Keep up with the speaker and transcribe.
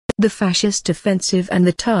The Fascist Offensive and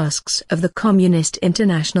the Tasks of the Communist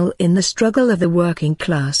International in the Struggle of the Working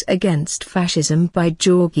Class Against Fascism by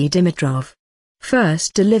Georgi Dimitrov.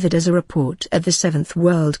 First delivered as a report at the 7th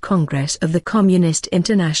World Congress of the Communist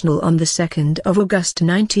International on the 2nd of August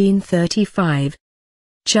 1935.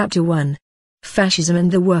 Chapter 1. Fascism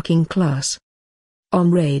and the Working Class.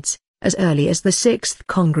 Comrades, as early as the 6th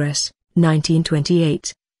Congress,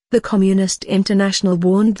 1928. The Communist International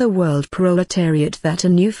warned the world proletariat that a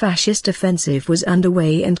new fascist offensive was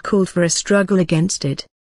underway and called for a struggle against it.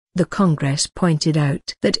 The Congress pointed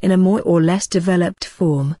out that in a more or less developed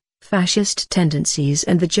form, fascist tendencies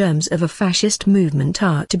and the germs of a fascist movement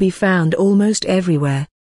are to be found almost everywhere.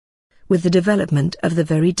 With the development of the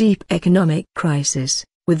very deep economic crisis,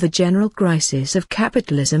 with the general crisis of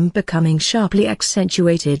capitalism becoming sharply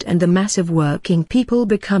accentuated and the mass of working people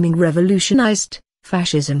becoming revolutionized,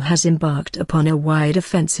 fascism has embarked upon a wide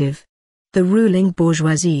offensive. The ruling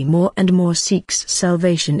bourgeoisie more and more seeks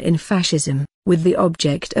salvation in fascism, with the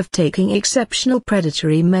object of taking exceptional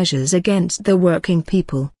predatory measures against the working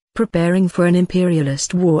people, preparing for an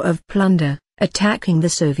imperialist war of plunder, attacking the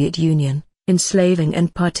Soviet Union, enslaving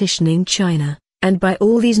and partitioning China, and by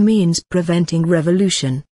all these means preventing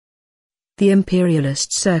revolution. The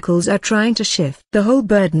imperialist circles are trying to shift the whole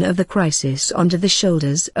burden of the crisis onto the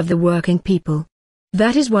shoulders of the working people.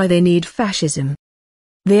 That is why they need fascism.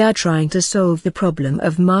 They are trying to solve the problem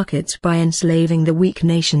of markets by enslaving the weak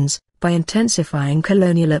nations, by intensifying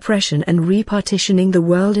colonial oppression and repartitioning the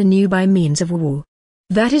world anew by means of war.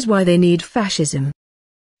 That is why they need fascism.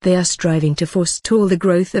 They are striving to forestall the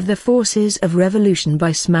growth of the forces of revolution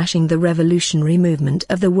by smashing the revolutionary movement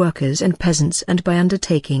of the workers and peasants and by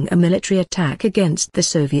undertaking a military attack against the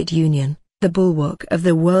Soviet Union, the bulwark of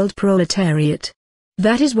the world proletariat.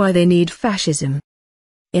 That is why they need fascism.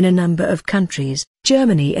 In a number of countries,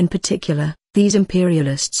 Germany in particular, these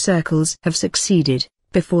imperialist circles have succeeded,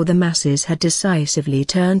 before the masses had decisively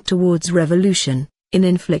turned towards revolution, in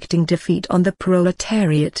inflicting defeat on the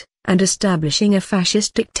proletariat, and establishing a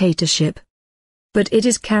fascist dictatorship. But it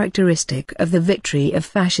is characteristic of the victory of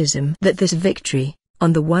fascism that this victory,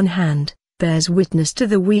 on the one hand, bears witness to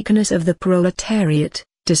the weakness of the proletariat,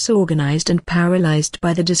 disorganized and paralyzed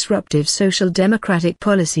by the disruptive social democratic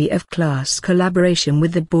policy of class collaboration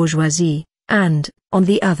with the bourgeoisie, and, on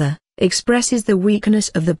the other, expresses the weakness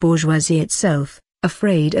of the bourgeoisie itself,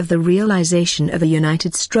 afraid of the realization of a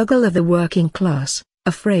united struggle of the working class,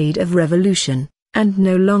 afraid of revolution, and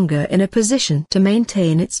no longer in a position to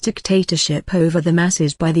maintain its dictatorship over the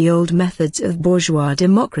masses by the old methods of bourgeois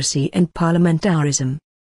democracy and parliamentarism.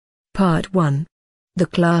 Part 1. The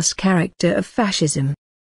class character of fascism.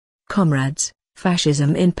 Comrades,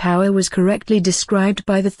 fascism in power was correctly described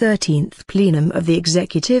by the 13th Plenum of the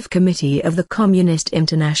Executive Committee of the Communist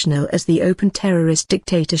International as the open terrorist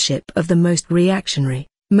dictatorship of the most reactionary,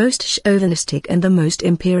 most chauvinistic and the most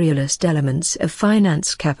imperialist elements of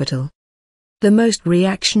finance capital. The most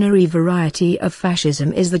reactionary variety of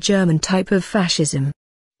fascism is the German type of fascism.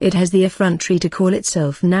 It has the effrontery to call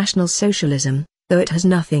itself National Socialism, though it has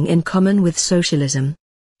nothing in common with socialism.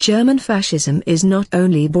 German fascism is not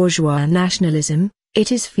only bourgeois nationalism,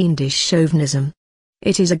 it is fiendish chauvinism.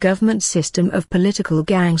 It is a government system of political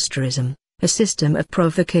gangsterism, a system of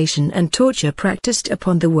provocation and torture practiced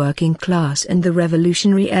upon the working class and the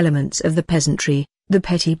revolutionary elements of the peasantry, the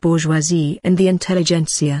petty bourgeoisie and the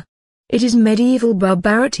intelligentsia. It is medieval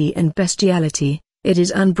barbarity and bestiality, it is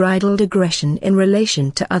unbridled aggression in relation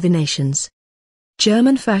to other nations.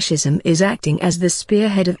 German fascism is acting as the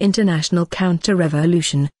spearhead of international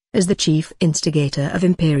counter-revolution, as the chief instigator of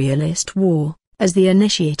imperialist war, as the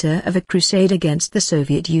initiator of a crusade against the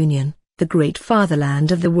Soviet Union, the great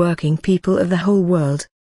fatherland of the working people of the whole world.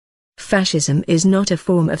 Fascism is not a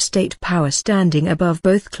form of state power standing above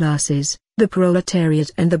both classes, the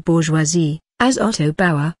proletariat and the bourgeoisie, as Otto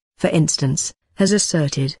Bauer, for instance, has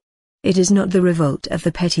asserted. It is not the revolt of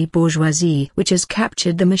the petty bourgeoisie which has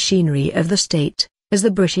captured the machinery of the state, as the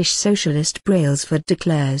British socialist Brailsford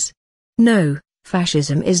declares. No,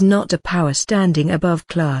 fascism is not a power standing above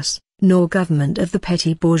class, nor government of the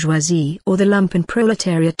petty bourgeoisie or the lumpen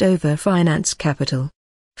proletariat over finance capital.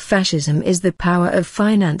 Fascism is the power of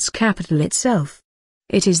finance capital itself.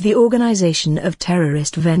 It is the organization of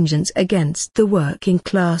terrorist vengeance against the working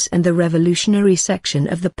class and the revolutionary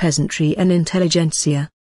section of the peasantry and intelligentsia.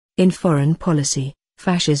 In foreign policy,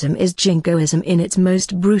 fascism is jingoism in its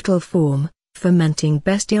most brutal form, fomenting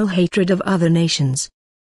bestial hatred of other nations.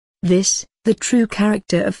 This, the true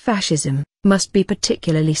character of fascism, must be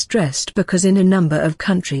particularly stressed because in a number of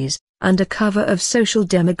countries, under cover of social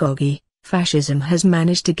demagogy, Fascism has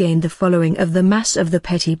managed to gain the following of the mass of the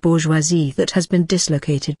petty bourgeoisie that has been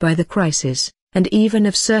dislocated by the crisis, and even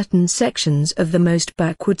of certain sections of the most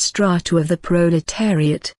backward strata of the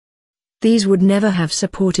proletariat. These would never have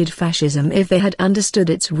supported fascism if they had understood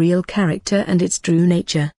its real character and its true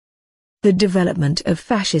nature. The development of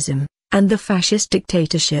fascism, and the fascist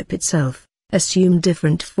dictatorship itself, assume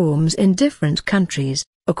different forms in different countries,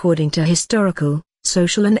 according to historical,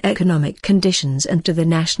 social and economic conditions and to the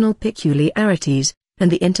national peculiarities,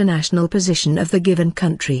 and the international position of the given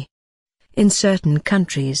country. In certain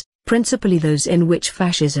countries, principally those in which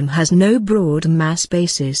fascism has no broad mass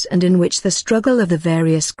basis and in which the struggle of the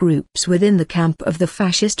various groups within the camp of the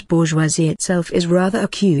fascist bourgeoisie itself is rather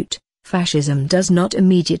acute, fascism does not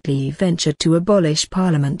immediately venture to abolish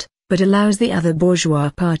parliament, but allows the other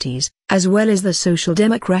bourgeois parties, as well as the social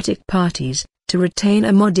democratic parties, to retain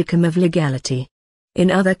a modicum of legality. In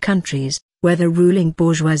other countries, where the ruling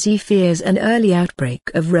bourgeoisie fears an early outbreak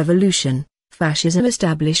of revolution, fascism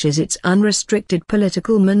establishes its unrestricted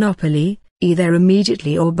political monopoly, either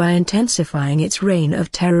immediately or by intensifying its reign of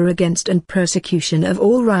terror against and persecution of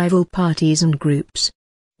all rival parties and groups.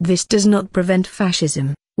 This does not prevent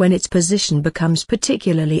fascism, when its position becomes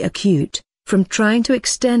particularly acute, from trying to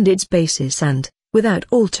extend its basis and, without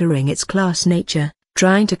altering its class nature,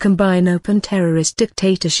 trying to combine open terrorist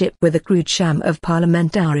dictatorship with a crude sham of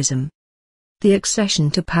parliamentarism. The accession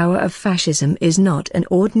to power of fascism is not an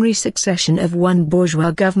ordinary succession of one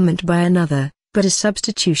bourgeois government by another, but a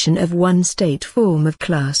substitution of one state form of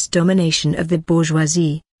class domination of the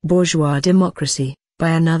bourgeoisie, bourgeois democracy,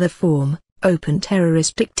 by another form, open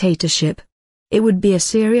terrorist dictatorship. It would be a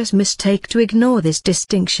serious mistake to ignore this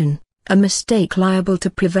distinction, a mistake liable to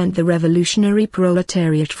prevent the revolutionary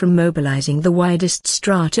proletariat from mobilizing the widest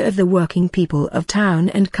strata of the working people of town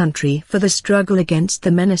and country for the struggle against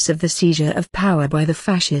the menace of the seizure of power by the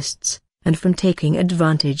fascists, and from taking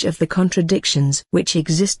advantage of the contradictions which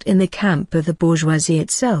exist in the camp of the bourgeoisie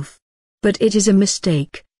itself. But it is a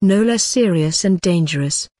mistake, no less serious and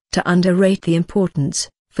dangerous, to underrate the importance,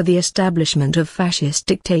 for the establishment of fascist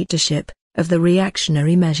dictatorship, of the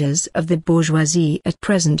reactionary measures of the bourgeoisie at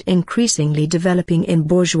present increasingly developing in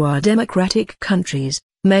bourgeois democratic countries,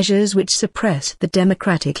 measures which suppress the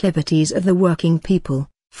democratic liberties of the working people,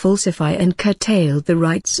 falsify and curtail the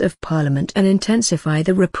rights of parliament and intensify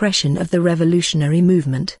the repression of the revolutionary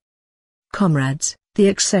movement. Comrades, the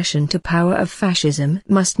accession to power of fascism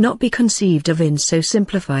must not be conceived of in so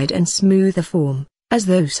simplified and smooth a form, as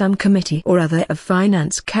though some committee or other of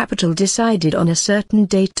finance capital decided on a certain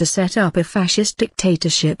date to set up a fascist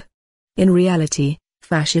dictatorship. In reality,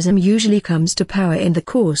 fascism usually comes to power in the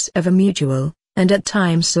course of a mutual, and at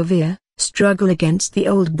times severe, struggle against the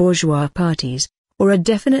old bourgeois parties, or a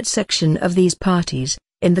definite section of these parties,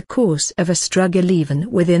 in the course of a struggle even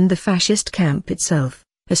within the fascist camp itself,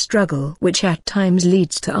 a struggle which at times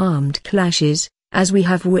leads to armed clashes, as we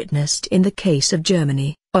have witnessed in the case of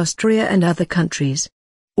Germany, Austria and other countries.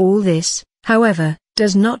 All this, however,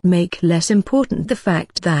 does not make less important the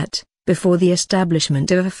fact that, before the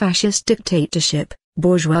establishment of a fascist dictatorship,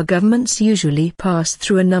 bourgeois governments usually pass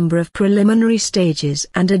through a number of preliminary stages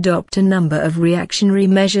and adopt a number of reactionary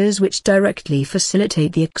measures which directly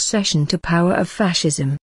facilitate the accession to power of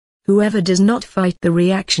fascism. Whoever does not fight the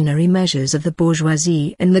reactionary measures of the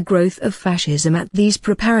bourgeoisie and the growth of fascism at these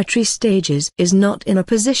preparatory stages is not in a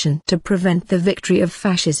position to prevent the victory of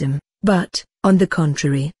fascism, but, on the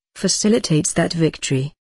contrary, facilitates that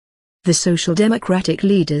victory. The social democratic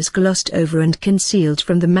leaders glossed over and concealed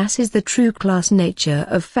from the masses the true class nature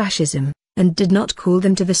of fascism, and did not call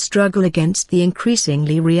them to the struggle against the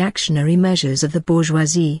increasingly reactionary measures of the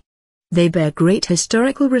bourgeoisie. They bear great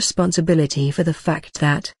historical responsibility for the fact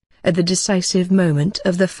that, at the decisive moment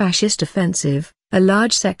of the fascist offensive, a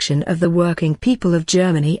large section of the working people of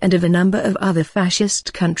Germany and of a number of other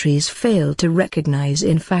fascist countries failed to recognize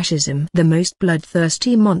in fascism the most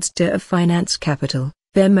bloodthirsty monster of finance capital,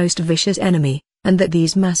 their most vicious enemy, and that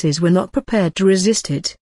these masses were not prepared to resist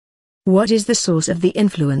it. What is the source of the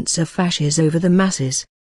influence of fascism over the masses?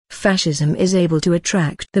 Fascism is able to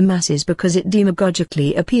attract the masses because it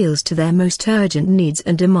demagogically appeals to their most urgent needs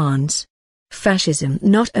and demands. Fascism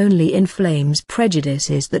not only inflames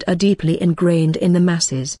prejudices that are deeply ingrained in the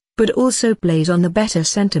masses, but also plays on the better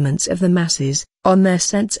sentiments of the masses, on their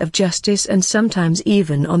sense of justice and sometimes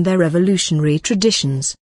even on their revolutionary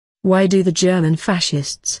traditions. Why do the German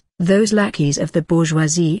fascists, those lackeys of the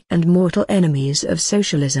bourgeoisie and mortal enemies of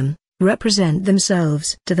socialism, represent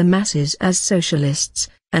themselves to the masses as socialists,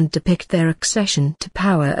 and depict their accession to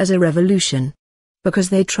power as a revolution? because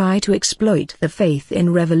they try to exploit the faith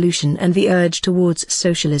in revolution and the urge towards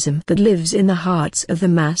socialism that lives in the hearts of the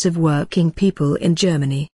mass of working people in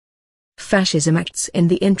Germany. Fascism acts in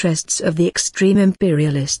the interests of the extreme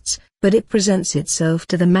imperialists, but it presents itself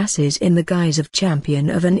to the masses in the guise of champion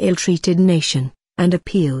of an ill-treated nation, and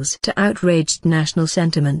appeals to outraged national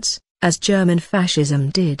sentiments, as German fascism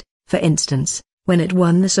did, for instance, when it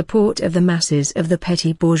won the support of the masses of the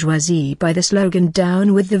petty bourgeoisie by the slogan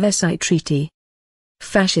 "Down with the Versailles Treaty."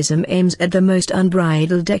 Fascism aims at the most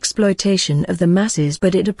unbridled exploitation of the masses,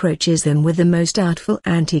 but it approaches them with the most artful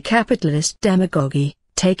anti-capitalist demagogy,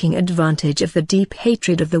 taking advantage of the deep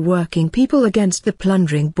hatred of the working people against the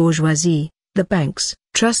plundering bourgeoisie, the banks,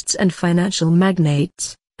 trusts and financial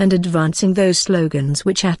magnates, and advancing those slogans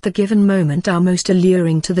which at the given moment are most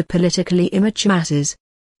alluring to the politically immature masses.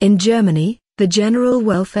 In Germany, the general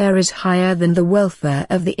welfare is higher than the welfare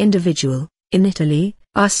of the individual. In Italy,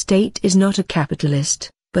 our state is not a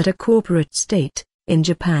capitalist, but a corporate state. In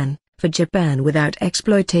Japan, for Japan without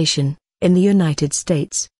exploitation. In the United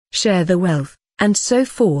States, share the wealth, and so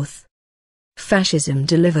forth. Fascism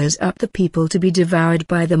delivers up the people to be devoured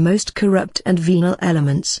by the most corrupt and venal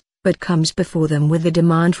elements, but comes before them with the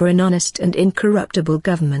demand for an honest and incorruptible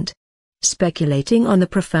government. Speculating on the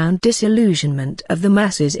profound disillusionment of the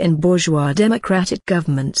masses in bourgeois democratic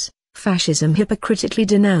governments, fascism hypocritically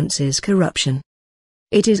denounces corruption.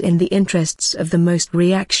 It is in the interests of the most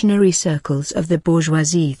reactionary circles of the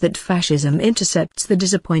bourgeoisie that fascism intercepts the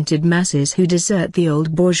disappointed masses who desert the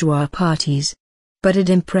old bourgeois parties. But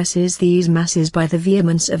it impresses these masses by the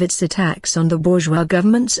vehemence of its attacks on the bourgeois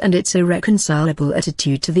governments and its irreconcilable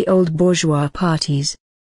attitude to the old bourgeois parties.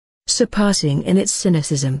 Surpassing in its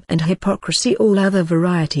cynicism and hypocrisy all other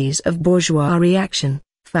varieties of bourgeois reaction,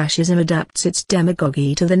 fascism adapts its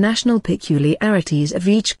demagogy to the national peculiarities of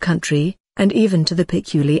each country, and even to the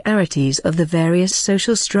peculiarities of the various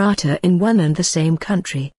social strata in one and the same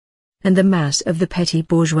country. And the mass of the petty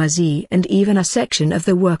bourgeoisie and even a section of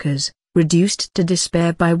the workers, reduced to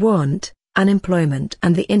despair by want, unemployment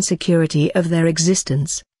and the insecurity of their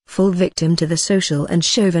existence, fall victim to the social and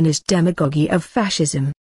chauvinist demagogy of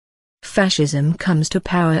fascism. Fascism comes to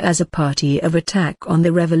power as a party of attack on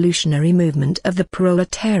the revolutionary movement of the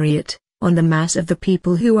proletariat, on the mass of the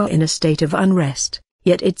people who are in a state of unrest,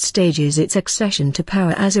 yet it stages its accession to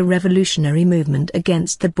power as a revolutionary movement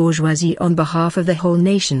against the bourgeoisie on behalf of the whole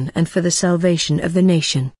nation and for the salvation of the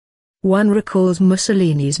nation. One recalls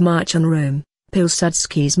Mussolini's March on Rome,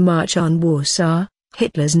 Pilsudski's March on Warsaw,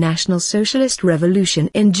 Hitler's National Socialist Revolution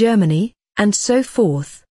in Germany, and so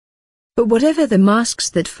forth. But whatever the masks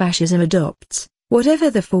that fascism adopts, whatever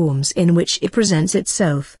the forms in which it presents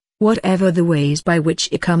itself, whatever the ways by which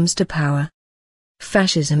it comes to power,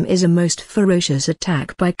 fascism is a most ferocious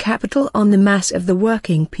attack by capital on the mass of the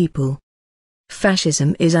working people.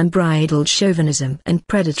 Fascism is unbridled chauvinism and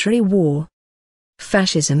predatory war.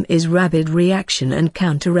 Fascism is rabid reaction and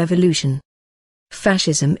counter-revolution.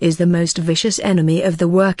 Fascism is the most vicious enemy of the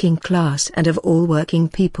working class and of all working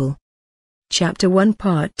people. Chapter 1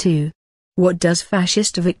 Part 2. What does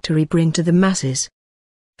fascist victory bring to the masses?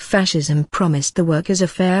 Fascism promised the workers a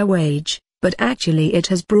fair wage, but actually it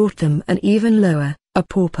has brought them an even lower, a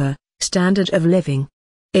pauper, standard of living.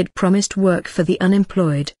 It promised work for the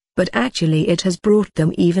unemployed, but actually it has brought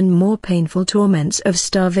them even more painful torments of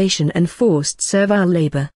starvation and forced servile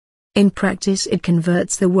labor. In practice it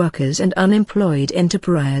converts the workers and unemployed into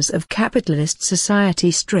pariahs of capitalist society,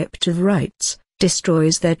 stripped of rights,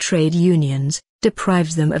 destroys their trade unions,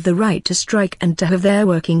 deprives them of the right to strike and to have their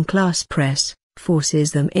working class press,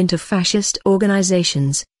 forces them into fascist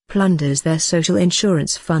organizations, plunders their social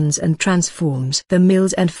insurance funds and transforms the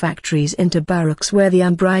mills and factories into barracks where the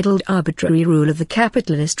unbridled arbitrary rule of the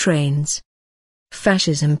capitalist reigns.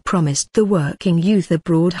 Fascism promised the working youth a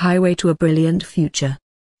broad highway to a brilliant future.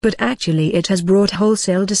 But actually it has brought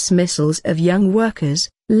wholesale dismissals of young workers,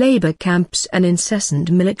 labor camps and incessant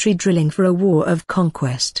military drilling for a war of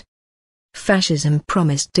conquest. Fascism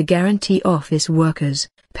promised to guarantee office workers,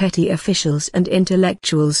 petty officials and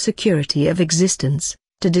intellectuals security of existence,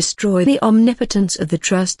 to destroy the omnipotence of the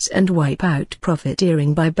trusts and wipe out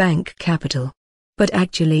profiteering by bank capital. But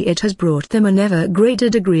actually it has brought them an ever greater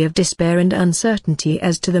degree of despair and uncertainty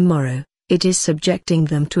as to the morrow. It is subjecting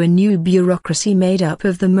them to a new bureaucracy made up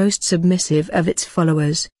of the most submissive of its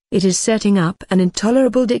followers. It is setting up an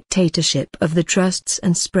intolerable dictatorship of the trusts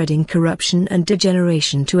and spreading corruption and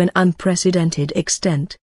degeneration to an unprecedented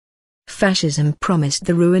extent. Fascism promised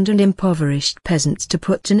the ruined and impoverished peasants to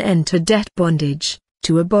put an end to debt bondage,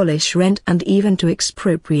 to abolish rent and even to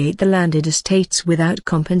expropriate the landed estates without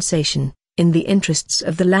compensation, in the interests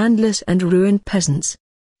of the landless and ruined peasants.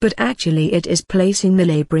 but actually it is placing the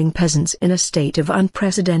laboring peasants in a state of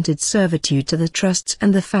unprecedented servitude to the trusts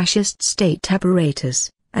and the fascist state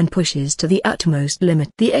apparatus, and pushes to the utmost limit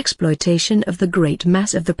the exploitation of the great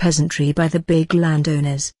mass of the peasantry by the big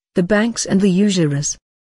landowners, the banks and the usurers.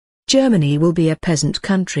 Germany will be a peasant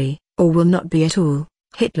country, or will not be at all,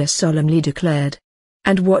 Hitler solemnly declared.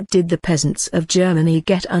 And what did the peasants of Germany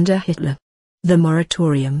get under Hitler? The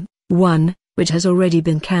moratorium, which has already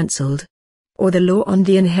been cancelled. Or the law on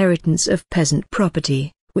the inheritance of peasant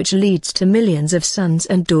property, which leads to millions of sons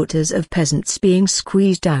and daughters of peasants being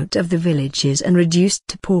squeezed out of the villages and reduced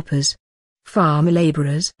to paupers. Farm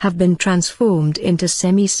laborers have been transformed into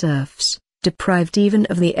semi-serfs, deprived even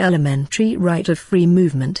of the elementary right of free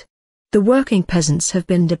movement. The working peasants have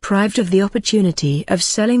been deprived of the opportunity of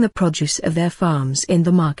selling the produce of their farms in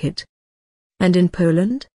the market. And in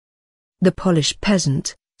Poland? The Polish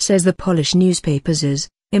peasant, says the Polish newspapers,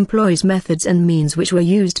 employs methods and means which were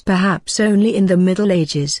used perhaps only in the Middle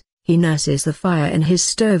Ages. He nurses the fire in his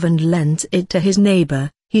stove and lends it to his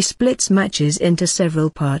neighbor, he splits matches into several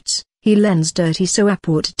parts, he lends dirty soap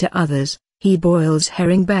water to others, he boils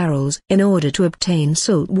herring barrels in order to obtain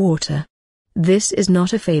salt water. This is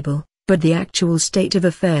not a fable, but the actual state of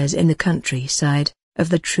affairs in the countryside, of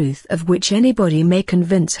the truth of which anybody may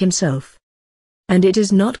convince himself. And it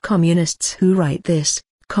is not communists who write this,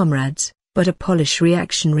 comrades, but a Polish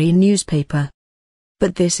reactionary newspaper.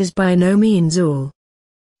 But this is by no means all.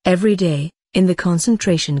 Every day, in the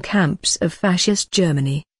concentration camps of fascist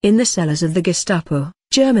Germany, in the cellars of the Gestapo,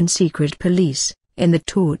 German secret police, in the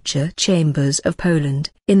torture chambers of Poland,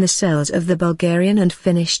 in the cells of the Bulgarian and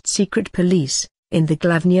Finnish secret police, in the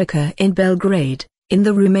Glavnica in Belgrade, in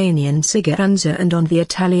the Romanian Siguranza and on the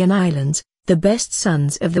Italian islands, the best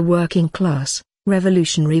sons of the working class,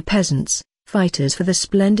 revolutionary peasants, fighters for the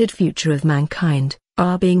splendid future of mankind,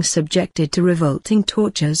 are being subjected to revolting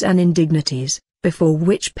tortures and indignities, before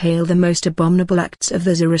which pale the most abominable acts of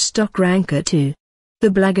the Zarostok rancor too. The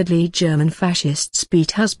blackguardly German fascists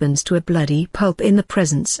beat husbands to a bloody pulp in the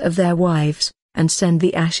presence of their wives, and send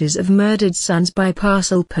the ashes of murdered sons by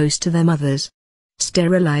parcel post to their mothers.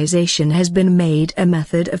 Sterilization has been made a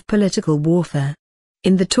method of political warfare.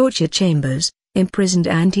 In the torture chambers, imprisoned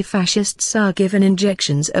anti-fascists are given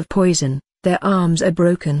injections of poison. Their arms are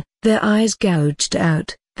broken, their eyes gouged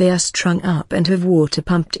out, they are strung up and have water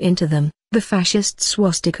pumped into them, the fascist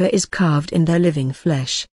swastika is carved in their living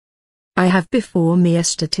flesh. I have before me a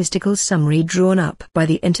statistical summary drawn up by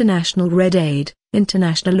the International Red Aid,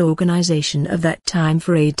 international organization of that time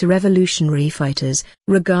for aid to revolutionary fighters,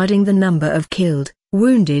 regarding the number of killed,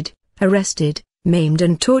 wounded, arrested, maimed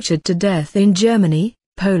and tortured to death in Germany,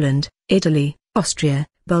 Poland, Italy, Austria,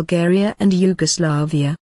 Bulgaria and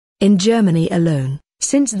Yugoslavia. In Germany alone,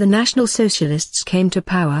 since the National Socialists came to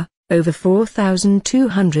power, over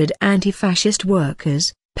 4,200 anti-fascist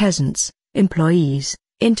workers, peasants, employees,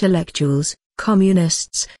 intellectuals,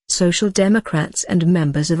 communists, social democrats and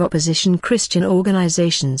members of opposition Christian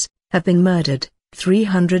organizations, have been murdered,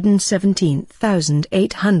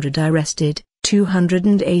 317,800 arrested,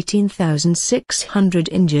 218,600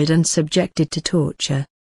 injured and subjected to torture.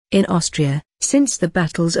 In Austria, since the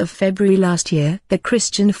battles of February last year, the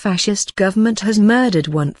Christian fascist government has murdered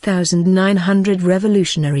 1,900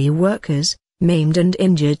 revolutionary workers, maimed and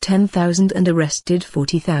injured 10,000 and arrested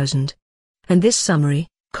 40,000. And this summary,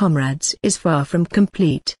 comrades, is far from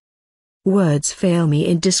complete. Words fail me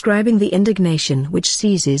in describing the indignation which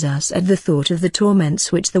seizes us at the thought of the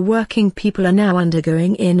torments which the working people are now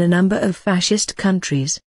undergoing in a number of fascist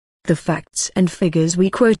countries. The facts and figures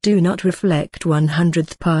we quote do not reflect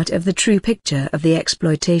 1/100th part of the true picture of the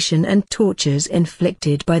exploitation and tortures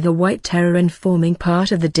inflicted by the White Terror in forming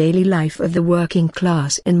part of the daily life of the working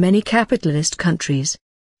class in many capitalist countries.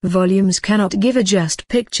 Volumes cannot give a just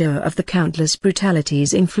picture of the countless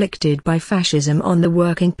brutalities inflicted by fascism on the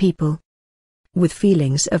working people. With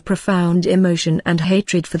feelings of profound emotion and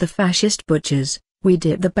hatred for the fascist butchers, we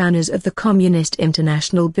dip the banners of the Communist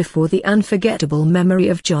International before the unforgettable memory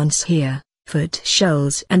of John Scheer, Furt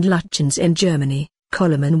Schulz and Lutyens in Germany,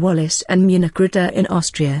 Koloman Wallace and Munich Ritter in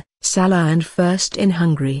Austria, Sala and Fürst in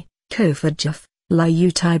Hungary, Kovachev,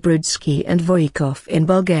 Lyutai Brodsky and Voikov in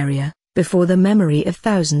Bulgaria, before the memory of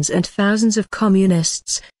thousands and thousands of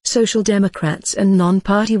communists, social democrats and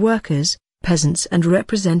non-party workers, peasants and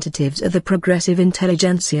representatives of the progressive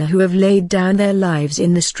intelligentsia who have laid down their lives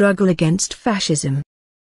in the struggle against fascism.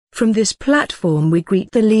 From this platform we greet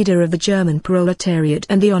the leader of the German proletariat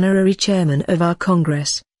and the honorary chairman of our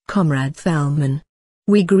Congress, Comrade Thalmann.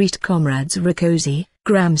 We greet Comrades Rakoczy,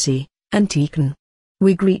 Gramsci, and Tikhon.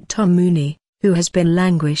 We greet Tom Mooney, who has been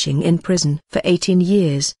languishing in prison for 18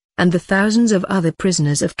 years, and the thousands of other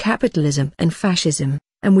prisoners of capitalism and fascism,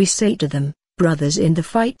 and we say to them, brothers in the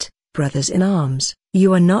fight, brothers in arms,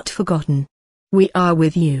 you are not forgotten. We are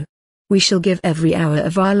with you. We shall give every hour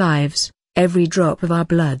of our lives, every drop of our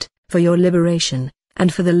blood, for your liberation,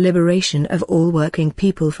 and for the liberation of all working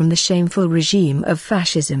people from the shameful regime of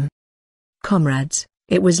fascism. Comrades,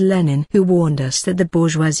 it was Lenin who warned us that the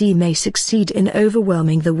bourgeoisie may succeed in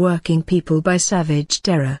overwhelming the working people by savage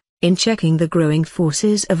terror, in checking the growing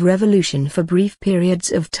forces of revolution for brief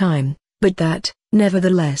periods of time, but that,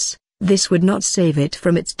 nevertheless, this would not save it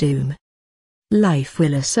from its doom. Life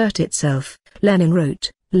will assert itself, Lenin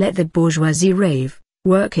wrote, let the bourgeoisie rave,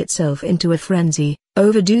 work itself into a frenzy,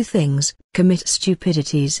 overdo things, commit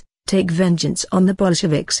stupidities, take vengeance on the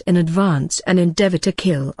Bolsheviks in advance and endeavor to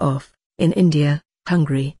kill off, in India,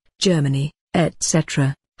 Hungary, Germany,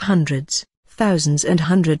 etc., hundreds, thousands and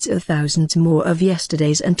hundreds of thousands more of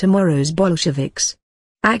yesterday's and tomorrow's Bolsheviks.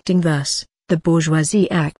 Acting thus, the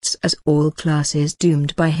bourgeoisie acts as all classes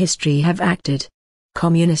doomed by history have acted.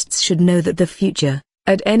 Communists should know that the future,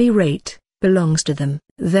 at any rate, belongs to them,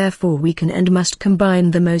 therefore we can and must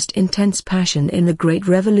combine the most intense passion in the great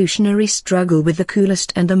revolutionary struggle with the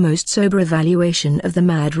coolest and the most sober evaluation of the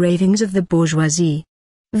mad ravings of the bourgeoisie.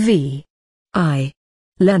 V. I.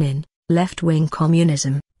 Lenin, Left-Wing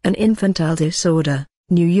Communism, An Infantile Disorder,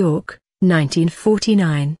 New York,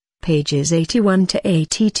 1949, pages 81 to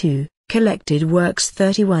 82, Collected Works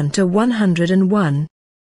 31 to 101.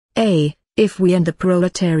 A. If we and the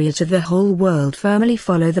proletariat of the whole world firmly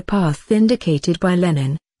follow the path indicated by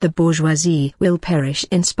Lenin, the bourgeoisie will perish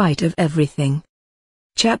in spite of everything.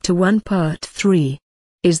 Chapter 1 Part 3.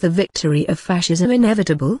 Is the victory of fascism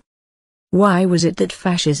inevitable? Why was it that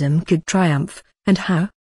fascism could triumph, and how?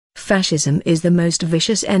 Fascism is the most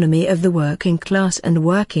vicious enemy of the working class and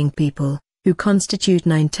working people, who constitute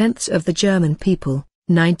 9/10 of the German people,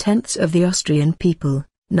 9/10 of the Austrian people,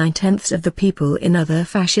 9/10 of the people in other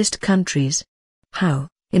fascist countries. How,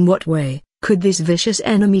 in what way, could this vicious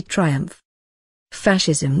enemy triumph?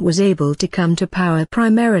 Fascism was able to come to power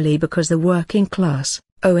primarily because the working class,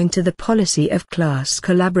 owing to the policy of class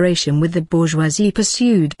collaboration with the bourgeoisie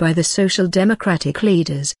pursued by the social democratic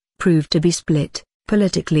leaders, proved to be split,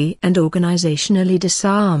 politically and organizationally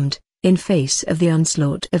disarmed, in face of the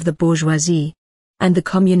onslaught of the bourgeoisie. And the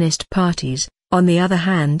communist parties, on the other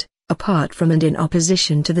hand, apart from and in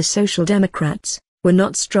opposition to the Social Democrats, were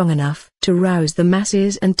not strong enough to rouse the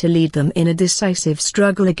masses and to lead them in a decisive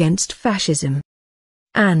struggle against fascism.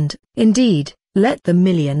 And, indeed, let the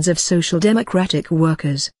millions of social democratic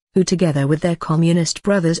workers, who together with their communist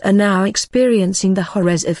brothers are now experiencing the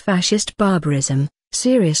horrors of fascist barbarism,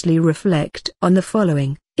 seriously reflect on the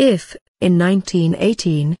following. If, in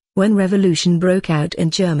 1918, when revolution broke out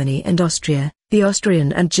in Germany and Austria, the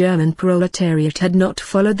Austrian and German proletariat had not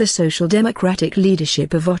followed the social democratic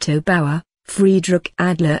leadership of Otto Bauer, Friedrich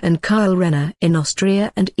Adler and Karl Renner in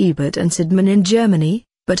Austria and Ebert and Siedmann in Germany,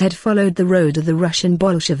 but had followed the road of the Russian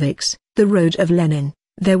Bolsheviks, the road of Lenin,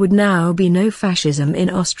 there would now be no fascism in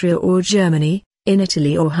Austria or Germany, in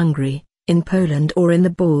Italy or Hungary, in Poland or in the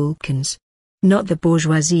Balkans. Not the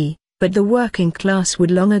bourgeoisie, but the working class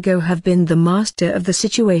would long ago have been the master of the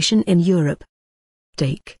situation in Europe.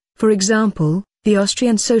 Take, for example, the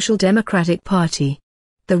Austrian Social Democratic Party.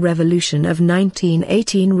 The revolution of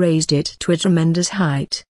 1918 raised it to a tremendous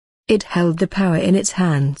height. It held the power in its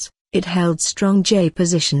hands, it held strong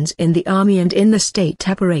positions in the army and in the state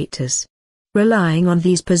apparatus. Relying on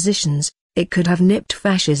these positions, it could have nipped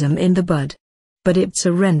fascism in the bud. But it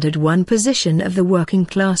surrendered one position of the working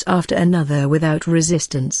class after another without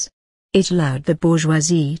resistance. It allowed the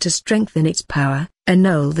bourgeoisie to strengthen its power,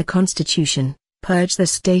 annul the constitution, purge the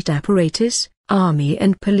state apparatus, army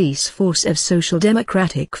and police force of social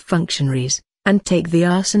democratic functionaries, and take the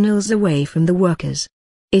arsenals away from the workers.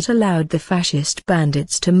 It allowed the fascist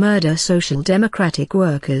bandits to murder social democratic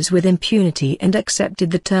workers with impunity and accepted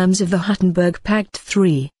the terms of the Huttenberg Pact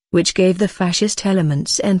III, which gave the fascist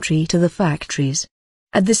elements entry to the factories.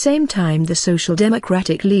 At the same time the social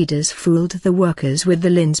democratic leaders fooled the workers with the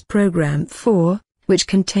Linz Program 4, which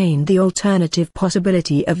contained the alternative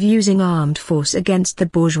possibility of using armed force against the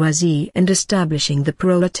bourgeoisie and establishing the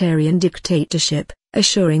proletarian dictatorship,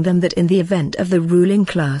 assuring them that in the event of the ruling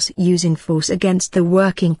class using force against the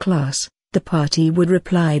working class, the party would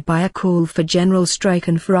reply by a call for general strike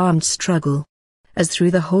and for armed struggle. As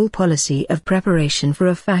through the whole policy of preparation for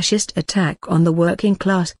a fascist attack on the working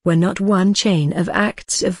class were not one chain of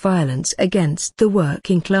acts of violence against the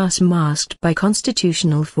working class masked by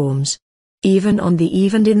constitutional forms. Even on the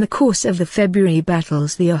eve and in the course of the February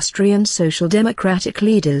battles the Austrian social democratic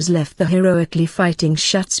leaders left the heroically fighting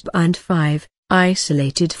Schutzbund 5,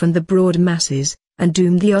 isolated from the broad masses, and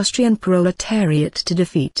doomed the Austrian proletariat to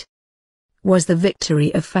defeat. Was the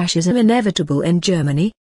victory of fascism inevitable in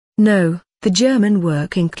Germany? No, the German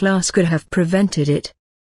working class could have prevented it.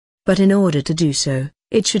 But in order to do so,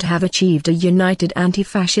 it should have achieved a united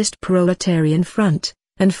anti-fascist proletarian front,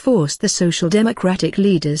 and forced the social democratic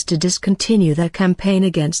leaders to discontinue their campaign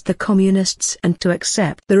against the communists and to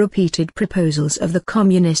accept the repeated proposals of the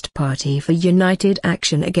Communist Party for united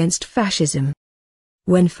action against fascism.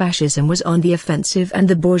 When fascism was on the offensive and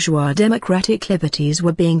the bourgeois democratic liberties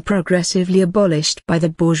were being progressively abolished by the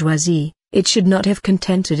bourgeoisie, it should not have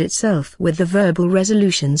contented itself with the verbal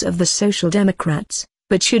resolutions of the Social Democrats,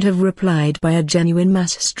 but should have replied by a genuine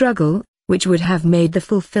mass struggle, which would have made the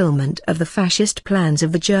fulfillment of the fascist plans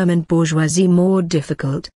of the German bourgeoisie more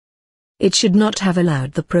difficult. It should not have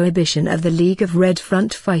allowed the prohibition of the League of Red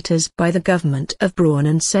Front fighters by the government of Braun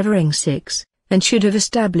and Severing 6, and should have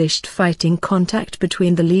established fighting contact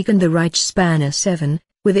between the League and the Reichsspanner 7,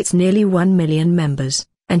 with its nearly 1 million members,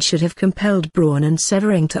 and should have compelled Braun and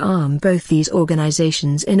Severing to arm both these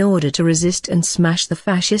organizations in order to resist and smash the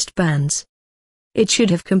fascist bands. It should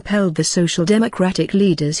have compelled the social democratic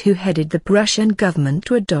leaders who headed the Prussian government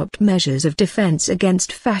to adopt measures of defense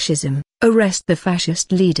against fascism, arrest the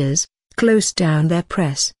fascist leaders, close down their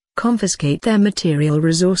press, confiscate their material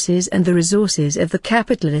resources and the resources of the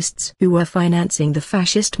capitalists who were financing the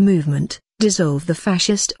fascist movement, dissolve the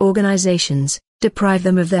fascist organizations, deprive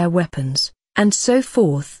them of their weapons, and so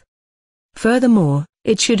forth. Furthermore,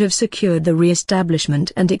 it should have secured the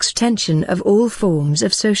re-establishment and extension of all forms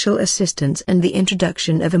of social assistance and the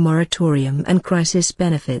introduction of a moratorium and crisis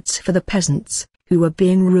benefits for the peasants, who were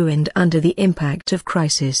being ruined under the impact of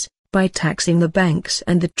crisis, by taxing the banks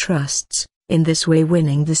and the trusts, in this way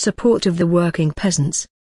winning the support of the working peasants.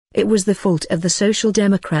 It was the fault of the Social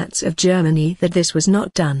Democrats of Germany that this was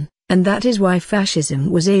not done, and that is why fascism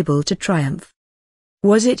was able to triumph.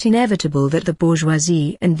 Was it inevitable that the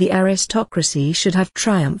bourgeoisie and the aristocracy should have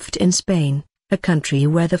triumphed in Spain, a country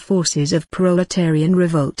where the forces of proletarian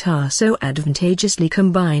revolt are so advantageously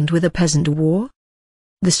combined with a peasant war?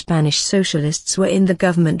 The Spanish socialists were in the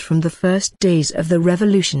government from the first days of the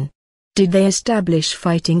revolution. Did they establish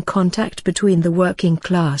fighting contact between the working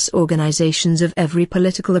class organizations of every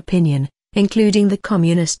political opinion, including the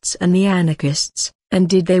communists and the anarchists? And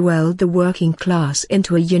did they weld the working class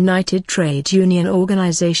into a united trade union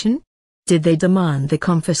organization? Did they demand the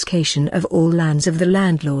confiscation of all lands of the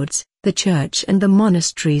landlords, the church and the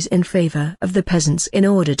monasteries in favor of the peasants in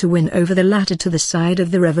order to win over the latter to the side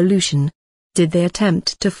of the revolution? Did they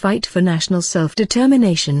attempt to fight for national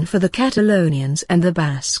self-determination for the Catalonians and the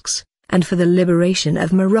Basques, and for the liberation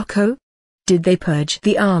of Morocco? Did they purge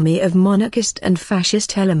the army of monarchist and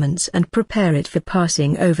fascist elements and prepare it for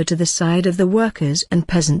passing over to the side of the workers and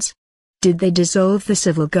peasants? Did they dissolve the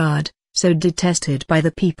civil guard, so detested by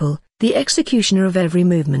the people, the executioner of every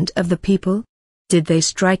movement of the people? Did they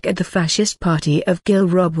strike at the fascist party of Gil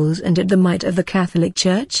Robles and at the might of the Catholic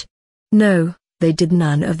Church? No, they did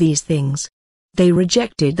none of these things. They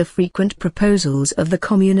rejected the frequent proposals of the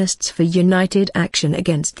communists for united action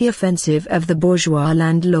against the offensive of the bourgeois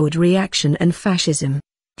landlord reaction and fascism.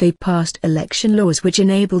 They passed election laws which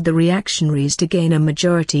enabled the reactionaries to gain a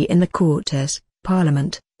majority in the Cortes,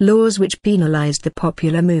 Parliament, laws which penalized the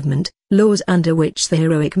popular movement, laws under which the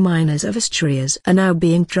heroic miners of Asturias are now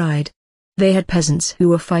being tried. They had peasants who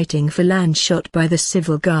were fighting for land shot by the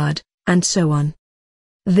civil guard, and so on.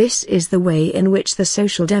 This is the way in which the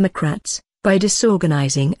Social Democrats, by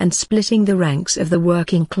disorganizing and splitting the ranks of the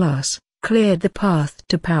working class, cleared the path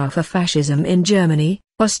to power for fascism in Germany,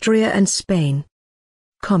 Austria and Spain.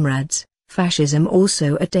 Comrades, fascism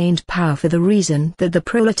also attained power for the reason that the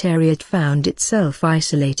proletariat found itself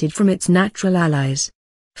isolated from its natural allies.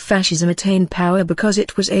 Fascism attained power because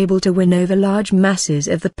it was able to win over large masses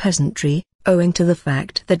of the peasantry, owing to the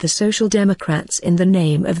fact that the Social Democrats in the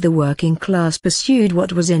name of the working class pursued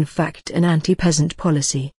what was in fact an anti-peasant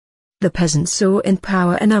policy. The peasant saw in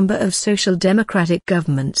power a number of social democratic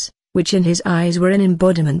governments, which in his eyes were an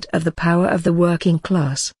embodiment of the power of the working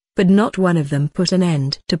class, but not one of them put an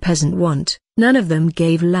end to peasant want, none of them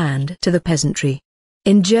gave land to the peasantry.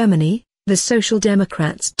 In Germany, the Social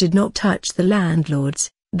Democrats did not touch the landlords,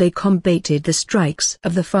 they combated the strikes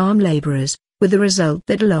of the farm laborers, with the result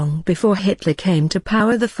that long before Hitler came to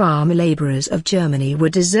power the farm laborers of Germany were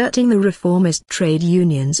deserting the reformist trade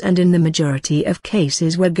unions and in the majority of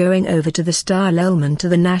cases were going over to the Stahlhelm to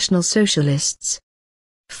the National Socialists.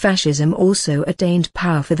 Fascism also attained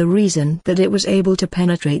power for the reason that it was able to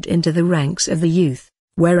penetrate into the ranks of the youth,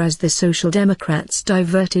 whereas the Social Democrats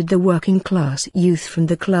diverted the working class youth from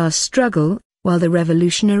the class struggle, While the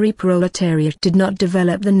revolutionary proletariat did not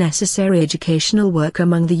develop the necessary educational work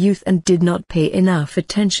among the youth and did not pay enough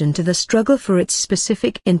attention to the struggle for its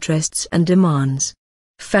specific interests and demands,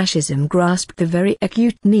 fascism grasped the very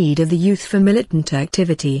acute need of the youth for militant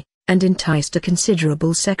activity, and enticed a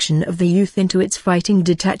considerable section of the youth into its fighting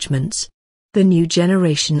detachments. The new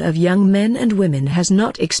generation of young men and women has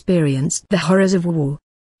not experienced the horrors of war.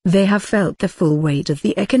 They have felt the full weight of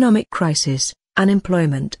the economic crisis,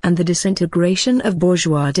 unemployment and the disintegration of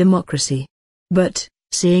bourgeois democracy. But,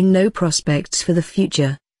 seeing no prospects for the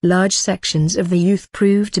future, large sections of the youth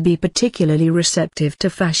proved to be particularly receptive to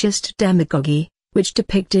fascist demagogy, which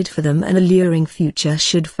depicted for them an alluring future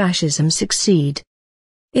should fascism succeed.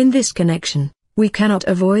 In this connection, we cannot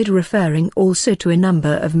avoid referring also to a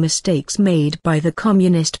number of mistakes made by the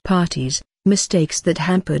communist parties, mistakes that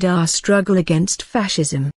hampered our struggle against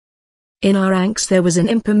fascism. In our ranks there was an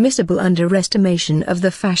impermissible underestimation of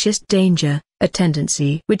the fascist danger, a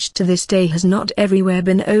tendency which to this day has not everywhere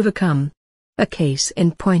been overcome. A case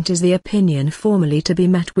in point is the opinion formally to be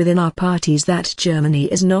met within our parties that Germany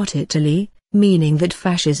is not Italy, meaning that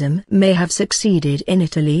fascism may have succeeded in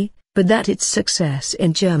Italy, but that its success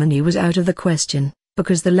in Germany was out of the question,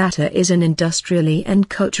 because the latter is an industrially and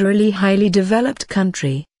culturally highly developed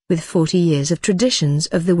country, with 40 years of traditions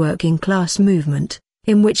of the working class movement,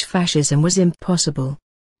 in which fascism was impossible.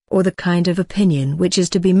 Or the kind of opinion which is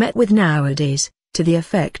to be met with nowadays, to the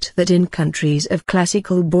effect that in countries of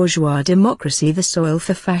classical bourgeois democracy the soil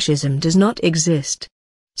for fascism does not exist.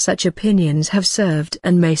 Such opinions have served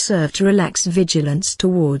and may serve to relax vigilance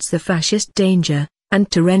towards the fascist danger, and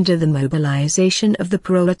to render the mobilization of the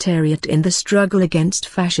proletariat in the struggle against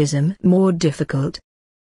fascism more difficult.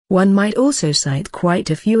 One might also cite quite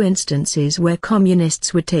a few instances where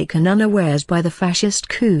communists were taken unawares by the fascist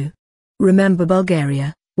coup. Remember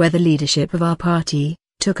Bulgaria, where the leadership of our party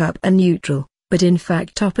took up a neutral, but in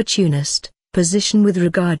fact opportunist, position with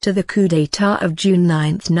regard to the coup d'état of June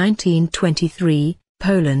 9, 1923,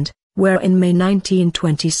 Poland, where in May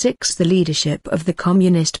 1926 the leadership of the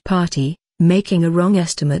Communist Party, making a wrong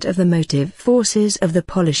estimate of the motive forces of the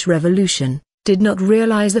Polish Revolution, did not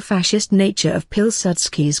realize the fascist nature of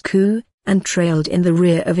Pilsudski's coup, and trailed in the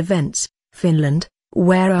rear of events. Finland,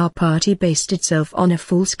 where our party based itself on a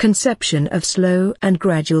false conception of slow and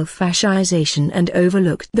gradual fascization and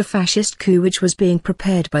overlooked the fascist coup which was being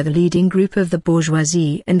prepared by the leading group of the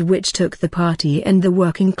bourgeoisie and which took the party and the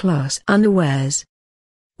working class unawares.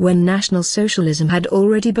 When National Socialism had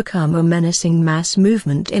already become a menacing mass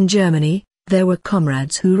movement in Germany, there were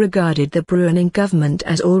comrades who regarded the Brüning government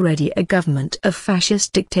as already a government of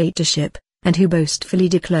fascist dictatorship, and who boastfully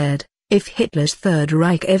declared, if Hitler's Third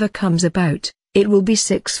Reich ever comes about, it will be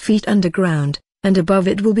 6 feet underground, and above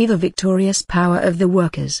it will be the victorious power of the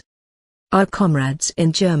workers. Our comrades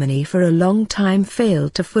in Germany for a long time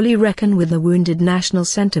failed to fully reckon with the wounded national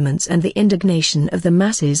sentiments and the indignation of the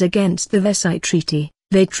masses against the Versailles Treaty.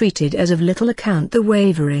 They treated as of little account the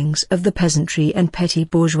waverings of the peasantry and petty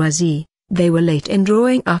bourgeoisie. They were late in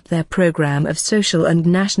drawing up their program of social and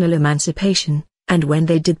national emancipation, and when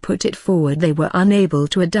they did put it forward they were unable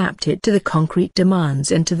to adapt it to the concrete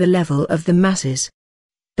demands and to the level of the masses.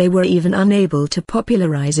 They were even unable to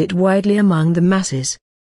popularize it widely among the masses.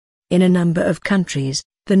 In a number of countries,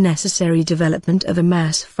 the necessary development of a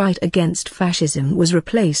mass fight against fascism was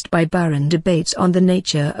replaced by barren debates on the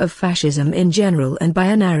nature of fascism in general and by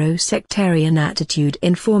a narrow sectarian attitude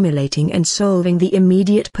in formulating and solving the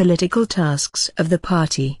immediate political tasks of the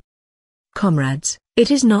party. Comrades,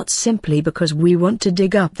 it is not simply because we want to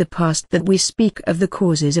dig up the past that we speak of the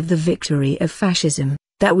causes of the victory of fascism,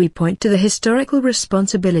 that we point to the historical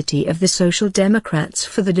responsibility of the Social Democrats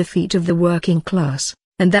for the defeat of the working class,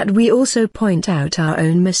 and that we also point out our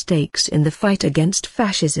own mistakes in the fight against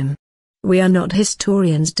fascism. We are not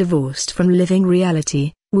historians divorced from living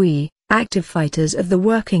reality. We, active fighters of the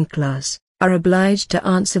working class, are obliged to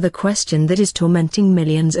answer the question that is tormenting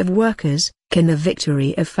millions of workers: can the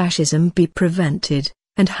victory of fascism be prevented,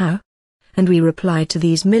 and how? And we reply to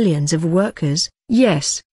these millions of workers: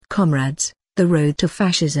 yes, comrades, the road to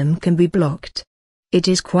fascism can be blocked. It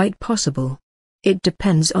is quite possible. It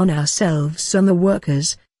depends on ourselves, on the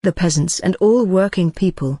workers, the peasants and all working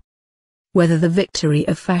people. Whether the victory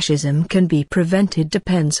of fascism can be prevented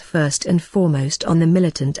depends first and foremost on the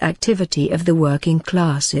militant activity of the working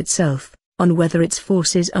class itself, on whether its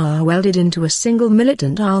forces are welded into a single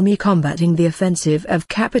militant army combating the offensive of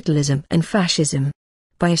capitalism and fascism.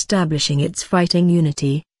 By establishing its fighting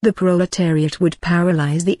unity, the proletariat would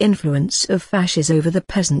paralyze the influence of fascism over the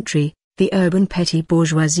peasantry, the urban petty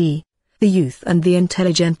bourgeoisie, the youth and the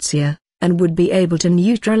intelligentsia, and would be able to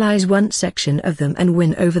neutralize one section of them and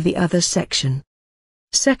win over the other section.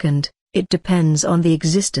 Second, it depends on the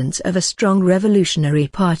existence of a strong revolutionary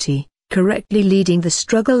party, correctly leading the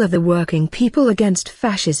struggle of the working people against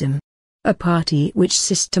fascism. A party which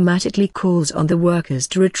systematically calls on the workers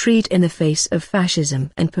to retreat in the face of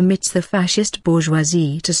fascism and permits the fascist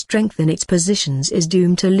bourgeoisie to strengthen its positions is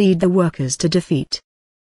doomed to lead the workers to defeat.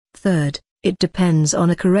 Third, it depends on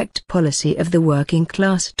a correct policy of the working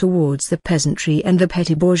class towards the peasantry and the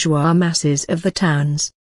petty bourgeois masses of the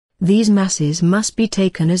towns. These masses must be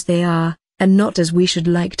taken as they are, and not as we should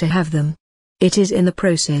like to have them. It is in the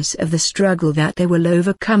process of the struggle that they will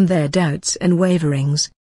overcome their doubts and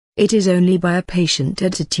waverings. It is only by a patient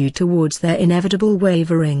attitude towards their inevitable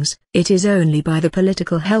waverings, it is only by the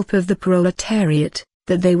political help of the proletariat,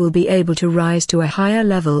 that they will be able to rise to a higher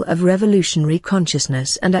level of revolutionary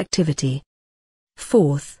consciousness and activity.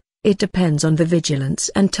 Fourth, it depends on the vigilance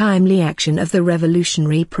and timely action of the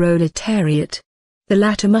revolutionary proletariat. The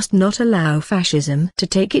latter must not allow fascism to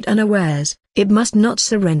take it unawares, it must not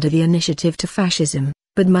surrender the initiative to fascism,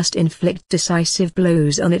 but must inflict decisive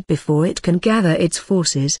blows on it before it can gather its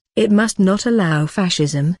forces. It must not allow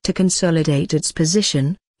fascism to consolidate its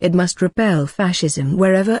position, it must repel fascism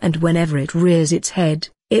wherever and whenever it rears its head,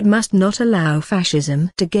 it must not allow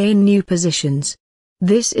fascism to gain new positions.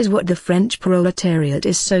 This is what the French proletariat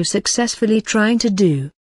is so successfully trying to do.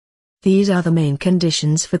 These are the main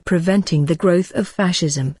conditions for preventing the growth of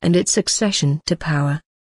fascism and its succession to power.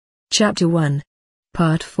 Chapter 1.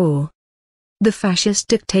 Part 4. The fascist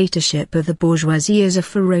dictatorship of the bourgeoisie is a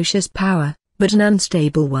ferocious power, but an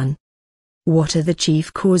unstable one. What are the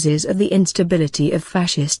chief causes of the instability of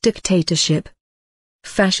fascist dictatorship?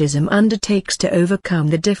 Fascism undertakes to overcome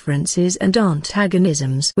the differences and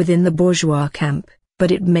antagonisms within the bourgeois camp,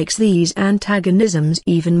 but it makes these antagonisms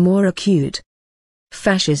even more acute.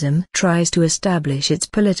 Fascism tries to establish its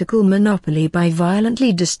political monopoly by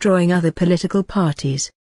violently destroying other political parties.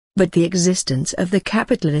 But the existence of the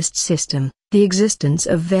capitalist system, the existence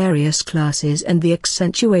of various classes and the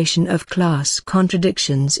accentuation of class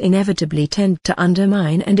contradictions inevitably tend to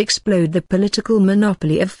undermine and explode the political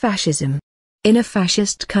monopoly of fascism. In a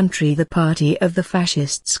fascist country, the party of the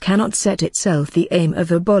fascists cannot set itself the aim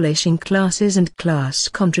of abolishing classes and class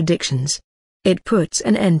contradictions. It puts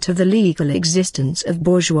an end to the legal existence of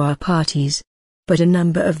bourgeois parties. But a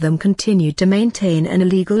number of them continue to maintain an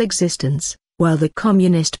illegal existence, while the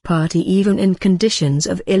Communist Party, even in conditions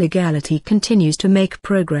of illegality, continues to make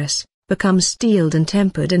progress, becomes steeled and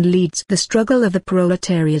tempered, and leads the struggle of the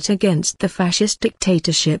proletariat against the fascist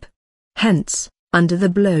dictatorship. Hence, under the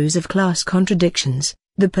blows of class contradictions,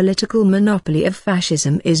 the political monopoly of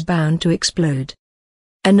fascism is bound to explode.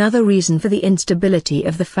 Another reason for the instability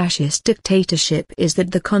of the fascist dictatorship is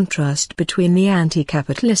that the contrast between the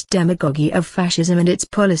anti-capitalist demagogy of fascism and its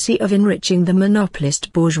policy of enriching the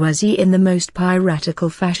monopolist bourgeoisie in the most piratical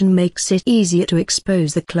fashion makes it easier to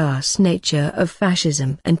expose the class nature of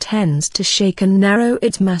fascism and tends to shake and narrow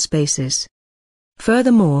its mass basis.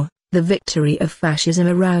 Furthermore, the victory of fascism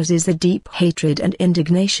arouses the deep hatred and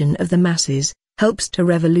indignation of the masses, helps to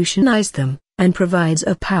revolutionize them, and provides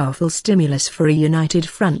a powerful stimulus for a united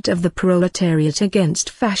front of the proletariat against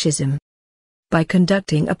fascism. By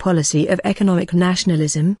conducting a policy of economic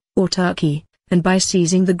nationalism, autarky, and by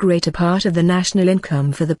seizing the greater part of the national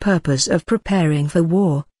income for the purpose of preparing for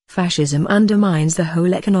war, fascism undermines the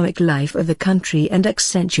whole economic life of the country and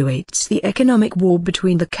accentuates the economic war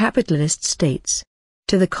between the capitalist states.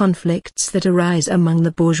 To the conflicts that arise among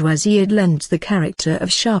the bourgeoisie it lends the character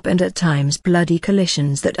of sharp and at times bloody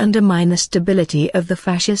collisions that undermine the stability of the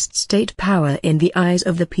fascist state power in the eyes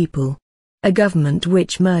of the people. A government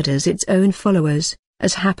which murders its own followers,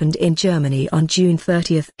 as happened in Germany on June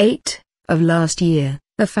 30, of last year,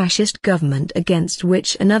 a fascist government against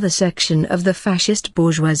which another section of the fascist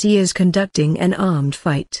bourgeoisie is conducting an armed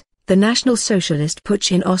fight. The National Socialist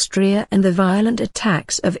putsch in Austria and the violent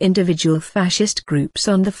attacks of individual fascist groups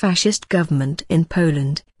on the fascist government in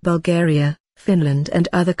Poland, Bulgaria, Finland and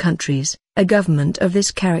other countries, a government of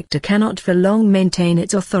this character cannot for long maintain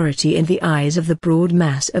its authority in the eyes of the broad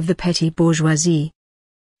mass of the petty bourgeoisie.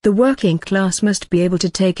 The working class must be able to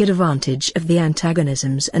take advantage of the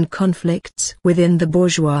antagonisms and conflicts within the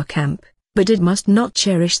bourgeois camp, but it must not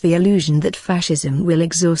cherish the illusion that fascism will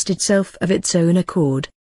exhaust itself of its own accord.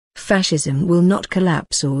 Fascism will not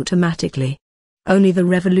collapse automatically. Only the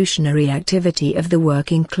revolutionary activity of the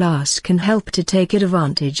working class can help to take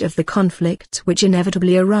advantage of the conflicts which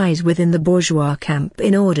inevitably arise within the bourgeois camp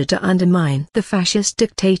in order to undermine the fascist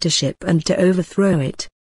dictatorship and to overthrow it.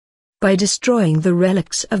 By destroying the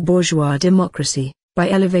relics of bourgeois democracy, By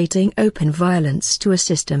elevating open violence to a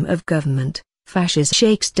system of government, fascism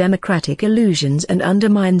shakes democratic illusions and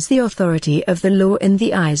undermines the authority of the law in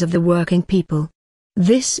the eyes of the working people.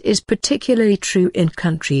 This is particularly true in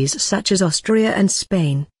countries such as Austria and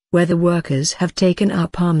Spain, where the workers have taken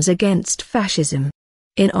up arms against fascism.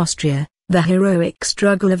 In Austria, the heroic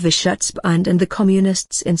struggle of the Schutzbund and the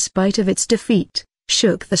Communists, in spite of its defeat,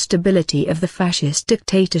 shook the stability of the fascist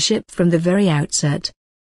dictatorship from the very outset.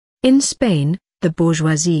 In Spain, the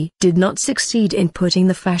bourgeoisie did not succeed in putting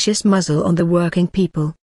the fascist muzzle on the working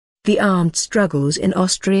people. The armed struggles in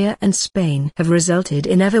Austria and Spain have resulted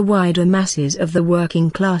in ever wider masses of the working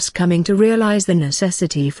class coming to realize the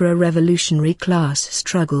necessity for a revolutionary class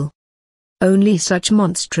struggle. Only such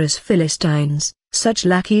monstrous Philistines, such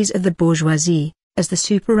lackeys of the bourgeoisie, as the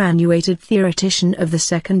superannuated theoretician of the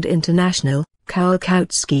Second International, Karl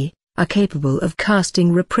Kautsky, are capable of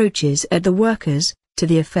casting reproaches at the workers, to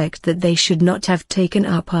the effect that they should not have taken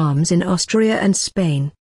up arms in Austria and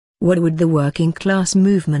Spain. What would the working class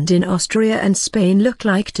movement in Austria and Spain look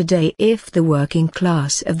like today if the working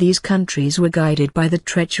class of these countries were guided by the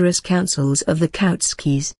treacherous counsels of the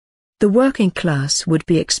Kautskys? The working class would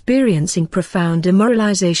be experiencing profound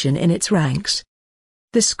demoralization in its ranks.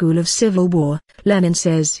 The school of civil war, Lenin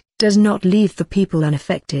says, does not leave the people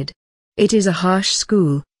unaffected. It is a harsh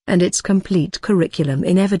school, and its complete curriculum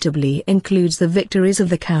inevitably includes the victories of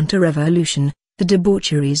the counter-revolution, the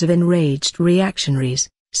debaucheries of enraged reactionaries,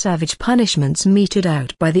 savage punishments meted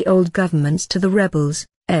out by the old governments to the rebels,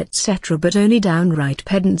 etc. But only downright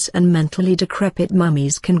pedants and mentally decrepit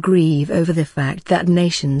mummies can grieve over the fact that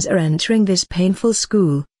nations are entering this painful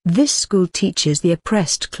school. This school teaches the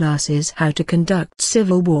oppressed classes how to conduct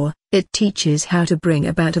civil war, it teaches how to bring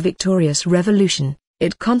about a victorious revolution.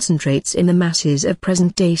 It concentrates in the masses of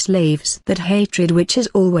present-day slaves that hatred which is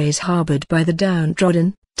always harbored by the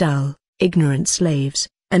downtrodden, dull, ignorant slaves,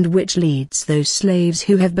 and which leads those slaves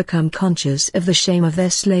who have become conscious of the shame of their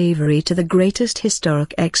slavery to the greatest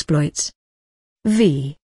historic exploits.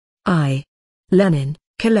 V. I. Lenin,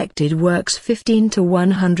 Collected Works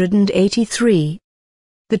 15-183.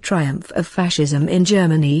 The triumph of fascism in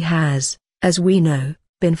Germany has, as we know,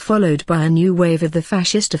 been followed by a new wave of the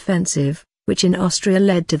Fascist Offensive, which in Austria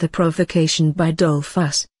led to the provocation by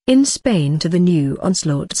Dollfuss, in Spain to the new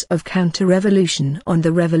onslaughts of counter-revolution on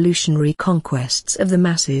the revolutionary conquests of the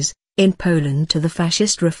masses, in Poland to the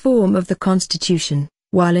fascist reform of the constitution,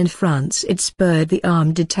 while in France it spurred the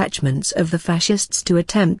armed detachments of the fascists to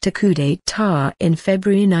attempt a coup d'état in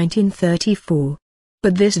February 1934.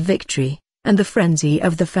 But this victory, and the frenzy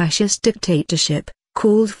of the fascist dictatorship,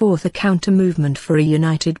 called forth a counter-movement for a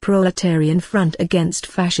united proletarian front against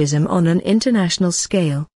fascism on an international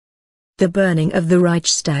scale. The burning of the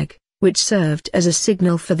Reichstag, which served as a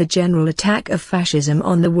signal for the general attack of fascism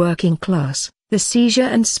on the working class, the seizure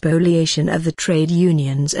and spoliation of the trade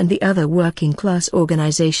unions and the other working class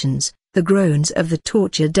organizations, the groans of the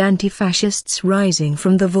tortured anti-fascists rising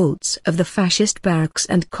from the vaults of the fascist barracks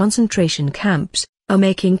and concentration camps, are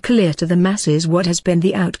making clear to the masses what has been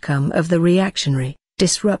the outcome of the reactionary,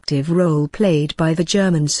 disruptive role played by the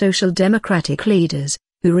German social democratic leaders,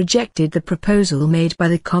 who rejected the proposal made by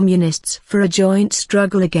the communists for a joint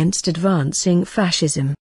struggle against advancing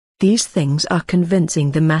fascism. These things are convincing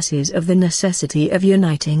the masses of the necessity of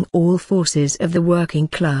uniting all forces of the working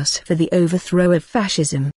class for the overthrow of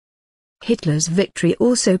fascism. Hitler's victory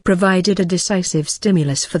also provided a decisive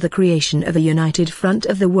stimulus for the creation of a united front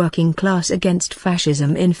of the working class against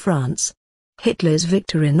fascism in France. Hitler's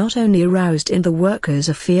victory not only aroused in the workers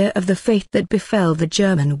a fear of the fate that befell the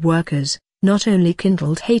German workers, not only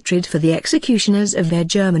kindled hatred for the executioners of their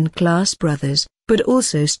German class brothers, but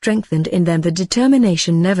also strengthened in them the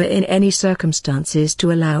determination never in any circumstances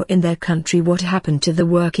to allow in their country what happened to the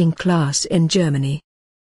working class in Germany.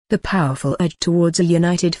 The powerful urge towards a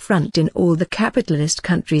united front in all the capitalist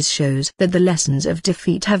countries shows that the lessons of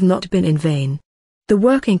defeat have not been in vain. The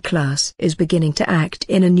working class is beginning to act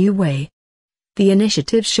in a new way. The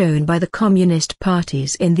initiative shown by the communist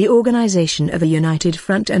parties in the organization of a united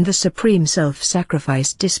front and the supreme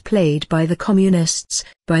self-sacrifice displayed by the communists,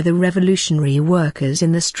 by the revolutionary workers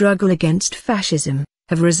in the struggle against fascism,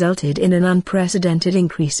 have resulted in an unprecedented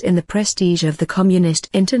increase in the prestige of the Communist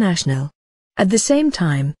International. At the same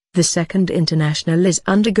time, the Second International is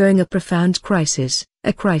undergoing a profound crisis,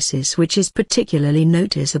 a crisis which is particularly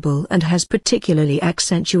noticeable and has particularly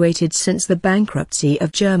accentuated since the bankruptcy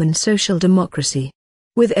of German social democracy.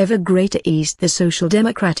 With ever greater ease the social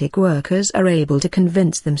democratic workers are able to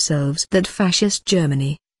convince themselves that fascist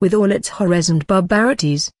Germany, with all its horrors and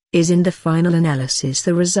barbarities, is in the final analysis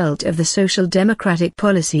the result of the social democratic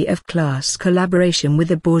policy of class collaboration with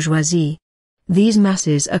the bourgeoisie. These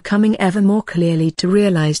masses are coming ever more clearly to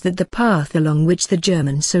realize that the path along which the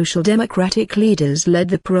German social democratic leaders led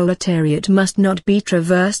the proletariat must not be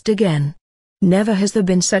traversed again. Never has there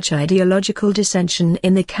been such ideological dissension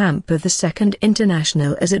in the camp of the Second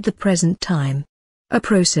International as at the present time. A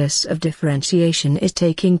process of differentiation is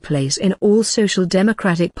taking place in all social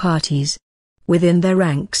democratic parties. Within their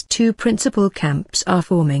ranks two principal camps are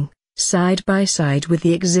forming, side by side with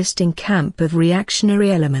the existing camp of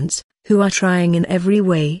reactionary elements, who are trying in every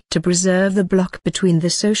way to preserve the bloc between the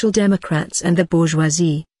Social Democrats and the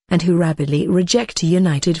bourgeoisie, and who rapidly reject a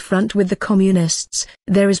united front with the communists.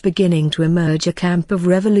 There is beginning to emerge a camp of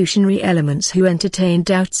revolutionary elements who entertain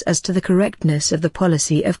doubts as to the correctness of the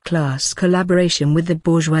policy of class collaboration with the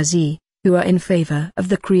bourgeoisie, who are in favor of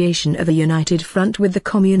the creation of a united front with the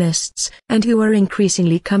communists, and who are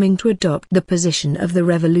increasingly coming to adopt the position of the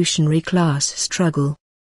revolutionary class struggle.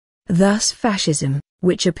 Thus fascism,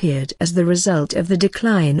 which appeared as the result of the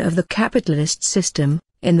decline of the capitalist system,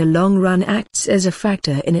 in the long run acts as a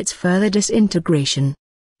factor in its further disintegration.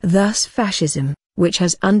 Thus fascism, which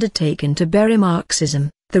has undertaken to bury Marxism,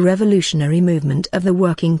 the revolutionary movement of the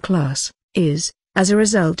working class, is, as a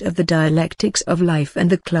result of the dialectics of life and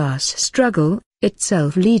the class struggle,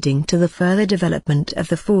 itself leading to the further development of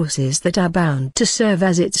the forces that are bound to serve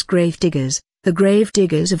as its gravediggers, the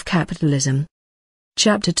gravediggers of capitalism.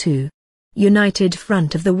 Chapter 2. United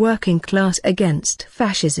Front of the Working Class Against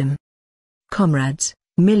Fascism. Comrades,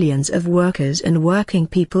 millions of workers and working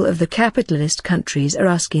people of the capitalist countries are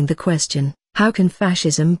asking the question, how can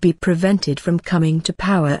fascism be prevented from coming to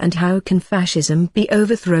power, and how can fascism be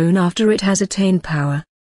overthrown after it has attained power?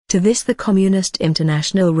 To this the Communist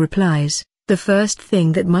International replies, the first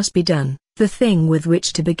thing that must be done, the thing with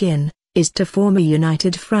which to begin, is to form a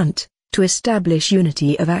united front, to establish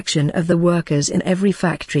unity of action of the workers in every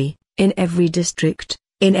factory, in every district,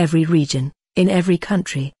 in every region, in every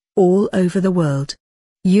country, all over the world.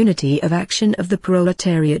 Unity of action of the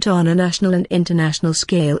proletariat on a national and international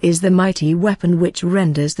scale is the mighty weapon which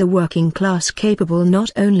renders the working class capable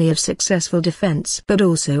not only of successful defense but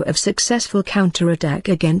also of successful counterattack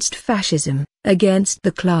against fascism, against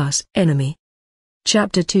the class enemy.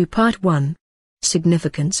 Chapter 2 Part 1.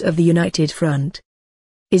 Significance of the United Front.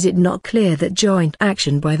 Is it not clear that joint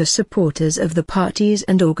action by the supporters of the parties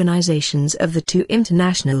and organizations of the two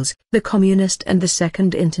internationals, the Communist and the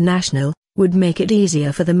Second International, would make it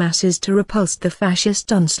easier for the masses to repulse the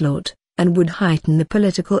fascist onslaught, and would heighten the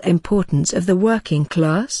political importance of the working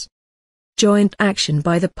class? Joint action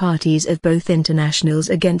by the parties of both internationals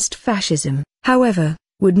against fascism, however,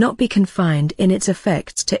 would not be confined in its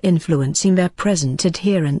effects to influencing their present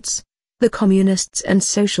adherents, the Communists and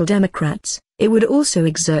Social Democrats. It would also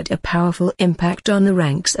exert a powerful impact on the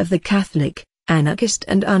ranks of the Catholic, anarchist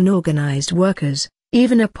and unorganized workers,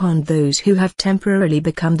 even upon those who have temporarily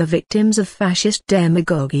become the victims of fascist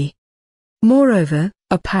demagogy. Moreover,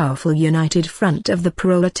 a powerful united front of the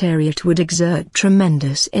proletariat would exert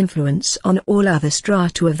tremendous influence on all other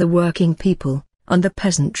strata of the working people, on the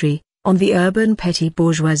peasantry, on the urban petty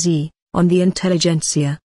bourgeoisie, on the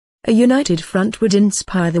intelligentsia. A united front would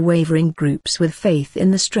inspire the wavering groups with faith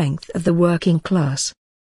in the strength of the working class.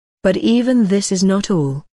 But even this is not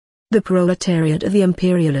all. The proletariat of the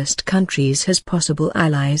imperialist countries has possible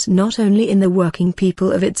allies not only in the working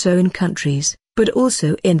people of its own countries, but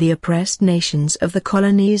also in the oppressed nations of the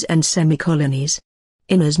colonies and semi-colonies.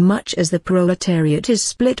 Inasmuch as the proletariat is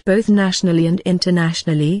split both nationally and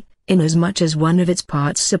internationally, inasmuch as one of its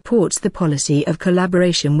parts supports the policy of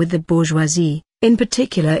collaboration with the bourgeoisie, in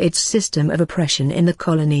particular its system of oppression in the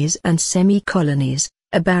colonies and semi-colonies,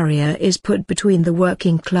 a barrier is put between the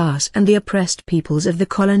working class and the oppressed peoples of the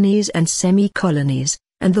colonies and semi-colonies,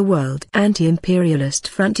 and the world anti-imperialist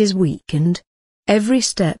front is weakened. Every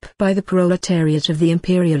step by the proletariat of the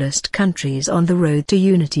imperialist countries on the road to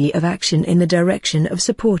unity of action in the direction of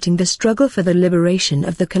supporting the struggle for the liberation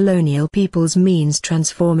of the colonial peoples means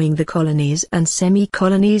transforming the colonies and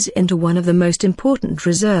semi-colonies into one of the most important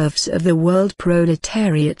reserves of the world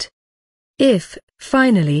proletariat. If,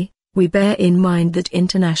 finally, we bear in mind that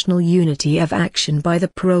international unity of action by the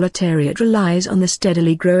proletariat relies on the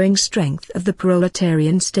steadily growing strength of the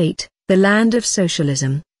proletarian state, the land of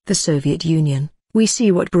socialism, the Soviet Union, we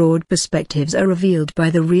see what broad perspectives are revealed by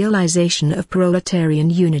the realization of proletarian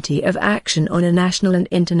unity of action on a national and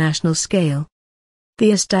international scale.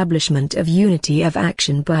 The establishment of unity of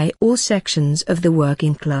action by all sections of the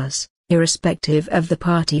working class, irrespective of the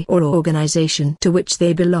party or organization to which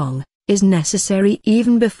they belong, is necessary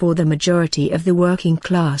even before the majority of the working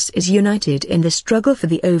class is united in the struggle for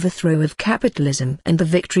the overthrow of capitalism and the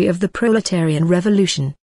victory of the proletarian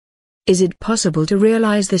revolution. Is it possible to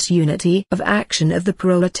realize this unity of action of the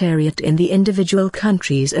proletariat in the individual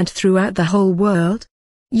countries and throughout the whole world?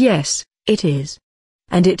 Yes, it is.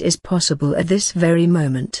 And it is possible at this very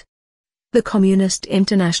moment. The Communist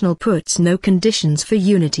International puts no conditions for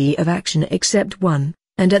unity of action except one,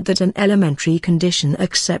 and at that an elementary condition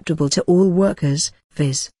acceptable to all workers,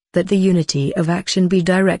 viz., that the unity of action be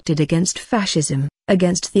directed against fascism,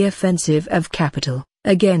 against the offensive of capital,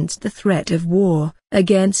 against the threat of war,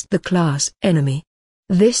 against the class enemy.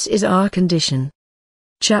 This is our condition.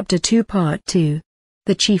 Chapter 2 Part 2.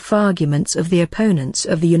 The chief arguments of the opponents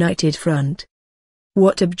of the United Front.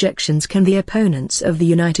 What objections can the opponents of the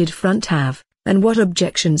United Front have, and what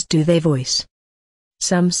objections do they voice?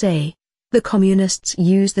 Some say, the Communists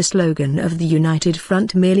use the slogan of the United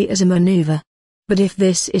Front merely as a maneuver. But if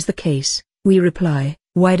this is the case, we reply,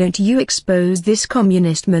 why don't you expose this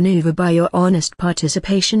communist maneuver by your honest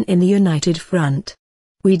participation in the United Front?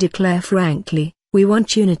 We declare frankly, we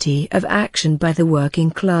want unity of action by the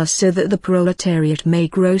working class so that the proletariat may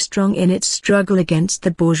grow strong in its struggle against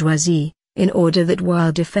the bourgeoisie, in order that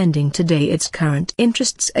while defending today its current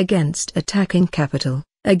interests against attacking capital,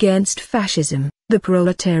 against fascism, the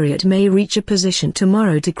proletariat may reach a position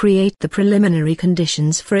tomorrow to create the preliminary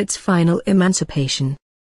conditions for its final emancipation.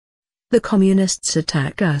 The communists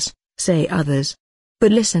attack us, say others.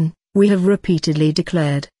 But listen, we have repeatedly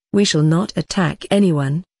declared, we shall not attack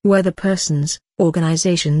anyone, whether persons,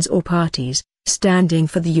 organizations or parties, standing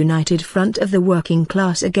for the united front of the working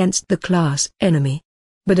class against the class enemy.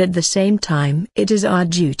 But at the same time it is our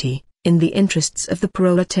duty, in the interests of the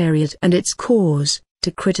proletariat and its cause,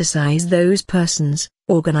 to criticize those persons,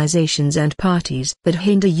 organizations and parties that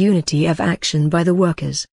hinder unity of action by the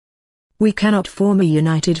workers. We cannot form a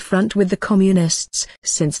united front with the communists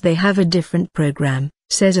since they have a different program,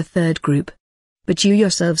 says a third group. But you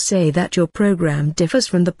yourselves say that your program differs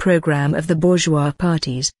from the program of the bourgeois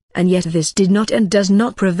parties, and yet this did not and does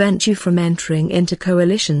not prevent you from entering into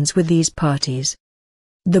coalitions with these parties.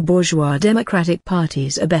 The bourgeois democratic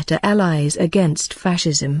parties are better allies against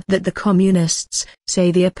fascism than the communists,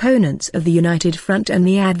 say the opponents of the United Front and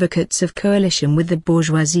the advocates of coalition with the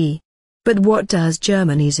bourgeoisie. But what does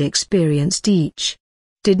Germany's experience teach?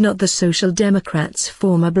 Did not the Social Democrats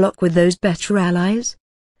form a bloc with those better allies?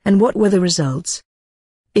 And what were the results?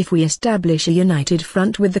 If we establish a united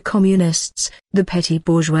front with the communists, the petty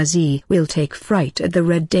bourgeoisie will take fright at the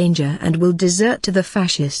red danger and will desert to the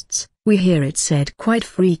fascists. We hear it said quite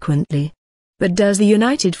frequently. But does the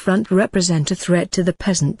united front represent a threat to the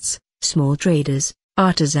peasants, small traders,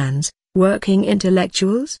 artisans, working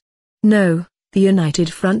intellectuals? No, the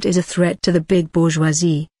united front is a threat to the big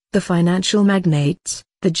bourgeoisie, the financial magnates,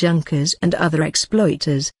 the junkers and other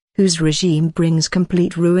exploiters, whose regime brings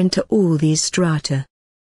complete ruin to all these strata.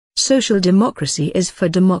 Social democracy is for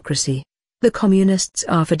democracy. The communists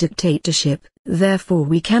are for dictatorship, therefore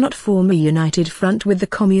we cannot form a united front with the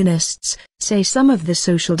communists, say some of the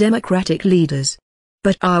social democratic leaders.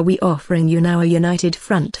 But are we offering you now a united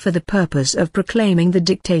front for the purpose of proclaiming the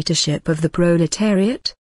dictatorship of the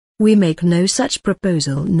proletariat? We make no such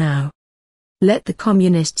proposal now. Let the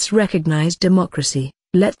communists recognize democracy,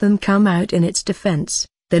 let them come out in its defense,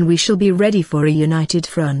 then we shall be ready for a united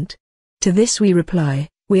front. To this we reply,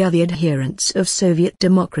 we are the adherents of Soviet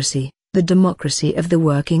democracy, the democracy of the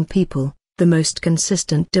working people, the most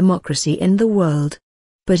consistent democracy in the world.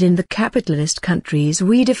 But in the capitalist countries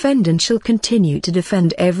we defend and shall continue to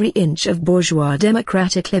defend every inch of bourgeois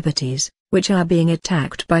democratic liberties, which are being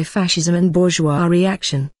attacked by fascism and bourgeois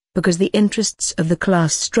reaction, because the interests of the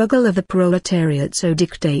class struggle of the proletariat so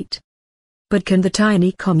dictate. But can the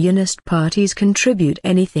tiny communist parties contribute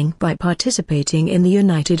anything by participating in the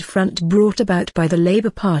united front brought about by the Labour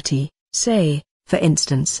Party, say, for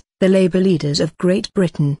instance, the Labour leaders of Great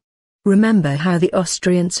Britain? Remember how the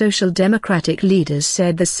Austrian Social Democratic leaders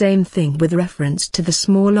said the same thing with reference to the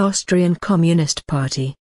small Austrian Communist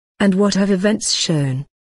Party. And what have events shown?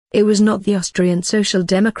 It was not the Austrian Social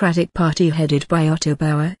Democratic Party headed by Otto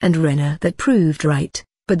Bauer and Renner that proved right,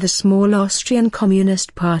 but the small Austrian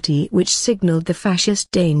Communist Party which signaled the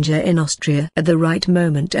fascist danger in Austria at the right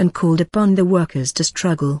moment and called upon the workers to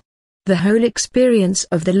struggle. The whole experience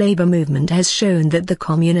of the labor movement has shown that the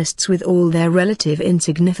communists, with all their relative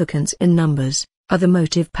insignificance in numbers, are the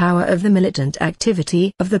motive power of the militant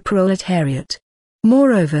activity of the proletariat.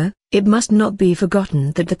 Moreover, it must not be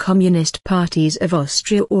forgotten that the communist parties of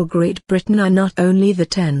Austria or Great Britain are not only the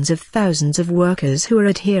tens of thousands of workers who are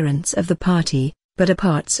adherents of the party, but are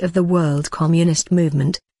parts of the world communist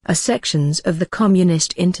movement, are sections of the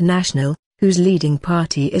Communist International, whose leading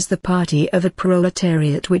party is the party of a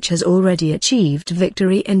proletariat which has already achieved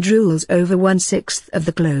victory and rules over 1/6 of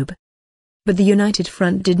the globe. But the United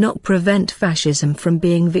Front did not prevent fascism from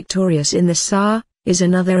being victorious in the Saar, is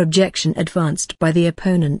another objection advanced by the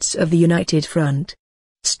opponents of the United Front.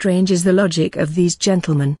 Strange is the logic of these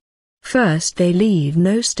gentlemen. First they leave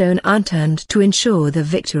no stone unturned to ensure the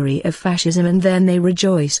victory of fascism, and then they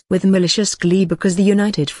rejoice with malicious glee because the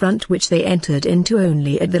United Front, which they entered into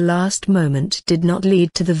only at the last moment, did not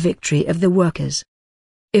lead to the victory of the workers.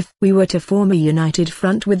 If we were to form a united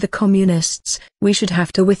front with the communists, we should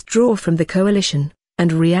have to withdraw from the coalition,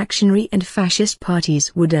 and reactionary and fascist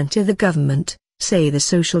parties would enter the government, say the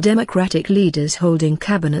Social Democratic leaders holding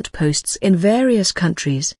cabinet posts in various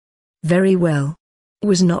countries. Very well.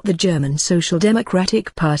 Was not the German Social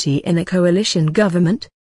Democratic Party in a coalition government?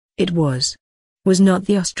 It was. Was not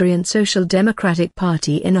the Austrian Social Democratic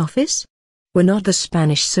Party in office? Were not the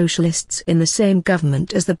Spanish socialists in the same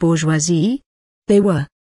government as the bourgeoisie? They were.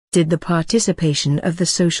 Did the participation of the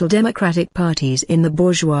Social Democratic parties in the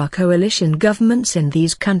bourgeois coalition governments in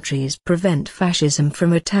these countries prevent fascism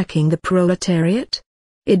from attacking the proletariat?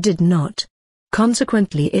 It did not.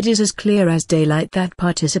 Consequently, it is as clear as daylight that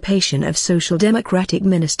participation of Social Democratic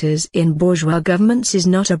ministers in bourgeois governments is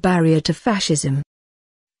not a barrier to fascism.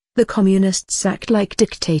 The communists act like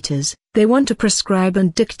dictators. They want to prescribe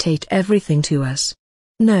and dictate everything to us.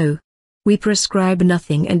 No. We prescribe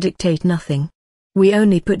nothing and dictate nothing. We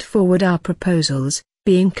only put forward our proposals,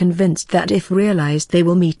 being convinced that if realized they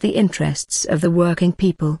will meet the interests of the working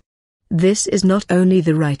people. This is not only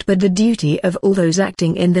the right but the duty of all those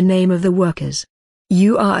acting in the name of the workers.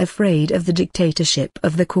 You are afraid of the dictatorship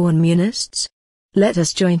of the communists? Let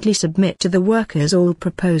us jointly submit to the workers all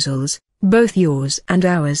proposals, both yours and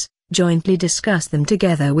ours, jointly discuss them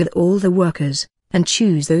together with all the workers, and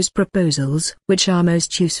choose those proposals which are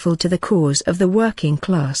most useful to the cause of the working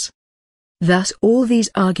class. Thus all these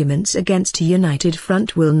arguments against a united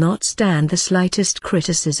front will not stand the slightest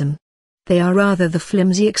criticism. They are rather the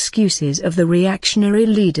flimsy excuses of the reactionary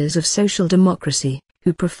leaders of social democracy,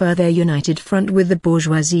 who prefer their united front with the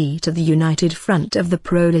bourgeoisie to the united front of the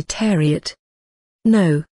proletariat.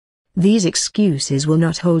 No. These excuses will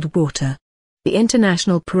not hold water. The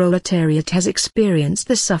international proletariat has experienced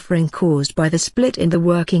the suffering caused by the split in the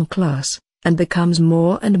working class, and becomes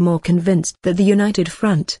more and more convinced that the united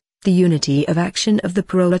front, the unity of action of the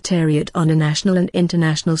proletariat on a national and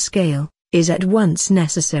international scale, is at once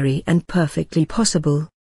necessary and perfectly possible.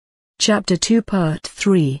 Chapter 2 Part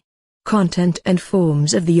 3. Content and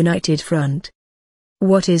Forms of the United Front.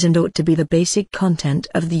 What is and ought to be the basic content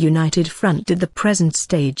of the United Front at the present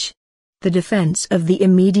stage? The defense of the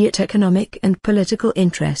immediate economic and political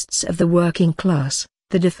interests of the working class,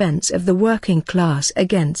 the defense of the working class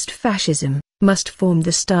against fascism, must form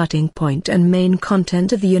the starting point and main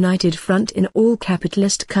content of the United Front in all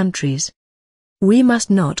capitalist countries. We must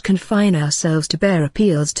not confine ourselves to bare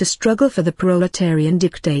appeals to struggle for the proletarian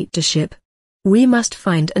dictatorship. We must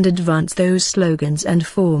find and advance those slogans and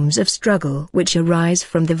forms of struggle which arise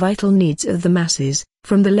from the vital needs of the masses,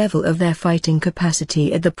 from the level of their fighting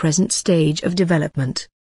capacity at the present stage of development.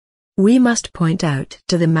 We must point out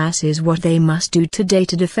to the masses what they must do today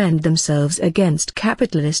to defend themselves against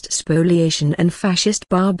capitalist spoliation and fascist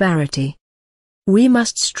barbarity. We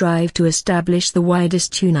must strive to establish the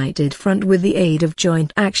widest united front with the aid of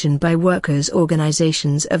joint action by workers'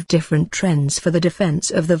 organizations of different trends for the defense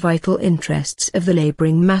of the vital interests of the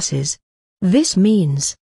laboring masses. This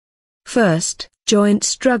means, first, joint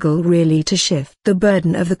struggle really to shift the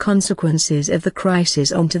burden of the consequences of the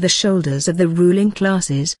crisis onto the shoulders of the ruling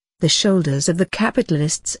classes, the shoulders of the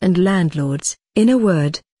capitalists and landlords, in a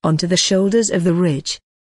word, onto the shoulders of the rich.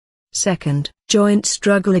 Second, joint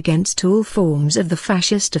struggle against all forms of the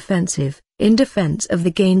fascist offensive, in defense of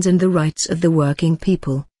the gains and the rights of the working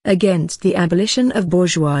people, against the abolition of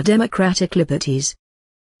bourgeois democratic liberties.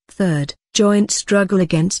 Third, joint struggle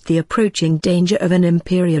against the approaching danger of an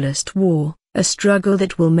imperialist war, a struggle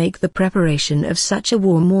that will make the preparation of such a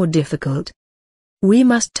war more difficult. We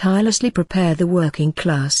must tirelessly prepare the working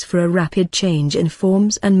class for a rapid change in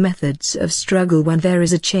forms and methods of struggle when there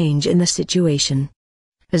is a change in the situation.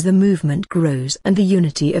 As the movement grows and the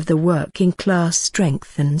unity of the working class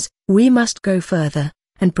strengthens, we must go further,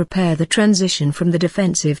 and prepare the transition from the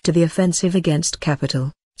defensive to the offensive against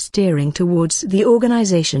capital, steering towards the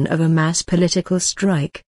organization of a mass political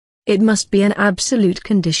strike. It must be an absolute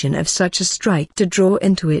condition of such a strike to draw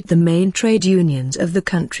into it the main trade unions of the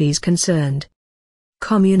countries concerned.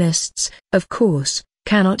 Communists, of course,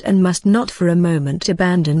 cannot and must not for a moment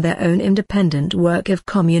abandon their own independent work of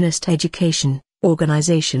communist education,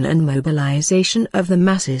 organization and mobilization of the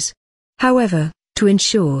masses. However, To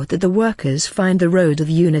ensure that the workers find the road of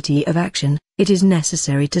unity of action, it is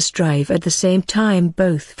necessary to strive at the same time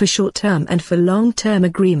both for short-term and for long-term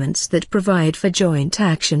agreements that provide for joint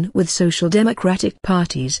action with social democratic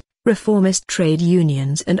parties, reformist trade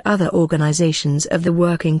unions and other organizations of the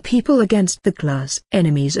working people against the class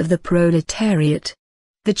enemies of the proletariat.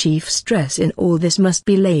 The chief stress in all this must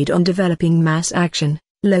be laid on developing mass action,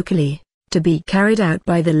 locally, to be carried out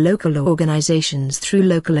by the local organizations through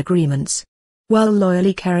local agreements. While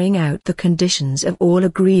loyally carrying out the conditions of all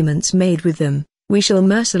agreements made with them, we shall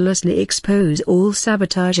mercilessly expose all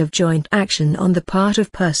sabotage of joint action on the part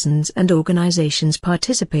of persons and organizations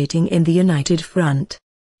participating in the United Front.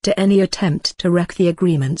 To any attempt to wreck the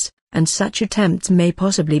agreements, and such attempts may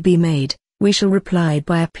possibly be made, we shall reply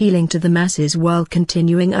by appealing to the masses while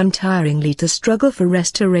continuing untiringly to struggle for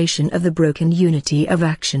restoration of the broken unity of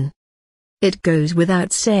action. It goes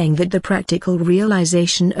without saying that the practical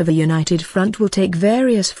realization of a united front will take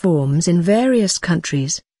various forms in various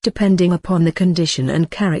countries, depending upon the condition and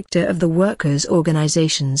character of the workers'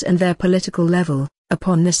 organizations and their political level,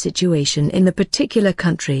 upon the situation in the particular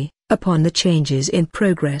country, upon the changes in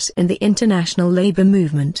progress in the international labor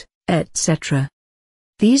movement, etc.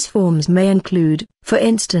 These forms may include, for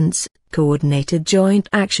instance, coordinated joint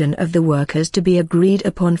action of the workers to be agreed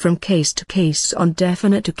upon from case to case on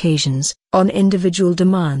definite occasions, on individual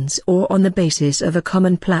demands or on the basis of a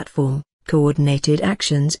common platform, coordinated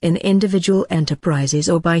actions in individual enterprises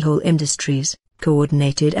or by whole industries,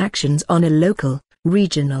 coordinated actions on a local,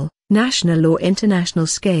 regional, national or international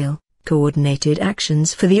scale, coordinated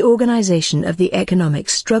actions for the organization of the economic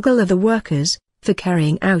struggle of the workers, for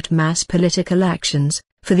carrying out mass political actions,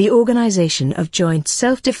 for the organization of joint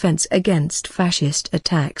self-defense against fascist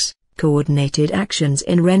attacks, coordinated actions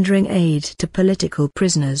in rendering aid to political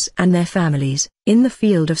prisoners and their families, in the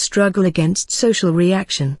field of struggle against social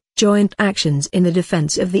reaction, joint actions in the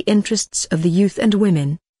defense of the interests of the youth and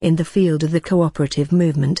women, in the field of the cooperative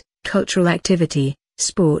movement, cultural activity,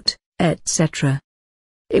 sport, etc.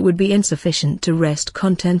 It would be insufficient to rest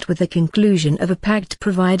content with the conclusion of a pact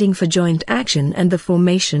providing for joint action and the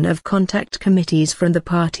formation of contact committees from the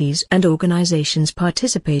parties and organizations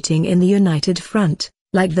participating in the United Front,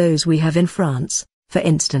 like those we have in France, for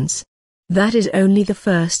instance. That is only the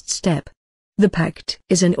first step. The pact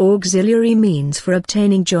is an auxiliary means for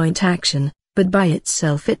obtaining joint action, but by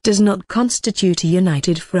itself it does not constitute a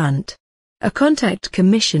united front. A contact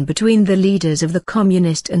commission between the leaders of the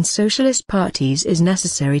Communist and Socialist parties is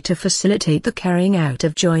necessary to facilitate the carrying out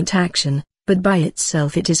of joint action, but by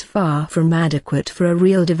itself it is far from adequate for a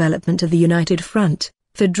real development of the United Front,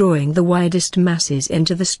 for drawing the widest masses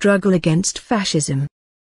into the struggle against fascism.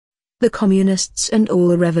 The Communists and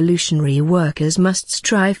all revolutionary workers must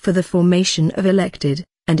strive for the formation of elected,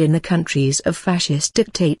 and in the countries of fascist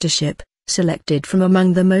dictatorship, selected from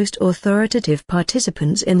among the most authoritative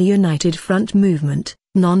participants in the United Front movement,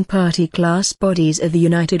 non-party class bodies of the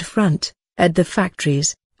United Front, at the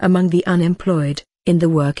factories, among the unemployed, in the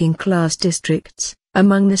working class districts,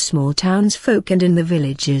 among the small townsfolk and in the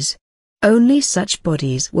villages. Only such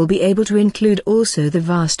bodies will be able to include also the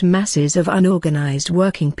vast masses of unorganized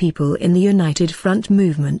working people in the United Front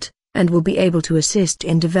movement, and will be able to assist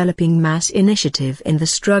in developing mass initiative in the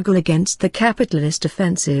struggle against the capitalist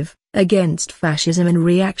offensive, against fascism and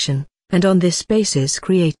reaction, and on this basis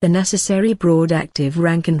create the necessary broad active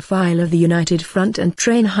rank and file of the United Front and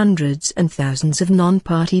train hundreds and thousands of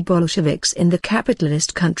non-party Bolsheviks in the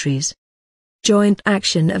capitalist countries. Joint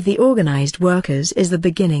action of the organized workers is the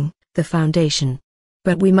beginning, the foundation.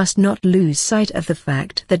 But we must not lose sight of the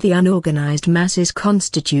fact that the unorganized masses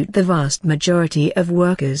constitute the vast majority of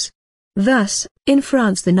workers. Thus, in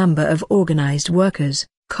France the number of organized workers,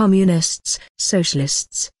 communists,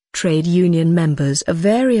 socialists, trade union members of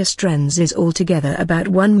various trends is altogether about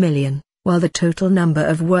 1 million, while the total number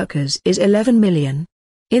of workers is 11 million.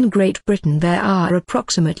 In Great Britain there are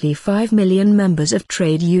approximately 5 million members of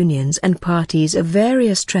trade unions and parties of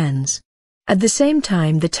various trends. At the same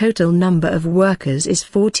time the total number of workers is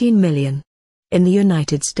 14 million. In the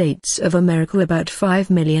United States of America about 5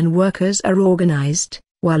 million workers are organized,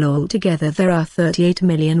 while altogether there are 38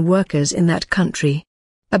 million workers in that country.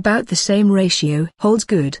 About the same ratio holds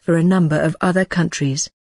good for a number of other countries.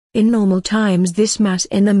 In normal times this mass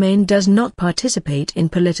in the main does not participate in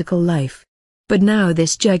political life. But now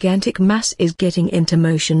this gigantic mass is getting into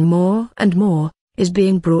motion more and more, is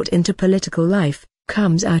being brought into political life,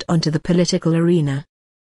 comes out onto the political arena.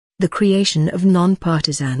 The creation of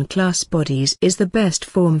non-partisan class bodies is the best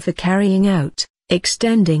form for carrying out,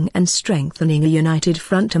 extending and strengthening a united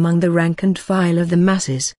front among the rank and file of the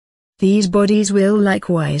masses. These bodies will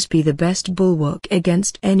likewise be the best bulwark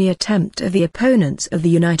against any attempt of the opponents of the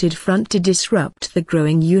United Front to disrupt the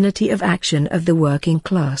growing unity of action of the working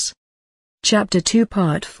class. Chapter 2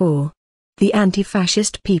 Part 4. The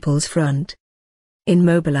Anti-Fascist People's Front. In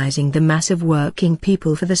mobilizing the mass of working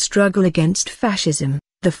people for the struggle against fascism,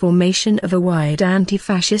 the formation of a wide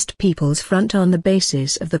anti-fascist people's front on the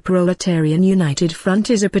basis of the Proletarian United Front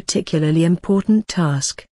is a particularly important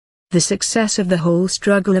task. The success of the whole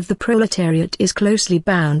struggle of the proletariat is closely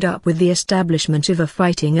bound up with the establishment of a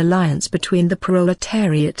fighting alliance between the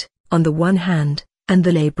proletariat, on the one hand, and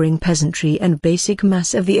the laboring peasantry and basic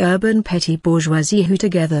mass of the urban petty bourgeoisie who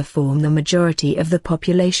together form the majority of the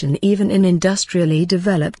population even in industrially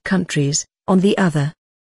developed countries, on the other.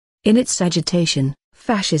 In its agitation,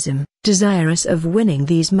 fascism, desirous of winning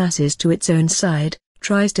these masses to its own side,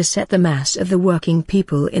 tries to set the mass of the working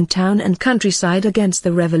people in town and countryside against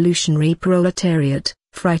the revolutionary proletariat,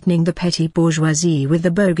 frightening the petty bourgeoisie with the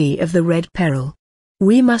bogey of the Red Peril.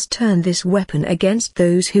 We must turn this weapon against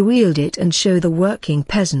those who wield it and show the working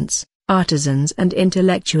peasants, artisans and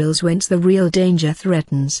intellectuals whence the real danger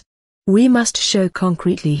threatens. We must show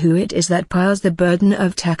concretely who it is that piles the burden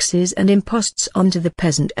of taxes and imposts onto the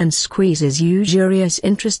peasant and squeezes usurious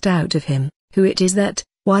interest out of him, who it is that,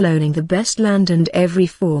 while owning the best land and every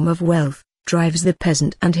form of wealth, drives the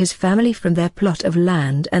peasant and his family from their plot of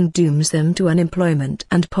land and dooms them to unemployment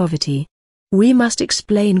and poverty. We must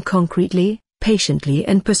explain concretely, patiently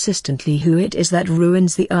and persistently who it is that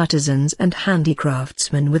ruins the artisans and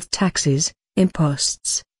handicraftsmen with taxes,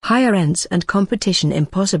 imposts, higher rents and competition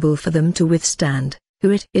impossible for them to withstand,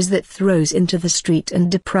 who it is that throws into the street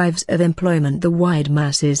and deprives of employment the wide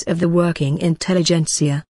masses of the working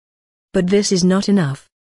intelligentsia. But this is not enough.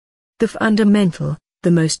 The fundamental, the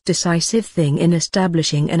most decisive thing in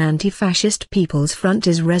establishing an anti-fascist people's front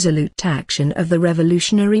is resolute action of the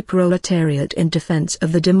revolutionary proletariat in defense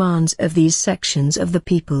of the demands of these sections of the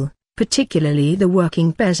people, particularly the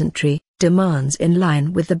working peasantry, demands in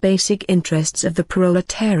line with the basic interests of the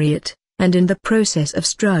proletariat, and in the process of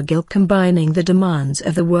struggle combining the demands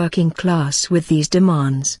of the working class with these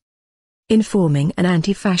demands. In forming an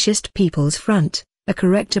anti-fascist people's front, a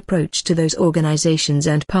correct approach to those organizations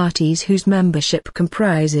and parties whose membership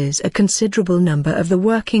comprises a considerable number of the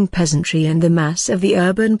working peasantry and the mass of the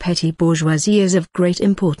urban petty bourgeoisie is of great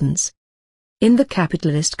importance. In the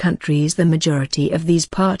capitalist countries the majority of these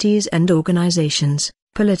parties and organizations,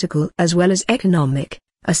 political as well as economic,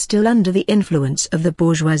 are still under the influence of the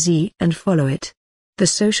bourgeoisie and follow it. The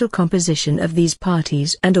social composition of these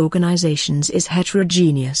parties and organizations is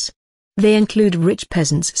heterogeneous. They include rich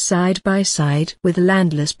peasants side by side with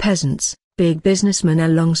landless peasants, big businessmen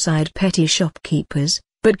alongside petty shopkeepers,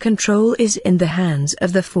 but control is in the hands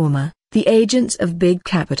of the former, the agents of big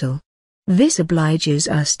capital. This obliges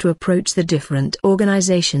us to approach the different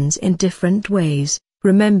organizations in different ways,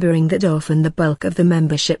 remembering that often the bulk of the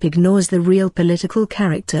membership ignores the real political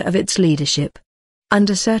character of its leadership.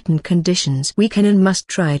 Under certain conditions we can and must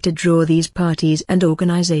try to draw these parties and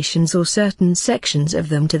organizations or certain sections of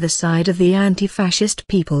them to the side of the anti-fascist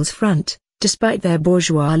people's front, despite their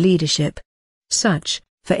bourgeois leadership. Such,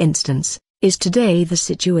 for instance, is today the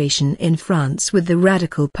situation in France with the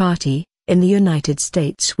Radical Party, in the United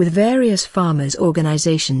States with various farmers'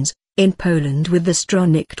 organizations, in Poland with the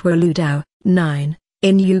Stronnictwo Ludowe, 9,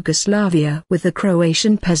 in Yugoslavia with the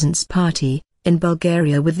Croatian Peasants' Party, in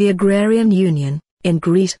Bulgaria with the Agrarian Union, in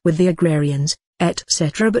Greece with the Agrarians,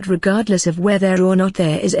 etc. But regardless of whether or not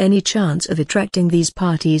there is any chance of attracting these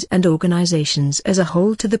parties and organizations as a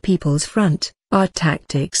whole to the People's Front, our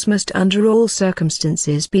tactics must under all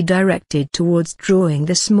circumstances be directed towards drawing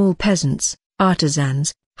the small peasants,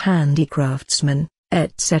 artisans, handicraftsmen,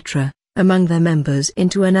 etc., among their members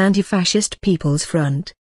into an anti-fascist People's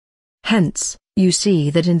Front. Hence, you see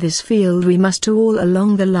that in this field we must all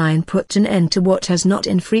along the line put an end to what has not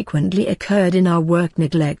infrequently occurred in our work: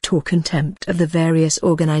 neglect or contempt of the various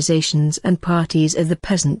organizations and parties of the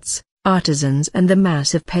peasants, artisans and the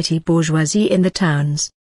mass of petty bourgeoisie in the towns.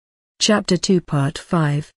 Chapter 2 Part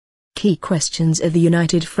 5. Key questions of the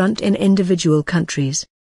United Front in individual countries.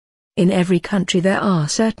 In every country there are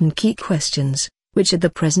certain key questions, which at the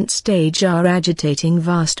present stage are agitating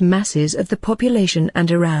vast masses of the population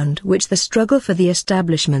and around which the struggle for the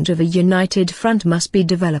establishment of a united front must be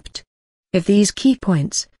developed. If these key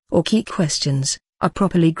points, or key questions, are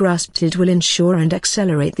properly grasped it will ensure and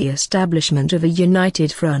accelerate the establishment of a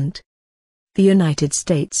united front. The United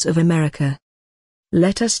States of America.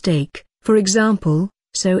 Let us take, for example,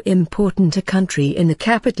 so important a country in the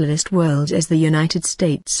capitalist world as the United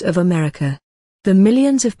States of America. The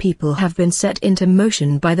millions of people have been set into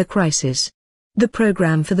motion by the crisis. The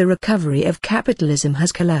program for the recovery of capitalism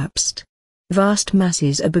has collapsed. Vast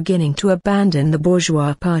masses are beginning to abandon the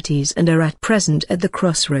bourgeois parties and are at present at the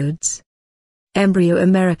crossroads. Embryo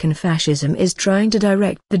American fascism is trying to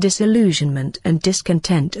direct the disillusionment and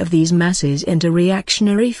discontent of these masses into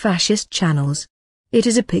reactionary fascist channels. It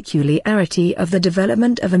is a peculiarity of the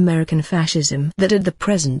development of American fascism that at the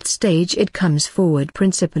present stage it comes forward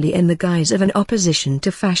principally in the guise of an opposition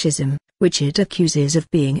to fascism, which it accuses of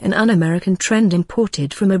being an un-American trend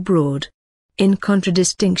imported from abroad. In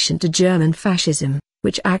contradistinction to German fascism,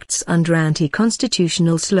 which acts under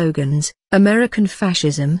anti-constitutional slogans, American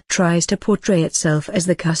fascism tries to portray itself as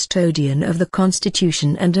the custodian of the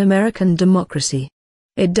Constitution and American democracy.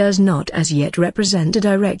 It does not as yet represent a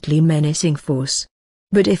directly menacing force.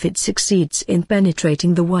 But if it succeeds in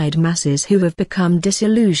penetrating the wide masses who have become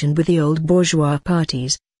disillusioned with the old bourgeois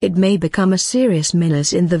parties, it may become a serious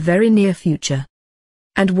menace in the very near future.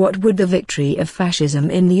 And what would the victory of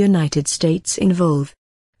fascism in the United States involve?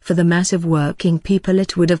 For the mass of working people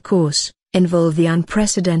it would of course involve the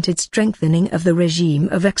unprecedented strengthening of the regime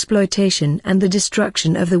of exploitation and the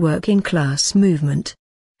destruction of the working class movement.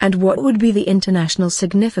 And what would be the international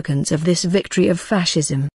significance of this victory of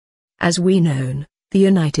fascism? As we know, the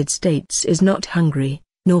United States is not Hungary,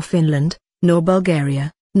 nor Finland, nor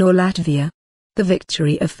Bulgaria, nor Latvia. The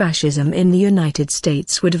victory of fascism in the United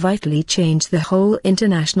States would vitally change the whole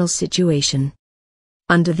international situation.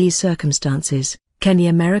 Under these circumstances, can the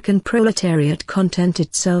American proletariat content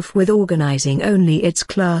itself with organizing only its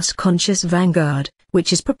class-conscious vanguard,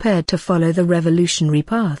 which is prepared to follow the revolutionary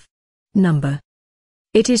path?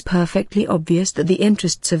 It is perfectly obvious that the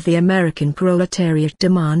interests of the American proletariat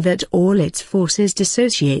demand that all its forces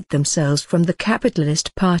dissociate themselves from the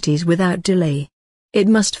capitalist parties without delay. It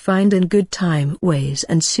must find in good time ways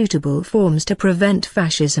and suitable forms to prevent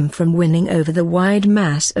fascism from winning over the wide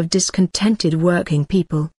mass of discontented working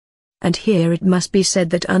people. And here it must be said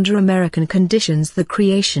that under American conditions the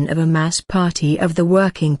creation of a mass party of the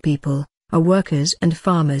working people, a workers' and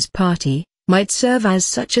farmers' party, might serve as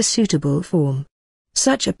such a suitable form.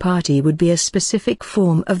 Such a party would be a specific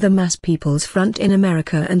form of the mass people's front in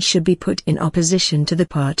America and should be put in opposition to the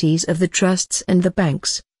parties of the trusts and the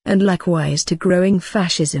banks, and likewise to growing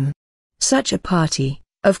fascism. Such a party,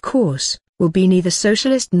 of course, will be neither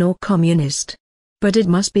socialist nor communist. But it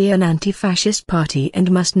must be an anti-fascist party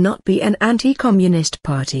and must not be an anti-communist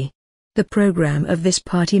party. The program of this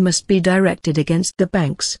party must be directed against the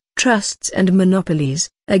banks, trusts and monopolies,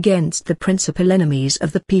 against the principal enemies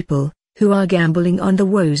of the people, who are gambling on the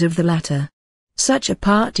woes of the latter. Such a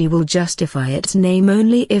party will justify its name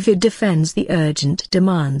only if it defends the urgent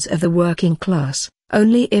demands of the working class,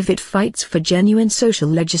 only if it fights for genuine social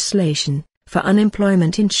legislation, for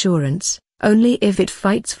unemployment insurance, only if it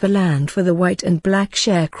fights for land for the white and black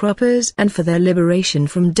sharecroppers and for their liberation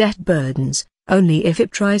from debt burdens, only if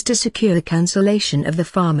it tries to secure the cancellation of the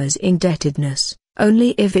farmers' indebtedness,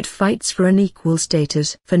 only if it fights for an equal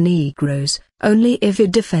status for Negroes, only if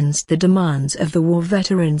it defends the demands of the war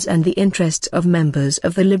veterans and the interests of members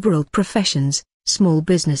of the liberal professions, small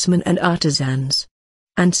businessmen and artisans.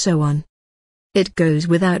 And so on. It goes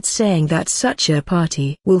without saying that such a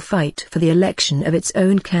party will fight for the election of its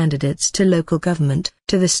own candidates to local government,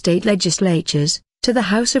 to the state legislatures, to the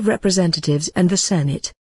House of Representatives and the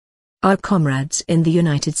Senate. Our comrades in the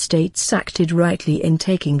United States acted rightly in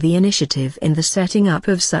taking the initiative in the setting up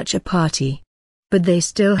of such a party. But they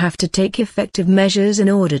still have to take effective measures in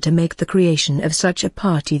order to make the creation of such a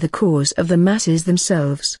party the cause of the masses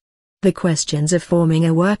themselves. The questions of forming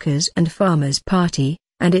a workers' and farmers' party,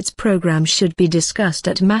 and its program should be discussed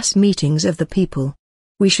at mass meetings of the people.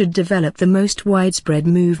 We should develop the most widespread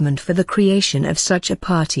movement for the creation of such a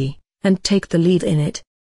party, and take the lead in it.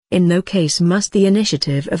 In no case must the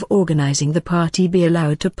initiative of organizing the party be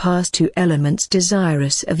allowed to pass to elements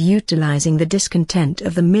desirous of utilizing the discontent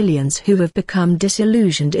of the millions who have become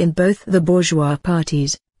disillusioned in both the bourgeois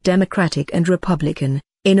parties, Democratic and Republican,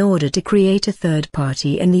 in order to create a third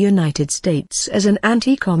party in the United States as an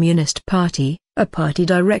anti-communist party, a party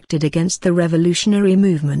directed against the revolutionary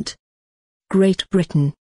movement. Great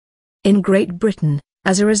Britain. In Great Britain,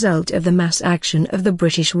 as a result of the mass action of the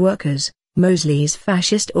British workers, Mosley's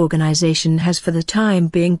fascist organization has for the time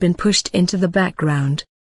being been pushed into the background.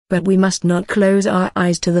 But we must not close our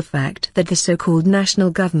eyes to the fact that the so-called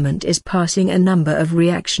national government is passing a number of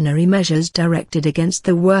reactionary measures directed against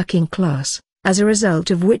the working class, as a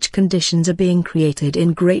result of which conditions are being created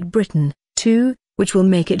in Great Britain, too, which will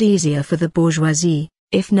make it easier for the bourgeoisie,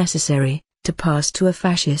 if necessary, to pass to a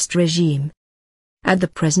fascist regime. At the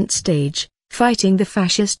present stage, Fighting the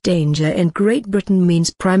fascist danger in Great Britain means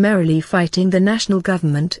primarily fighting the national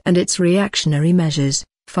government and its reactionary measures,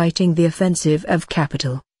 fighting the offensive of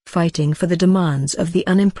capital, fighting for the demands of the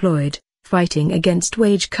unemployed, fighting against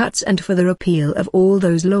wage cuts and for the repeal of all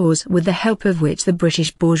those laws with the help of which the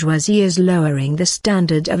British bourgeoisie is lowering the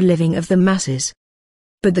standard of living of the masses.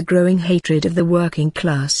 But the growing hatred of the working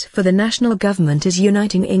class for the national government is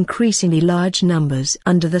uniting increasingly large numbers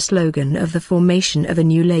under the slogan of the formation of a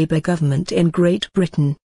new Labour government in Great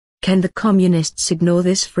Britain. Can the communists ignore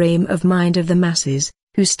this frame of mind of the masses,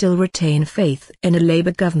 who still retain faith in a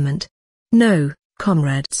Labour government? No,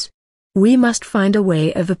 comrades. We must find a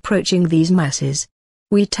way of approaching these masses.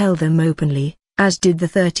 We tell them openly, as did the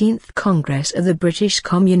 13th Congress of the British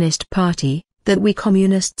Communist Party, that we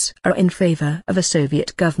communists are in favor of a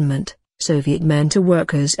Soviet government, Soviet Men to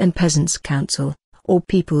Workers and Peasants Council, or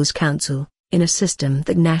People's Council, in a system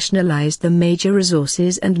that nationalized the major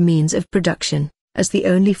resources and means of production, as the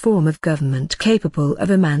only form of government capable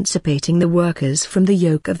of emancipating the workers from the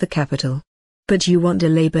yoke of the capital. But you want a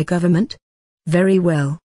Labour government? Very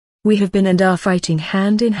well. We have been and are fighting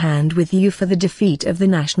hand in hand with you for the defeat of the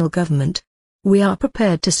national government. We are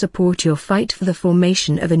prepared to support your fight for the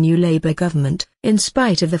formation of a new Labour government, in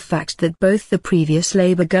spite of the fact that both the previous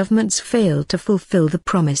Labour governments failed to fulfil the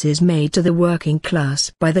promises made to the working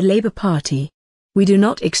class by the Labour Party. We do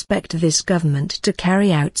not expect this government to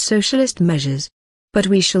carry out socialist measures. But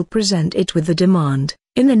we shall present it with the demand,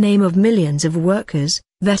 in the name of millions of workers,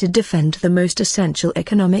 that it defend the most essential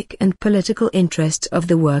economic and political interests of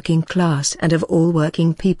the working class and of all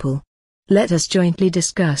working people. Let us jointly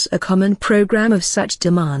discuss a common program of such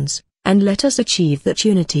demands, and let us achieve that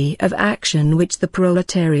unity of action which the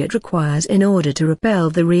proletariat requires in order to repel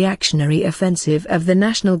the reactionary offensive of the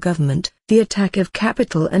national government, the attack of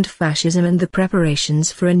capital and fascism and the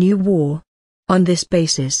preparations for a new war. On this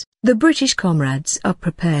basis, the British comrades are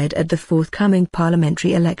prepared at the forthcoming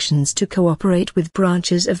parliamentary elections to cooperate with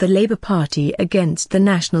branches of the Labour Party against the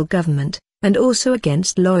national government, and also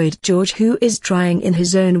against Lloyd George, who is trying in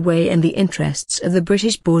his own way in the interests of the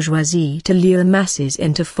British bourgeoisie to lure masses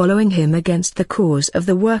into following him against the cause of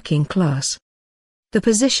the working class. The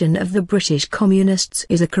position of the British communists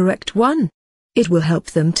is a correct one. It will help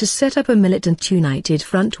them to set up a militant united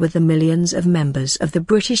front with the millions of members of the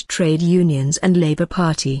British trade unions and Labour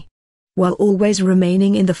Party, while always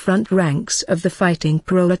remaining in the front ranks of the fighting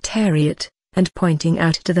proletariat, and pointing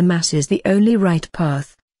out to the masses the only right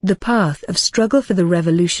path, the path of struggle for the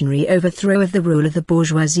revolutionary overthrow of the rule of the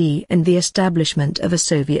bourgeoisie and the establishment of a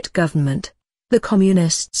Soviet government. The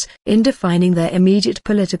communists, in defining their immediate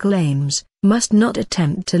political aims, must not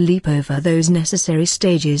attempt to leap over those necessary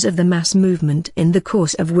stages of the mass movement in the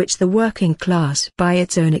course of which the working class by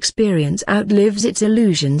its own experience outlives its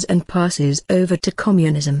illusions and passes over to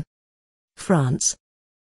communism. France.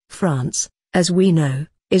 France, as we know,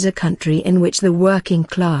 is a country in which the working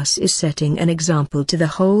class is setting an example to the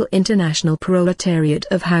whole international proletariat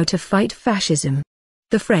of how to fight fascism.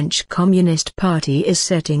 The French Communist Party is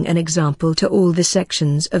setting an example to all the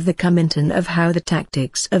sections of the Comintern of how the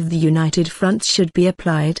tactics of the United Front should be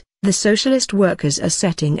applied. The socialist workers are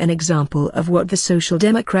setting an example of what the social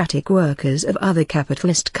democratic workers of other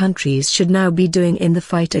capitalist countries should now be doing in the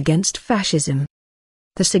fight against fascism.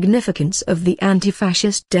 The significance of the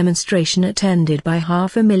anti-fascist demonstration attended by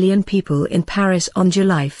 500,000 people in Paris on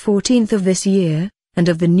July 14 of this year, and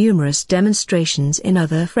of the numerous demonstrations in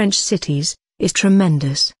other French cities, is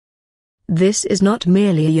tremendous. This is not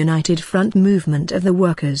merely a united front movement of the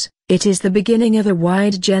workers, it is the beginning of a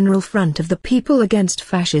wide general front of the people against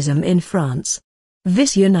fascism in France.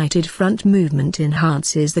 This united front movement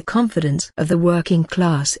enhances the confidence of the working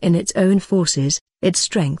class in its own forces, it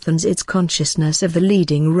strengthens its consciousness of the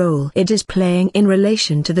leading role it is playing in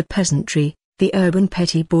relation to the peasantry, the urban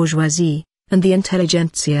petty bourgeoisie, and the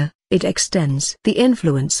intelligentsia. It extends the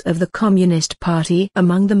influence of the Communist Party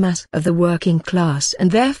among the mass of the working class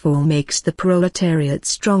and therefore makes the proletariat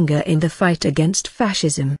stronger in the fight against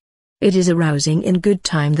fascism. It is arousing in good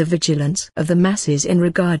time the vigilance of the masses in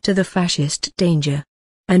regard to the fascist danger.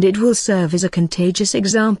 And it will serve as a contagious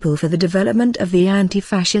example for the development of the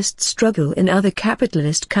anti-fascist struggle in other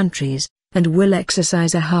capitalist countries, and will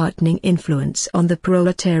exercise a heartening influence on the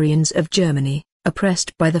proletarians of Germany,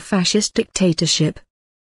 oppressed by the fascist dictatorship.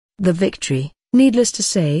 The victory, needless to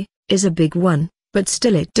say, is a big one, but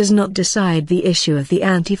still it does not decide the issue of the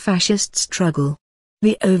anti-fascist struggle.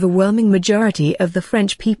 The overwhelming majority of the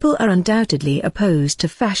French people are undoubtedly opposed to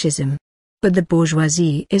fascism. But the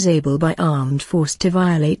bourgeoisie is able by armed force to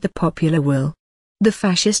violate the popular will. The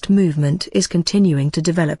fascist movement is continuing to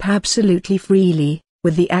develop absolutely freely,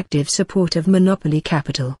 with the active support of monopoly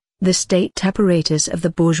capital, the state apparatus of the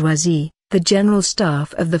bourgeoisie, the general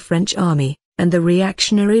staff of the French army, and the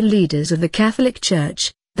reactionary leaders of the Catholic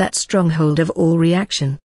Church, that stronghold of all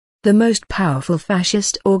reaction. The most powerful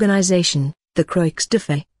fascist organization, the Croix de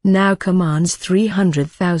Feu, now commands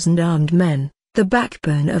 300,000 armed men, the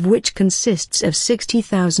backbone of which consists of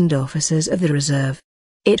 60,000 officers of the reserve.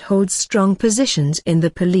 It holds strong positions in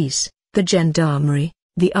the police, the gendarmerie,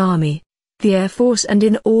 the army, the air force and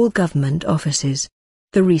in all government offices.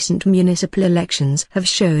 The recent municipal elections have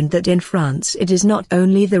shown that in France it is not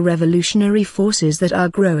only the revolutionary forces that are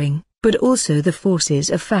growing, but also the forces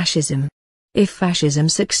of fascism. If fascism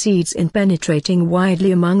succeeds in penetrating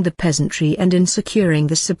widely among the peasantry and in securing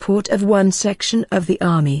the support of one section of the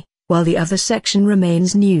army, while the other section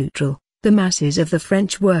remains neutral, the masses of the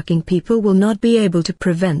French working people will not be able to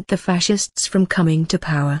prevent the fascists from coming to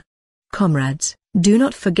power. Comrades, do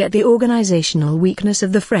not forget the organizational weakness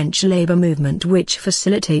of the French labor movement, which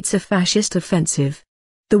facilitates a fascist offensive.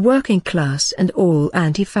 The working class and all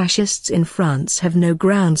anti-fascists in France have no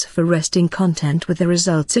grounds for resting content with the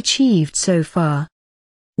results achieved so far.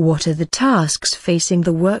 What are the tasks facing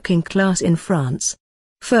the working class in France?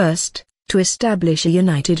 First, to establish a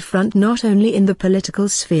united front not only in the political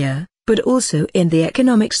sphere, but also in the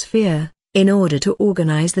economic sphere, in order to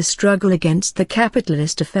organize the struggle against the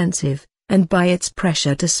capitalist offensive, and by its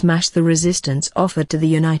pressure to smash the resistance offered to the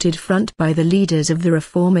United Front by the leaders of the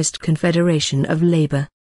Reformist Confederation of Labor.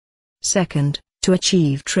 Second, to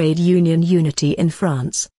achieve trade union unity in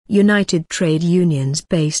France, united trade unions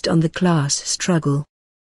based on the class struggle.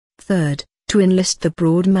 Third, to enlist the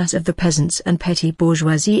broad mass of the peasants and petty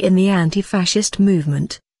bourgeoisie in the anti-fascist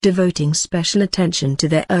movement, devoting special attention to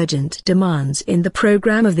their urgent demands in the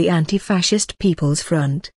program of the Anti-Fascist People's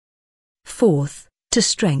Front. Fourth, to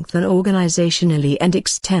strengthen organizationally and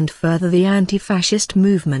extend further the anti-fascist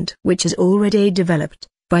movement which is already developed,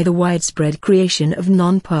 by the widespread creation of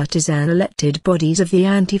non-partisan elected bodies of the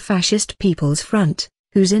Anti-Fascist People's Front,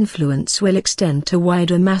 whose influence will extend to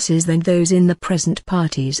wider masses than those in the present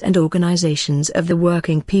parties and organizations of the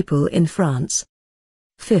working people in France.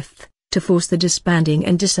 Fifth, to force the disbanding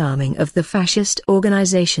and disarming of the fascist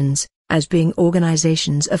organizations, as being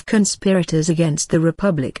organizations of conspirators against the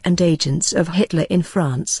Republic and agents of Hitler in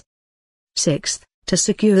France. Sixth, to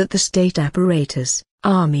secure that the state apparatus,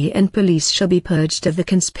 army and police shall be purged of the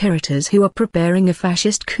conspirators who are preparing a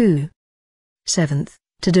fascist coup. Seventh,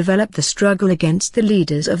 to develop the struggle against the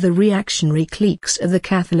leaders of the reactionary cliques of the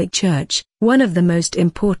Catholic Church, one of the most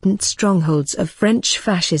important strongholds of French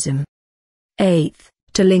fascism. Eighth,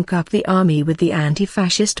 to link up the army with the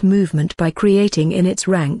anti-fascist movement by creating in its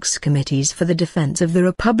ranks committees for the defense of the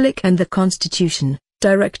Republic and the Constitution,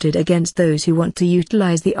 directed against those who want to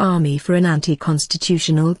utilize the army for an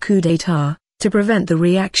anti-constitutional coup d'état, to prevent the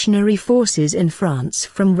reactionary forces in France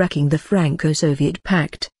from wrecking the Franco-Soviet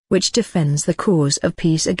pact, which defends the cause of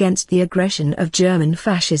peace against the aggression of German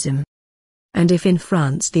fascism. And if in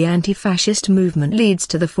France the anti-fascist movement leads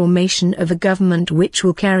to the formation of a government which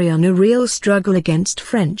will carry on a real struggle against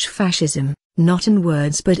French fascism, not in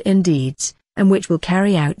words but in deeds, and which will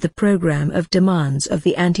carry out the program of demands of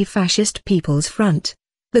the Anti-Fascist People's Front,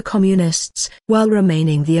 the Communists, while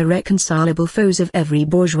remaining the irreconcilable foes of every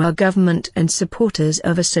bourgeois government and supporters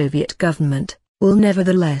of a Soviet government, will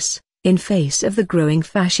nevertheless, in face of the growing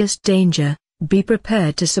fascist danger, be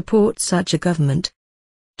prepared to support such a government.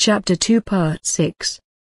 Chapter 2 Part 6.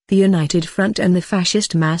 The United Front and the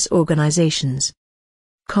Fascist Mass Organizations.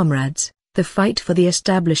 Comrades, the fight for the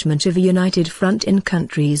establishment of a united front in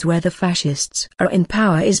countries where the fascists are in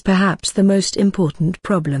power is perhaps the most important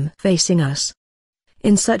problem facing us.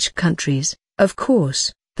 In such countries, of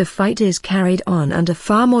course, the fight is carried on under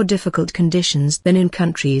far more difficult conditions than in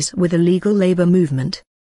countries with a legal labor movement.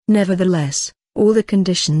 Nevertheless, all the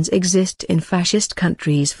conditions exist in fascist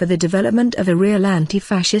countries for the development of a real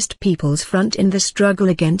anti-fascist people's front in the struggle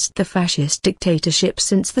against the fascist dictatorship,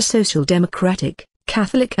 since the Social Democratic,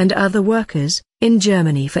 Catholic and other workers, in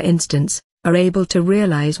Germany for instance, are able to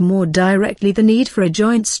realize more directly the need for a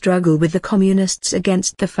joint struggle with the communists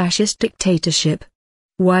against the fascist dictatorship.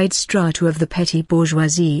 Wide strata of the petty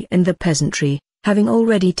bourgeoisie and the peasantry, having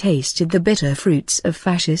already tasted the bitter fruits of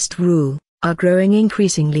fascist rule, are growing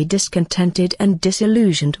increasingly discontented and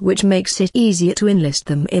disillusioned, which makes it easier to enlist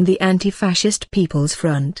them in the anti-fascist People's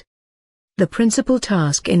Front. The principal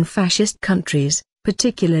task in fascist countries,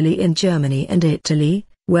 particularly in Germany and Italy,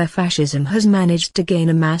 where fascism has managed to gain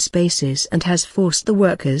a mass basis and has forced the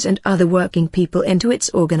workers and other working people into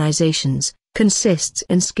its organizations, consists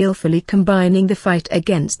in skillfully combining the fight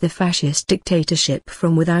against the fascist dictatorship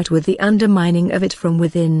from without with the undermining of it from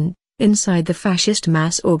within, inside the fascist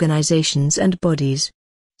mass organizations and bodies.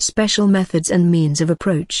 Special methods and means of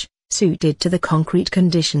approach, suited to the concrete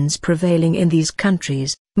conditions prevailing in these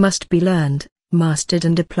countries, must be learned, mastered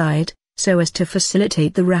and applied, so as to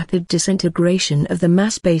facilitate the rapid disintegration of the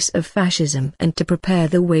mass base of fascism and to prepare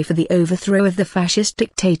the way for the overthrow of the fascist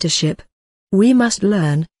dictatorship. We must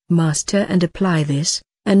learn, master and apply this,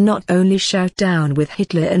 and not only shout down with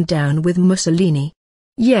Hitler and down with Mussolini.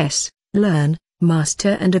 Yes, learn,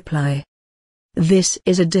 master and apply. This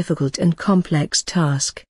is a difficult and complex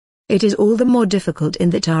task. It is all the more difficult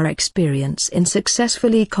in that our experience in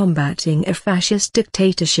successfully combating a fascist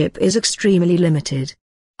dictatorship is extremely limited.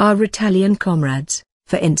 Our Italian comrades,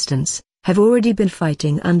 for instance, have already been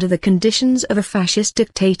fighting under the conditions of a fascist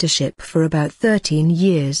dictatorship for about 13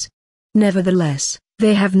 years. Nevertheless,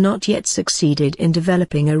 they have not yet succeeded in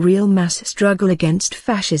developing a real mass struggle against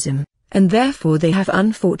fascism, and therefore they have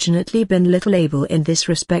unfortunately been little able in this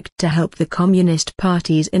respect to help the communist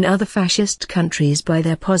parties in other fascist countries by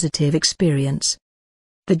their positive experience.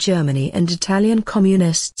 The Germany and Italian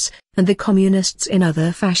communists, and the communists in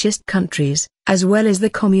other fascist countries, as well as the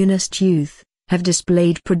communist youth, have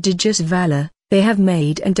displayed prodigious valor. They have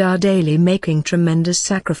made and are daily making tremendous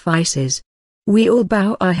sacrifices. We all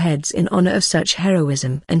bow our heads in honor of such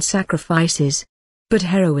heroism and sacrifices. But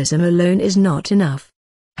heroism alone is not enough.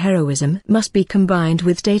 Heroism must be combined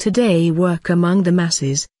with day-to-day work among the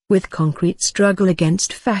masses, with concrete struggle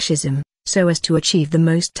against fascism, so as to achieve the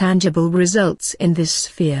most tangible results in this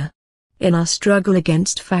sphere. In our struggle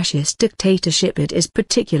against fascist dictatorship, it is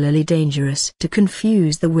particularly dangerous to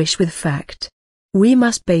confuse the wish with fact. We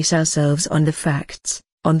must base ourselves on the facts,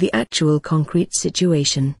 on the actual concrete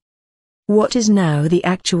situation. What is now the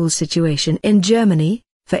actual situation in Germany,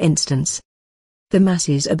 for instance? The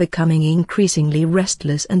masses are becoming increasingly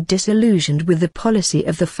restless and disillusioned with the policy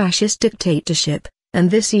of the fascist dictatorship,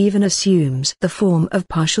 and this even assumes the form of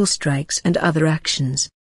partial strikes and other actions.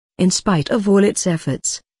 In spite of all its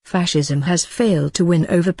efforts, fascism has failed to win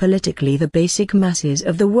over politically the basic masses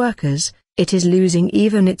of the workers. It is losing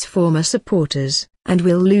even its former supporters, and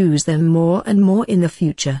will lose them more and more in the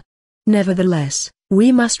future. Nevertheless,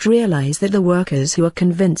 we must realize that the workers who are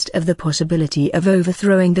convinced of the possibility of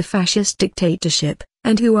overthrowing the fascist dictatorship,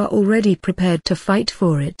 and who are already prepared to fight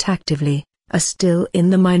for it actively, are still in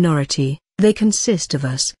the minority. They consist of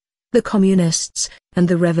us, the communists, and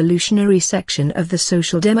the revolutionary section of the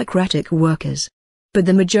social democratic workers. But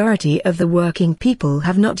the majority of the working people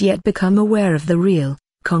have not yet become aware of the real,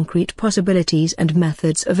 concrete possibilities and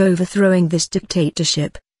methods of overthrowing this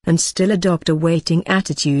dictatorship, and still adopt a waiting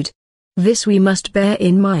attitude. This we must bear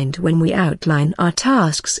in mind when we outline our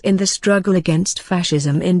tasks in the struggle against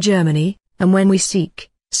fascism in Germany, and when we seek,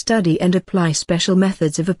 study and apply special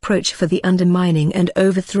methods of approach for the undermining and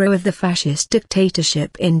overthrow of the fascist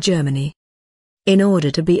dictatorship in Germany. In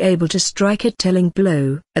order to be able to strike a telling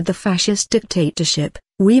blow at the fascist dictatorship,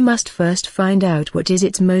 we must first find out what is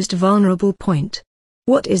its most vulnerable point.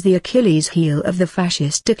 What is the Achilles heel of the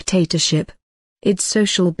fascist dictatorship? Its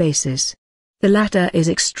social basis. The latter is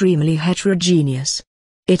extremely heterogeneous.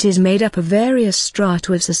 It is made up of various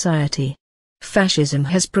strata of society. Fascism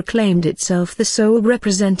has proclaimed itself the sole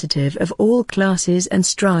representative of all classes and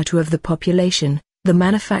strata of the population, the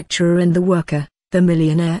manufacturer and the worker, the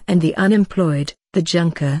millionaire and the unemployed, the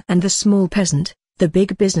junker and the small peasant, the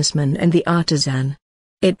big businessman and the artisan.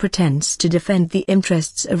 It pretends to defend the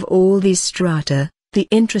interests of all these strata, the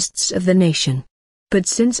interests of the nation. But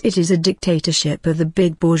since it is a dictatorship of the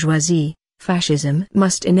big bourgeoisie, fascism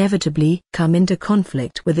must inevitably come into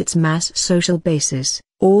conflict with its mass social basis,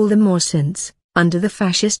 all the more since, under the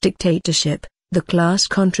fascist dictatorship, the class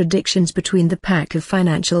contradictions between the pack of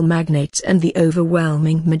financial magnates and the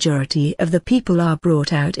overwhelming majority of the people are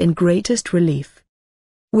brought out in greatest relief.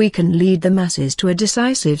 We can lead the masses to a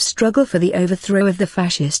decisive struggle for the overthrow of the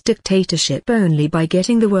fascist dictatorship only by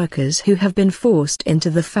getting the workers who have been forced into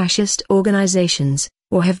the fascist organizations,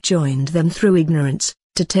 or have joined them through ignorance,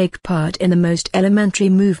 to take part in the most elementary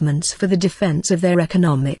movements for the defense of their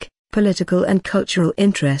economic, political and cultural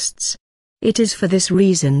interests. It is for this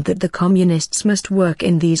reason that the communists must work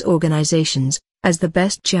in these organizations, as the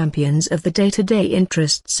best champions of the day-to-day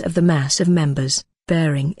interests of the mass of members,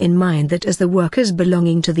 bearing in mind that as the workers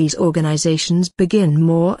belonging to these organizations begin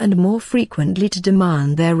more and more frequently to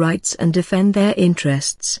demand their rights and defend their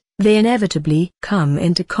interests, they inevitably come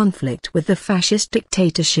into conflict with the fascist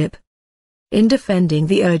dictatorship. In defending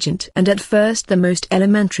the urgent and at first the most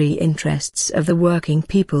elementary interests of the working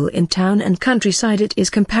people in town and countryside, it is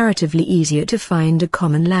comparatively easier to find a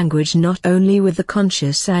common language not only with the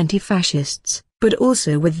conscious anti-fascists, but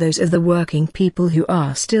also with those of the working people who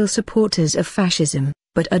are still supporters of fascism,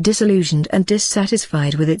 but are disillusioned and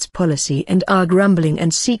dissatisfied with its policy and are grumbling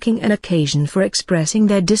and seeking an occasion for expressing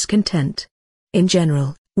their discontent. In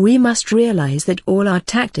general, we must realize that all our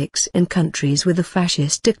tactics in countries with a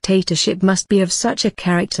fascist dictatorship must be of such a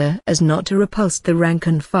character as not to repulse the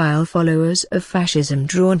rank-and-file followers of fascism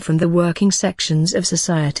drawn from the working sections of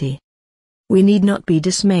society. We need not be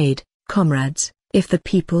dismayed, comrades, if the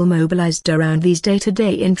people mobilized around these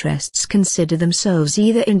day-to-day interests consider themselves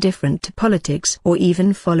either indifferent to politics or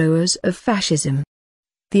even followers of fascism.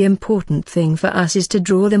 The important thing for us is to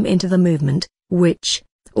draw them into the movement, which,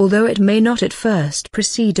 although it may not at first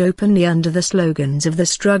proceed openly under the slogans of the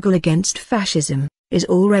struggle against fascism, is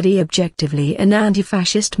already objectively an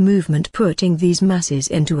anti-fascist movement putting these masses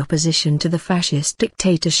into opposition to the fascist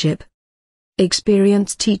dictatorship.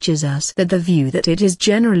 Experience teaches us that the view that it is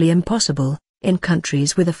generally impossible, in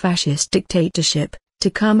countries with a fascist dictatorship, to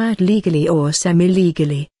come out legally or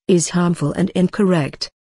semi-legally, is harmful and incorrect.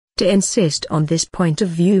 To insist on this point of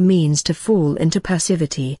view means to fall into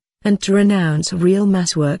passivity, and to renounce real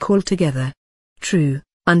mass work altogether. True,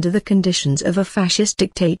 under the conditions of a fascist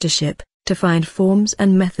dictatorship, to find forms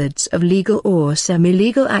and methods of legal or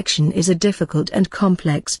semi-legal action is a difficult and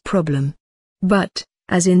complex problem. But,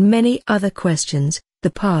 as in many other questions,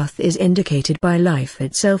 the path is indicated by life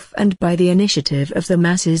itself and by the initiative of the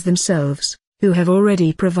masses themselves, who have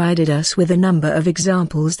already provided us with a number of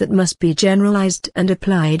examples that must be generalized and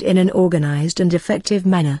applied in an organized and effective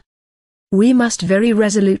manner. We must very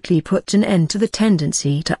resolutely put an end to the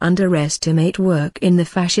tendency to underestimate work in the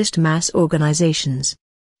fascist mass organizations.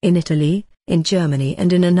 In Italy, in Germany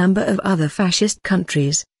and in a number of other fascist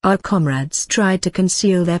countries, our comrades tried to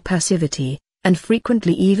conceal their passivity, and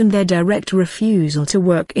frequently even their direct refusal to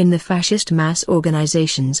work in the fascist mass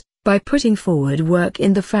organizations, by putting forward work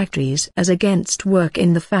in the factories as against work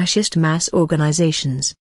in the fascist mass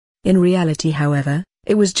organizations. In reality, however,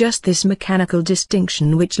 it was just this mechanical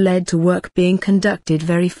distinction which led to work being conducted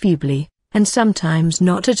very feebly, and sometimes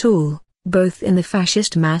not at all, both in the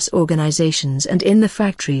fascist mass organizations and in the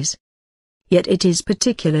factories. Yet it is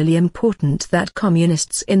particularly important that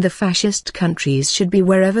communists in the fascist countries should be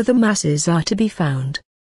wherever the masses are to be found.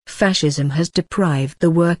 Fascism has deprived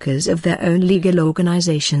the workers of their own legal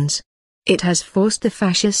organizations. It has forced the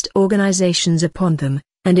fascist organizations upon them,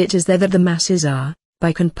 and it is there that the masses are,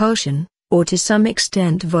 by compulsion, or to some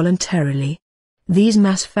extent voluntarily. These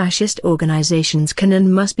mass fascist organizations can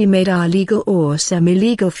and must be made our legal or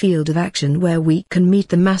semi-legal field of action where we can meet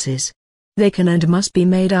the masses. They can and must be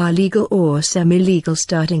made our legal or semi-legal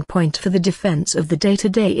starting point for the defense of the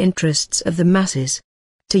day-to-day interests of the masses.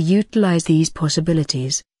 To utilize these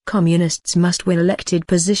possibilities, communists must win elected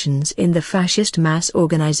positions in the fascist mass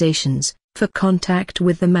organizations, for contact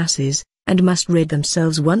with the masses, and must rid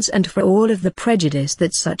themselves once and for all of the prejudice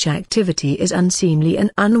that such activity is unseemly and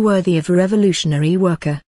unworthy of a revolutionary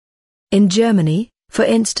worker. In Germany, for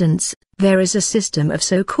instance, there is a system of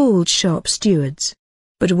so-called shop stewards.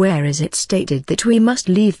 But where is it stated that we must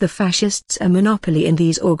leave the fascists a monopoly in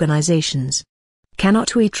these organizations?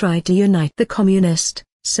 Cannot we try to unite the communist,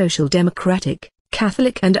 social democratic,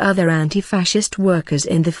 Catholic and other anti-fascist workers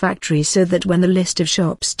in the factories so that when the list of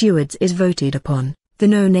shop stewards is voted upon, the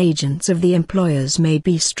known agents of the employers may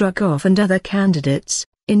be struck off and other candidates,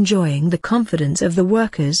 enjoying the confidence of the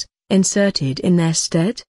workers, inserted in their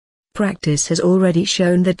stead? Practice has already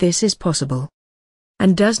shown that this is possible.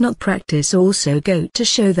 And does not practice also go to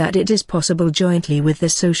show that it is possible jointly with the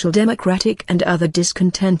social democratic and other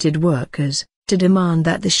discontented workers, to demand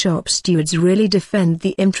that the shop stewards really defend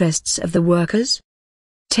the interests of the workers?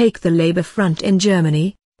 Take the Labour Front in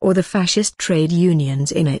Germany, or the fascist trade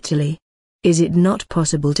unions in Italy. Is it not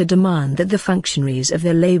possible to demand that the functionaries of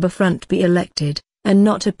the Labour Front be elected, and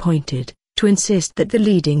not appointed, to insist that the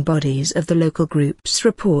leading bodies of the local groups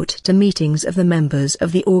report to meetings of the members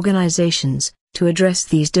of the organizations, to address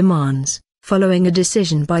these demands, following a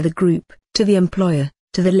decision by the group, to the employer,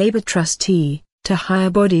 to the Labour trustee, to higher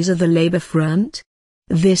bodies of the Labour Front?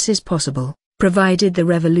 This is possible, provided the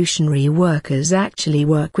revolutionary workers actually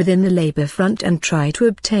work within the Labour Front and try to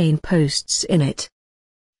obtain posts in it.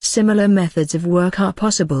 Similar methods of work are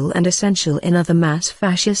possible and essential in other mass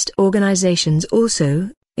fascist organizations also,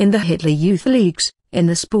 in the Hitler Youth Leagues, in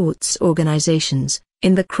the sports organizations,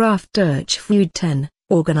 in the Kraft Durch Feud 10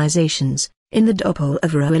 organizations, in the Doppel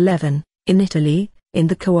of Row 11, in Italy, in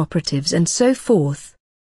the cooperatives and so forth.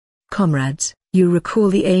 Comrades, you recall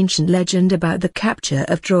the ancient legend about the capture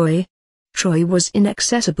of Troy? Troy was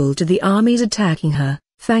inaccessible to the armies attacking her,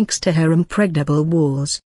 thanks to her impregnable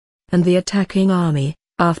walls. And the attacking army,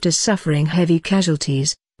 after suffering heavy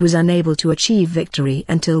casualties, was unable to achieve victory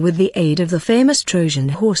until with the aid of the famous Trojan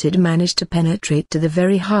horse it managed to penetrate to the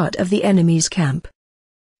very heart of the enemy's camp.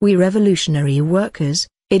 We revolutionary workers,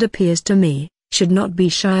 it appears to me, should not be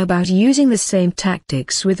shy about using the same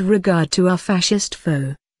tactics with regard to our fascist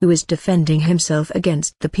foe, who is defending himself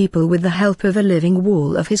against the people with the help of a living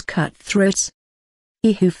wall of his cutthroats.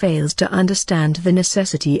 He who fails to understand the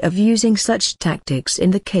necessity of using such tactics in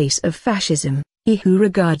the case of fascism, he who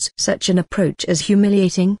regards such an approach as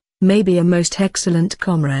humiliating, may be a most excellent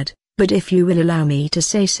comrade, but if you will allow me to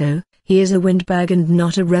say so, he is a windbag and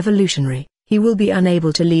not a revolutionary. He will be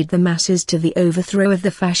unable to lead the masses to the overthrow of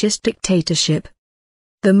the fascist dictatorship.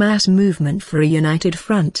 The mass movement for a united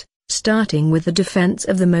front, starting with the defense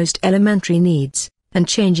of the most elementary needs, and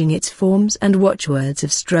changing its forms and watchwords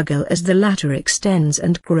of struggle as the latter extends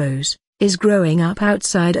and grows, is growing up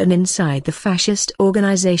outside and inside the fascist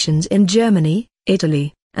organizations in Germany,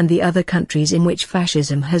 Italy, and the other countries in which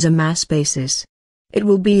fascism has a mass basis. It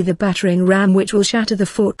will be the battering ram which will shatter the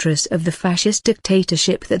fortress of the fascist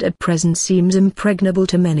dictatorship that at present seems impregnable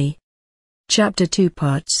to many. Chapter 2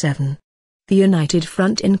 Part 7. The United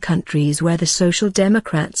Front in countries where the Social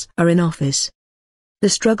Democrats are in office. The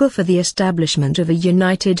struggle for the establishment of a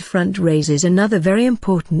united front raises another very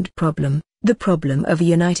important problem, the problem of a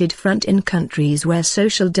united front in countries where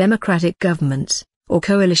social democratic governments, or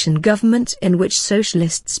coalition governments in which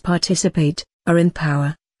socialists participate, are in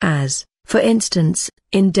power, as, for instance,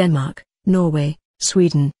 in Denmark, Norway,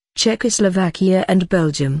 Sweden, Czechoslovakia and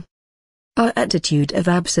Belgium. Our attitude of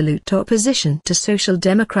absolute opposition to social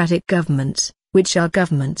democratic governments, which are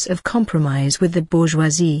governments of compromise with the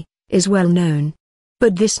bourgeoisie, is well known.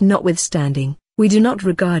 But this notwithstanding, we do not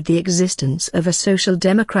regard the existence of a social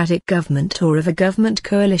democratic government or of a government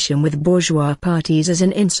coalition with bourgeois parties as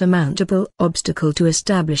an insurmountable obstacle to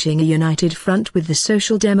establishing a united front with the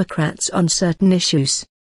Social Democrats on certain issues.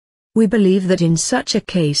 We believe that in such a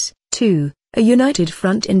case, too, a united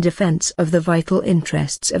front in defense of the vital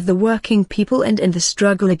interests of the working people and in the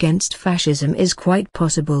struggle against fascism is quite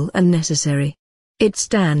possible and necessary. It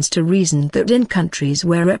stands to reason that in countries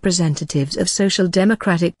where representatives of social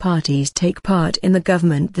democratic parties take part in the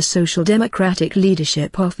government, the social democratic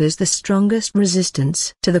leadership offers the strongest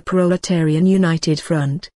resistance to the proletarian united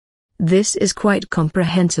front. This is quite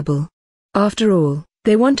comprehensible. After all,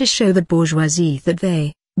 they want to show the bourgeoisie that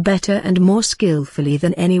they, better and more skillfully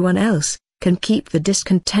than anyone else, can keep the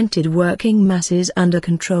discontented working masses under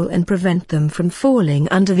control and prevent them from falling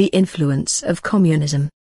under the influence of communism.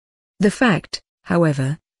 The fact,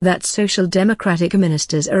 however, that social democratic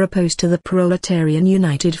ministers are opposed to the proletarian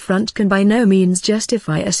united front can by no means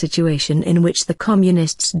justify a situation in which the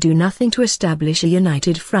communists do nothing to establish a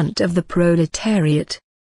united front of the proletariat.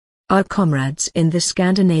 Our comrades in the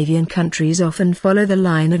Scandinavian countries often follow the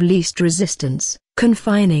line of least resistance,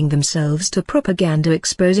 confining themselves to propaganda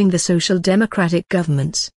exposing the social democratic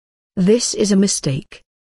governments. This is a mistake.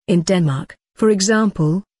 In Denmark, for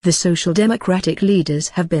example, the social democratic leaders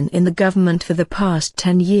have been in the government for the past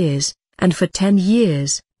 10 years, and for 10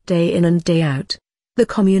 years, day in and day out, the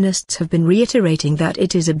communists have been reiterating that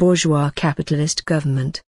it is a bourgeois capitalist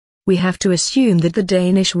government. We have to assume that the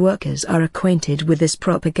Danish workers are acquainted with this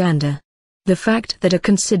propaganda. The fact that a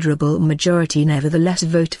considerable majority nevertheless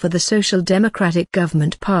vote for the Social Democratic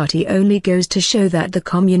Government Party only goes to show that the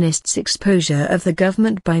communists' exposure of the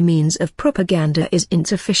government by means of propaganda is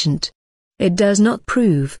insufficient. It does not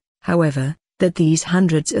prove, however, that these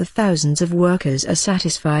hundreds of thousands of workers are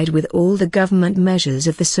satisfied with all the government measures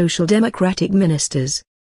of the Social Democratic ministers.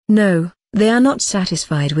 No, they are not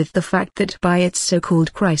satisfied with the fact that by its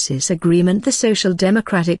so-called crisis agreement the Social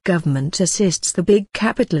Democratic government assists the big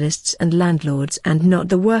capitalists and landlords and not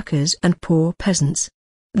the workers and poor peasants.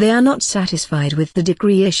 They are not satisfied with the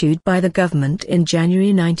decree issued by the government in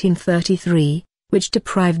January 1933, which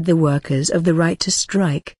deprived the workers of the right to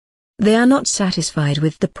strike. They are not satisfied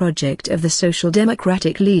with the project of the Social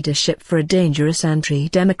Democratic leadership for a dangerous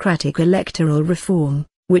anti-democratic electoral reform,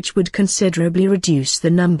 which would considerably reduce the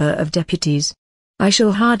number of deputies. I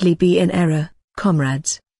shall hardly be in error,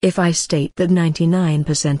 comrades, if I state that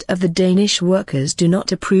 99% of the Danish workers do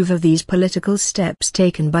not approve of these political steps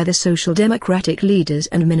taken by the Social Democratic leaders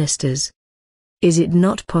and ministers. Is it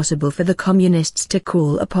not possible for the communists to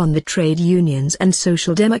call upon the trade unions and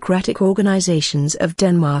social democratic organizations of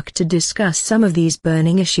Denmark to discuss some of these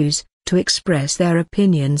burning issues, to express their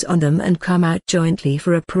opinions on them and come out jointly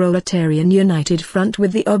for a proletarian united front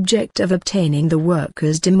with the object of obtaining the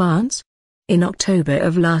workers' demands? In October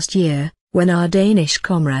of last year, When our Danish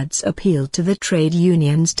comrades appealed to the trade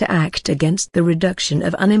unions to act against the reduction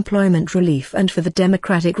of unemployment relief and for the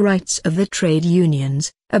democratic rights of the trade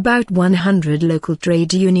unions, about 100 local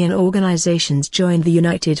trade union organizations joined the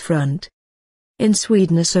United Front. In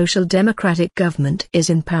Sweden, a social democratic government is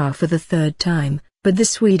in power for the third time, but the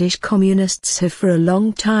Swedish communists have for a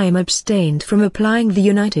long time abstained from applying the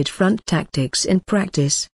United Front tactics in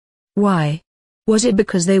practice. Why? Was it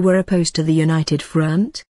because they were opposed to the United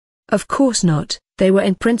Front? Of course not. They were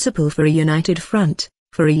in principle for a united front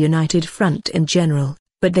in general,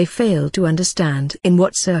 but they failed to understand in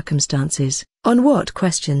what circumstances, on what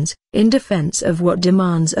questions, in defense of what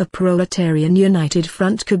demands a proletarian united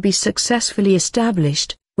front could be successfully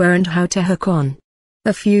established, where and how to hook on.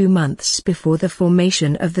 A few months before the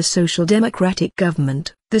formation of the Social Democratic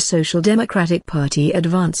government, the Social Democratic Party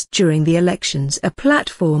advanced during the elections a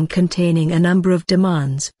platform containing a number of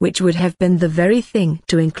demands which would have been the very thing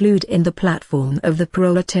to include in the platform of the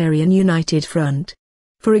Proletarian United Front.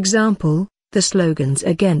 For example, the slogans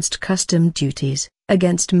against custom duties,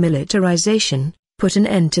 against militarization, put an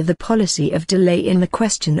end to the policy of delay in the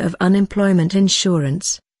question of unemployment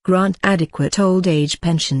insurance, grant adequate old age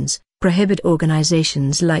pensions, prohibit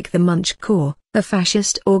organizations like the Munch Corps, a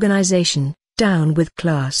fascist organization, down with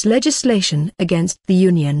class legislation against the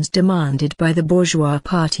unions demanded by the bourgeois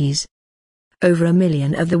parties. Over 1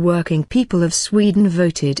 million of the working people of Sweden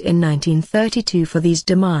voted in 1932 for these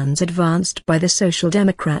demands advanced by the Social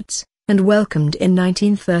Democrats, and welcomed in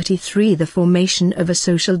 1933 the formation of a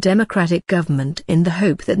social democratic government in the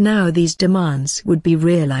hope that now these demands would be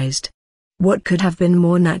realized. What could have been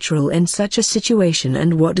more natural in such a situation,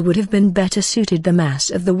 and what would have been better suited the mass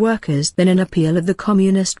of the workers than an appeal of the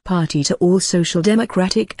Communist Party to all social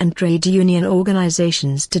democratic and trade union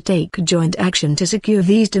organizations to take joint action to secure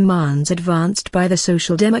these demands advanced by the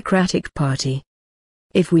Social Democratic Party?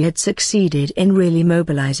 If we had succeeded in really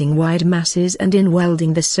mobilizing wide masses and in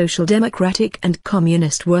welding the Social Democratic and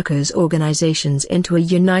Communist workers' organizations into a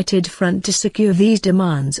united front to secure these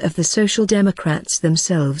demands of the Social Democrats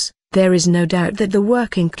themselves, there is no doubt that the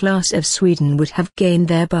working class of Sweden would have gained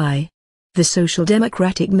thereby. The Social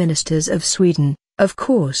Democratic ministers of Sweden, of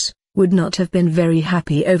course, would not have been very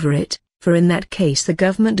happy over it, for in that case the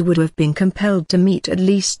government would have been compelled to meet at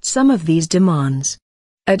least some of these demands.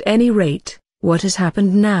 At any rate, what has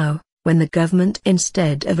happened now, when the government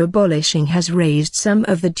instead of abolishing has raised some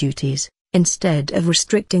of the duties, instead of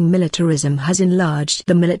restricting militarism has enlarged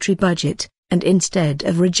the military budget, and instead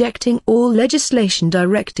of rejecting all legislation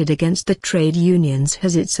directed against the trade unions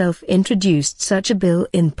has itself introduced such a bill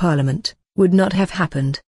in Parliament, would not have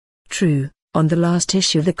happened. True, on the last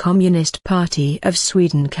issue the Communist Party of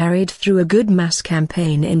Sweden carried through a good mass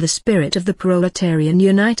campaign in the spirit of the Proletarian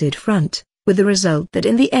United Front, with the result that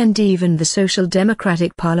in the end even the Social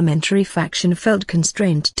Democratic parliamentary faction felt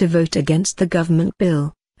constrained to vote against the government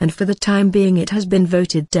bill, and for the time being it has been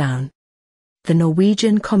voted down. The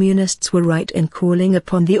Norwegian Communists were right in calling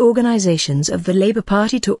upon the organizations of the Labour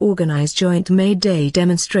Party to organize joint May Day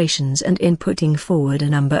demonstrations and in putting forward a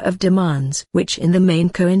number of demands which in the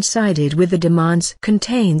main coincided with the demands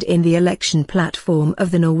contained in the election platform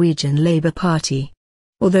of the Norwegian Labour Party.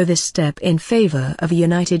 Although this step in favor of a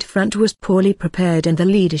united front was poorly prepared and the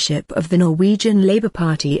leadership of the Norwegian Labour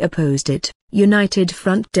Party opposed it, united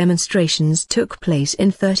front demonstrations took place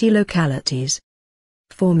in 30 localities.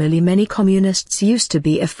 Formerly many communists used to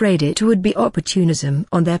be afraid it would be opportunism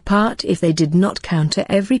on their part if they did not counter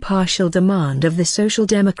every partial demand of the Social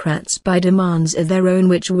Democrats by demands of their own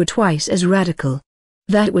which were twice as radical.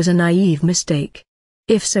 That was a naive mistake.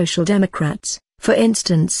 If Social Democrats, for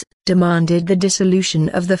instance, demanded the dissolution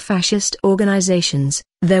of the fascist organizations,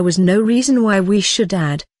 there was no reason why we should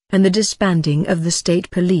add, and the disbanding of the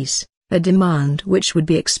state police, a demand which would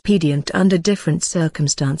be expedient under different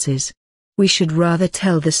circumstances. We should rather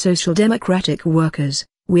tell the Social Democratic workers,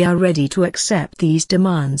 we are ready to accept these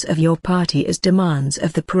demands of your party as demands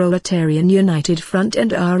of the Proletarian United Front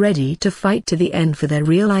and are ready to fight to the end for their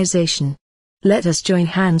realization. Let us join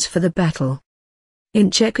hands for the battle. In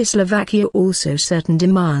Czechoslovakia also certain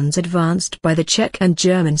demands advanced by the Czech and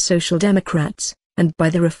German Social Democrats, and by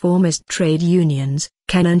the reformist trade unions,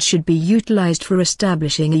 can and should be utilized for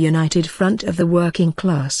establishing a united front of the working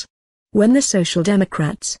class. When the Social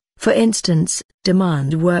Democrats, for instance,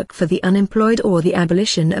 demand work for the unemployed or the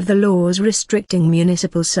abolition of the laws restricting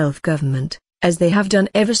municipal self-government, as they have done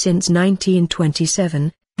ever since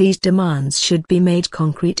 1927, these demands should be made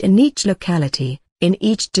concrete in each locality, in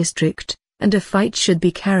each district, and a fight should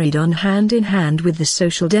be carried on hand in hand with the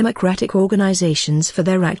social democratic organizations for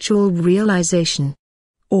their actual realization.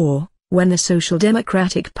 Or, When the Social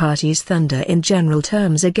Democratic parties thunder in general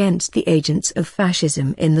terms against the agents of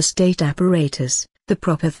fascism in the state apparatus, the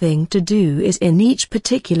proper thing to do is in each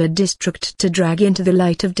particular district to drag into the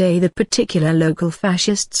light of day the particular local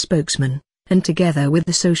fascist spokesman, and together with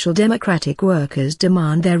the Social Democratic workers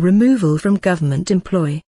demand their removal from government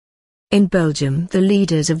employ. In Belgium, the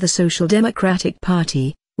leaders of the Social Democratic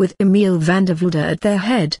Party, with Emile van der Velde at their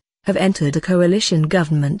head, have entered a coalition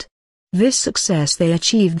government. This success they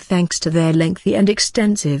achieved thanks to their lengthy and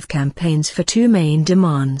extensive campaigns for two main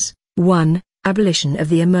demands: 1. Abolition of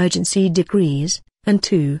the emergency decrees, and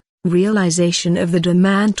 2. Realization of the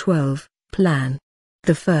Demand 12 plan.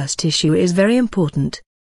 The first issue is very important.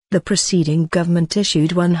 The preceding government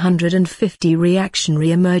issued 150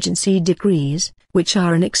 reactionary emergency decrees, which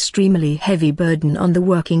are an extremely heavy burden on the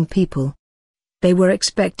working people. They were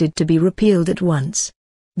expected to be repealed at once.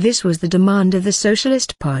 This was the demand of the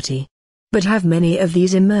Socialist Party. But have many of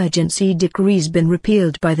these emergency decrees been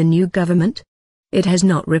repealed by the new government? It has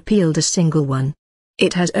not repealed a single one.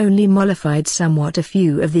 It has only mollified somewhat a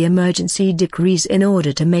few of the emergency decrees in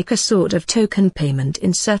order to make a sort of token payment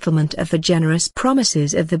in settlement of the generous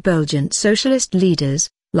promises of the Belgian socialist leaders,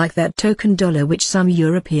 like that token dollar which some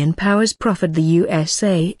European powers proffered the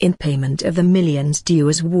USA in payment of the millions due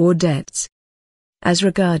as war debts. As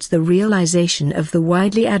regards the realization of the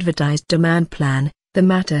widely advertised demand plan, the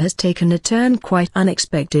matter has taken a turn quite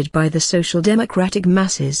unexpected by the social democratic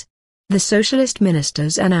masses. The socialist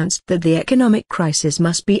ministers announced that the economic crisis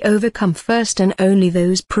must be overcome first and only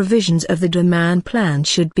those provisions of the demand plan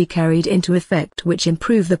should be carried into effect which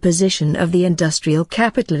improve the position of the industrial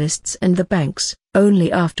capitalists and the banks.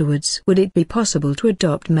 Only afterwards would it be possible to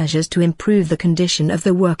adopt measures to improve the condition of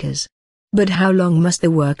the workers. But how long must the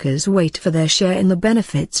workers wait for their share in the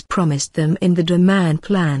benefits promised them in the demand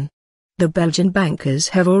plan? The Belgian bankers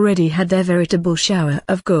have already had their veritable shower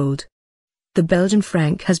of gold. The Belgian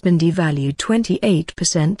franc has been devalued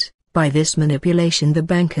 28%. By this manipulation the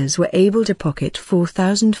bankers were able to pocket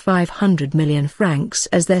 4,500 million francs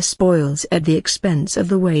as their spoils at the expense of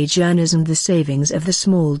the wage earners and the savings of the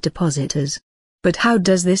small depositors. But how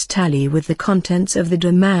does this tally with the contents of the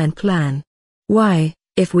demand plan? Why,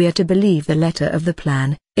 if we are to believe the letter of the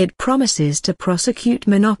plan, it promises to prosecute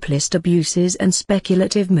monopolist abuses and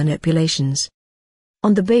speculative manipulations.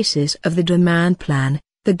 On the basis of the demand plan,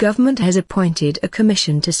 the government has appointed a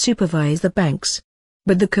commission to supervise the banks.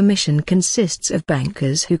 But the commission consists of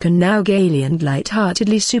bankers who can now gaily and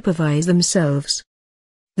light-heartedly supervise themselves.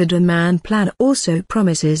 The demand plan also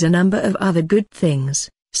promises a number of other good things,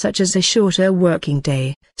 such as a shorter working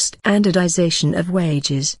day, standardization of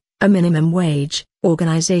wages, a minimum wage,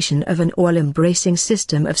 organization of an all-embracing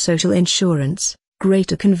system of social insurance,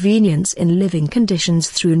 greater convenience in living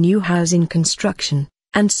conditions through new housing construction,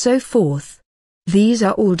 and so forth. These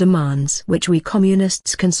are all demands which we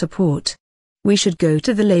communists can support. We should go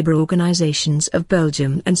to the labor organizations of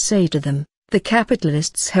Belgium and say to them, the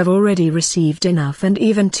capitalists have already received enough and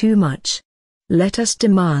even too much. Let us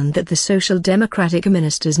demand that the social democratic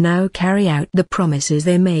ministers now carry out the promises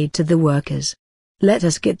they made to the workers. Let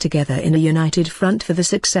us get together in a united front for the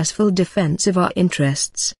successful defense of our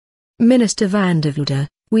interests. Minister van der Velde,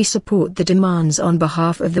 we support the demands on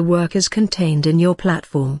behalf of the workers contained in your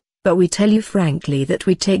platform, but we tell you frankly that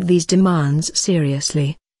we take these demands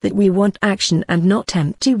seriously, that we want action and not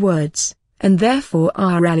empty words, and therefore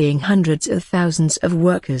are rallying hundreds of thousands of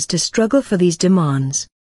workers to struggle for these demands.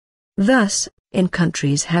 Thus, in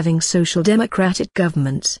countries having social democratic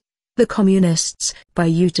governments, the communists, by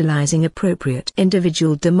utilizing appropriate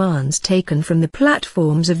individual demands taken from the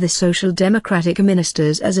platforms of the social democratic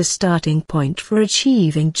ministers as a starting point for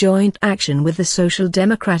achieving joint action with the social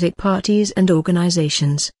democratic parties and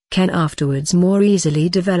organizations, can afterwards more easily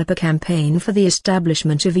develop a campaign for the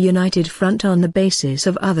establishment of a united front on the basis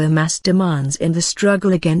of other mass demands in the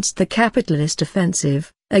struggle against the capitalist offensive,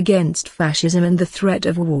 against fascism and the threat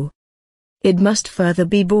of war. It must further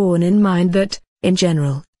be borne in mind that, in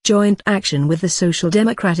general, joint action with the social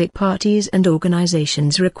democratic parties and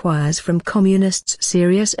organizations requires from communists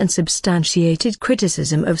serious and substantiated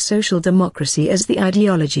criticism of social democracy as the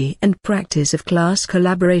ideology and practice of class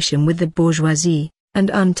collaboration with the bourgeoisie, and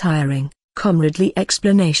untiring, comradely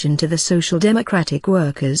explanation to the social democratic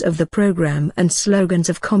workers of the program and slogans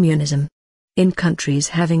of communism. In countries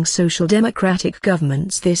having social democratic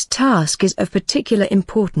governments this task is of particular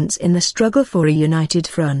importance in the struggle for a united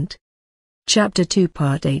front. Chapter 2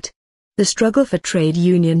 Part 8. The Struggle for Trade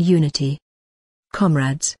Union Unity.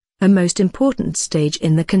 Comrades, a most important stage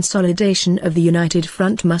in the consolidation of the united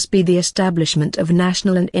front must be the establishment of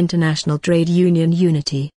national and international trade union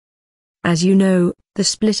unity. As you know, the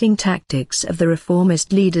splitting tactics of the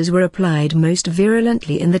reformist leaders were applied most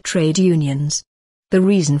virulently in the trade unions. The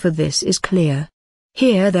reason for this is clear.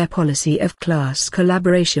 Here their policy of class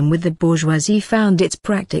collaboration with the bourgeoisie found its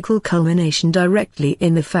practical culmination directly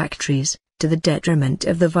in the factories, to the detriment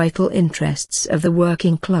of the vital interests of the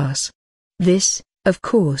working class. This, of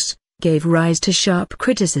course, gave rise to sharp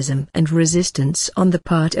criticism and resistance on the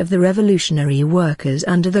part of the revolutionary workers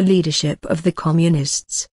under the leadership of the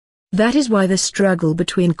communists. That is why the struggle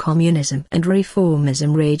between communism and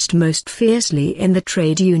reformism raged most fiercely in the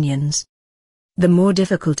trade unions. The more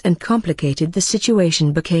difficult and complicated the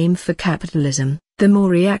situation became for capitalism, the more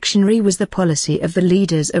reactionary was the policy of the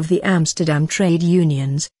leaders of the Amsterdam trade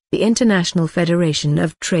unions, the International Federation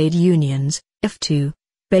of Trade Unions, IF2,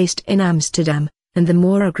 based in Amsterdam, and the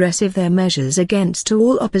more aggressive their measures against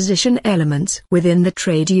all opposition elements within the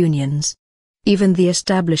trade unions. Even the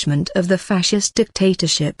establishment of the fascist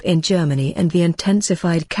dictatorship in Germany and the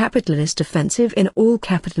intensified capitalist offensive in all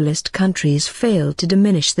capitalist countries failed to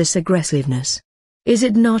diminish this aggressiveness. Is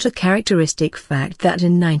it not a characteristic fact that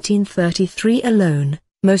in 1933 alone,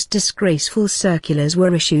 most disgraceful circulars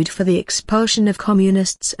were issued for the expulsion of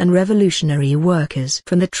communists and revolutionary workers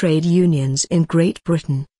from the trade unions in Great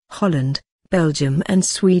Britain, Holland, Belgium and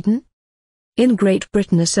Sweden? In Great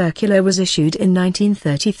Britain a circular was issued in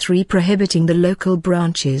 1933 prohibiting the local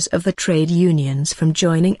branches of the trade unions from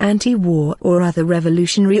joining anti-war or other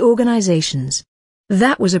revolutionary organizations.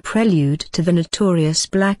 That was a prelude to the notorious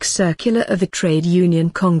Black Circular of the Trade Union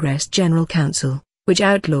Congress General Council, which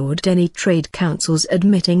outlawed any trade councils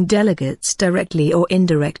admitting delegates directly or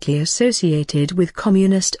indirectly associated with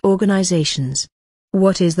communist organizations.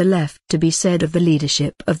 What is there left to be said of the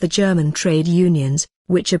leadership of the German trade unions,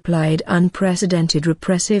 which applied unprecedented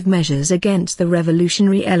repressive measures against the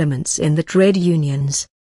revolutionary elements in the trade unions?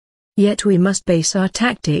 Yet we must base our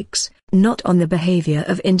tactics, not on the behavior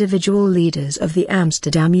of individual leaders of the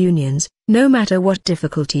Amsterdam unions, no matter what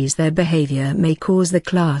difficulties their behavior may cause the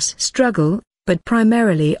class struggle, but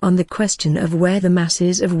primarily on the question of where the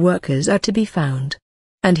masses of workers are to be found.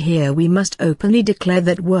 And here we must openly declare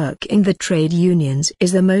that work in the trade unions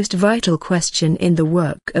is the most vital question in the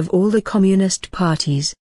work of all the communist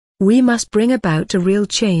parties. We must bring about a real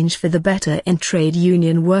change for the better in trade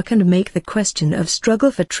union work and make the question of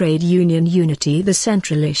struggle for trade union unity the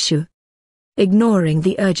central issue. Ignoring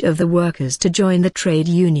the urge of the workers to join the trade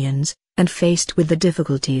unions, and faced with the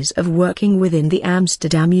difficulties of working within the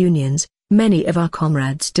Amsterdam unions, many of our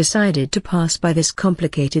comrades decided to pass by this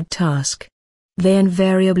complicated task. They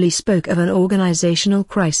invariably spoke of an organizational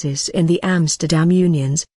crisis in the Amsterdam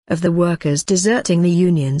unions, of the workers deserting the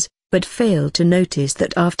unions, but failed to notice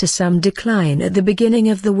that after some decline at the beginning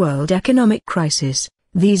of the world economic crisis,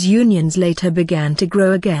 these unions later began to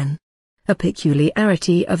grow again. A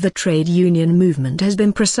peculiarity of the trade union movement has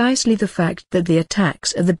been precisely the fact that the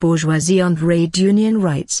attacks of the bourgeoisie on trade union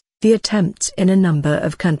rights, the attempts in a number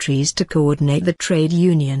of countries to coordinate the trade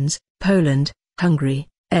unions, Poland, Hungary,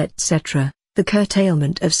 etc., the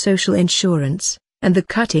curtailment of social insurance, and the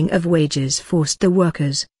cutting of wages forced the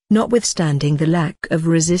workers, notwithstanding the lack of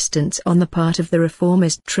resistance on the part of the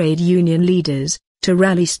reformist trade union leaders, to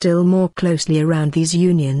rally still more closely around these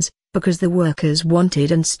unions, because the workers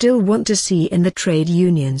wanted and still want to see in the trade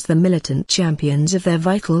unions the militant champions of their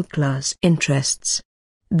vital class interests.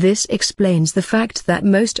 This explains the fact that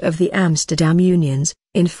most of the Amsterdam unions,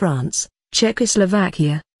 in France,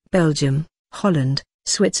 Czechoslovakia, Belgium, Holland,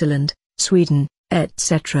 Switzerland, Sweden,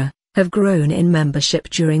 etc., have grown in membership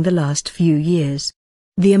during the last few years.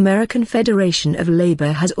 The American Federation of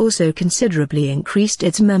Labor has also considerably increased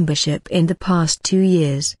its membership in the past 2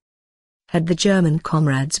 years. Had the German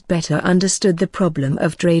comrades better understood the problem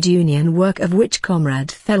of trade union work of which Comrade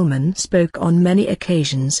Thälmann spoke on many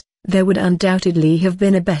occasions, there would undoubtedly have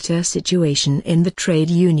been a better situation in the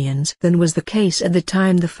trade unions than was the case at the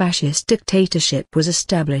time the fascist dictatorship was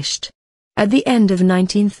established. At the end of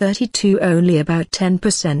 1932 only about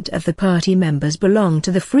 10% of the party members belonged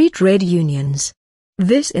to the free trade unions.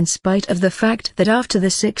 This in spite of the fact that after the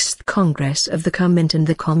 6th Congress of the Comintern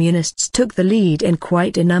the Communists took the lead in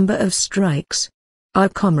quite a number of strikes. Our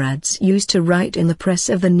comrades used to write in the press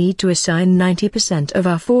of the need to assign 90% of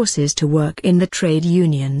our forces to work in the trade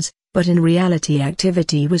unions, but in reality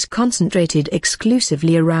activity was concentrated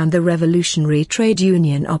exclusively around the revolutionary trade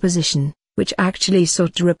union opposition, which actually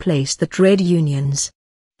sought to replace the trade unions.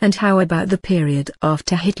 And how about the period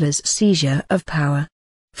after Hitler's seizure of power?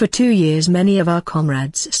 For 2 years many of our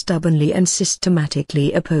comrades stubbornly and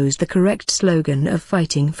systematically opposed the correct slogan of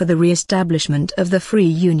fighting for the re-establishment of the free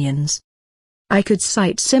unions. I could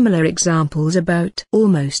cite similar examples about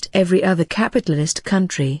almost every other capitalist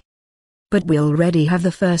country. But we already have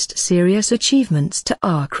the first serious achievements to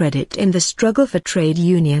our credit in the struggle for trade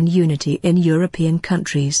union unity in European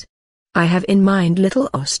countries. I have in mind Little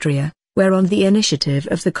Austria, where on the initiative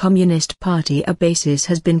of the Communist Party a basis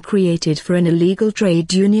has been created for an illegal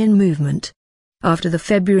trade union movement. After the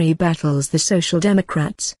February battles, the Social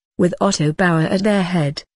Democrats, with Otto Bauer at their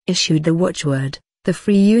head, issued the watchword, "The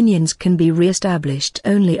free unions can be re-established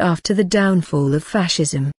only after the downfall of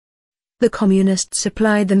fascism." The Communists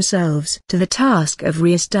applied themselves to the task of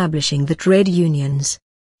re-establishing the trade unions.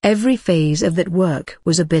 Every phase of that work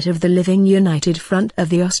was a bit of the living united front of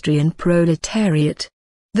the Austrian proletariat.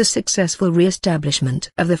 The successful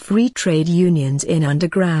re-establishment of the free trade unions in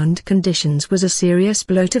underground conditions was a serious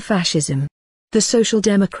blow to fascism. The Social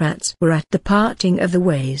Democrats were at the parting of the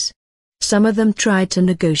ways. Some of them tried to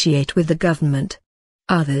negotiate with the government.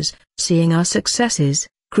 Others, seeing our successes,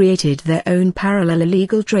 created their own parallel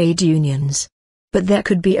illegal trade unions. But there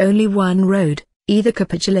could be only one road, either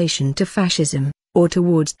capitulation to fascism, or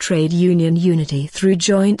towards trade union unity through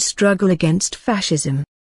joint struggle against fascism.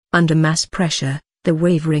 Under mass pressure, the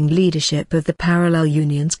wavering leadership of the parallel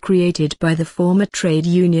unions created by the former trade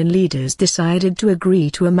union leaders decided to agree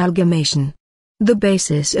to amalgamation. The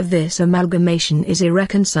basis of this amalgamation is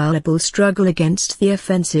irreconcilable struggle against the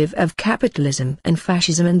offensive of capitalism and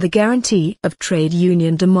fascism and the guarantee of trade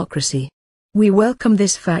union democracy. We welcome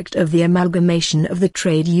this fact of the amalgamation of the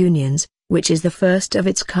trade unions, which is the first of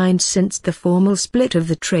its kind since the formal split of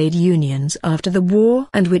the trade unions after the war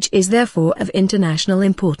and which is therefore of international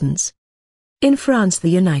importance. In France, the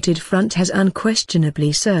United Front has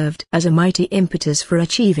unquestionably served as a mighty impetus for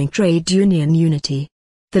achieving trade union unity.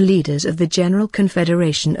 The leaders of the General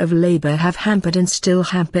Confederation of Labour have hampered and still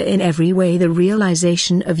hamper in every way the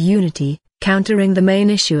realization of unity, countering the main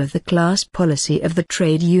issue of the class policy of the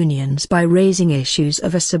trade unions by raising issues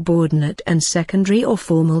of a subordinate and secondary or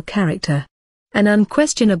formal character. An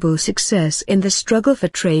unquestionable success in the struggle for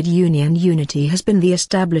trade union unity has been the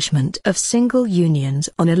establishment of single unions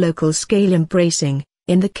on a local scale embracing,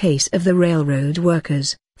 in the case of the railroad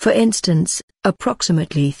workers, for instance,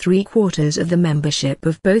 approximately 3/4 of the membership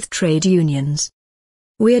of both trade unions.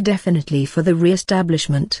 We are definitely for the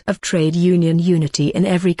re-establishment of trade union unity in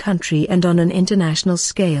every country and on an international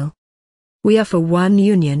scale. We are for one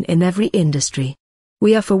union in every industry.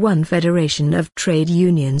 We are for one federation of trade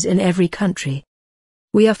unions in every country.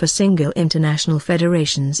 We are for single international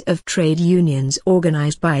federations of trade unions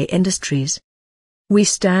organized by industries. We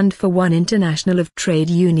stand for one international of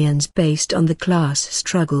trade unions based on the class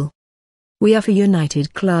struggle. We are for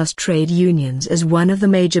united class trade unions as one of the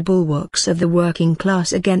major bulwarks of the working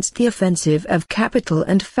class against the offensive of capital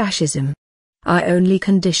and fascism. Our only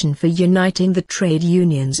condition for uniting the trade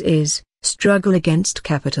unions is struggle against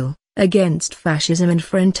capital, against fascism and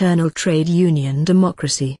for internal trade union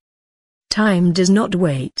democracy. Time does not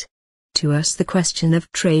wait. To us the question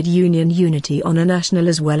of trade union unity on a national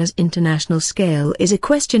as well as international scale is a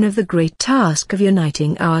question of the great task of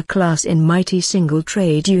uniting our class in mighty single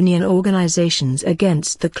trade union organizations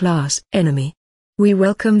against the class enemy. We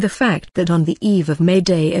welcome the fact that on the eve of May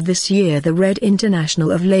Day of this year the Red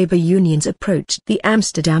International of Labor Unions approached the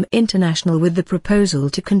Amsterdam International with the proposal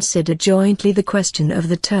to consider jointly the question of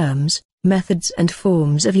the terms, methods and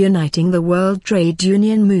forms of uniting the world trade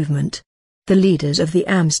union movement. The leaders of the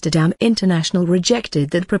Amsterdam International rejected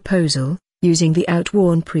that proposal, using the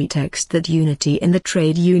outworn pretext that unity in the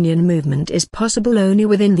trade union movement is possible only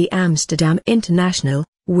within the Amsterdam International,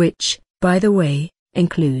 which, by the way,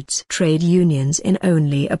 includes trade unions in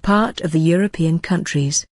only a part of the European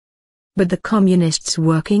countries. But the communists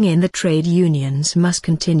working in the trade unions must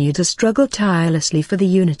continue to struggle tirelessly for the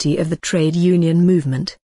unity of the trade union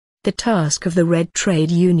movement. The task of the Red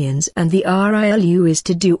Trade Unions and the RILU is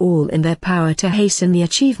to do all in their power to hasten the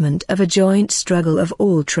achievement of a joint struggle of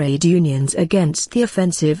all trade unions against the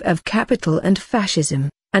offensive of capital and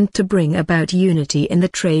fascism, and to bring about unity in the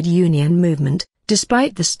trade union movement,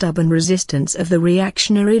 despite the stubborn resistance of the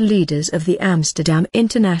reactionary leaders of the Amsterdam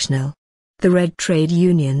International. The Red Trade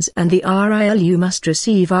Unions and the RILU must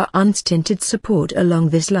receive our unstinted support along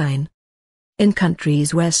this line. In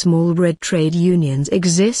countries where small red trade unions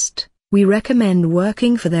exist, we recommend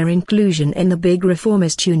working for their inclusion in the big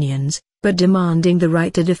reformist unions, but demanding the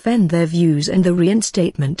right to defend their views and the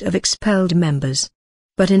reinstatement of expelled members.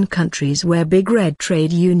 But in countries where big red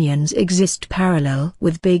trade unions exist parallel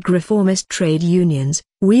with big reformist trade unions,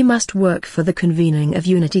 we must work for the convening of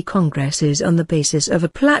unity congresses on the basis of a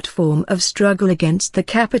platform of struggle against the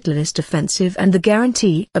capitalist offensive and the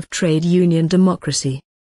guarantee of trade union democracy.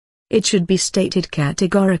 It should be stated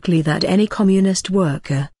categorically that any communist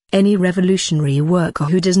worker, Any revolutionary worker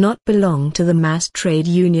who does not belong to the mass trade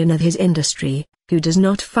union of his industry, who does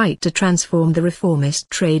not fight to transform the reformist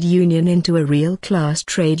trade union into a real class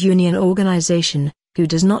trade union organization, who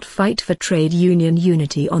does not fight for trade union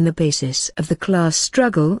unity on the basis of the class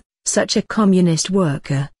struggle, such a communist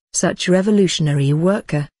worker, such revolutionary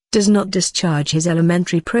worker, does not discharge his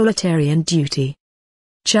elementary proletarian duty.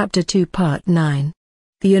 Chapter 2 Part 9.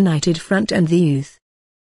 The United Front and the Youth.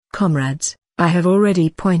 Comrades, I have already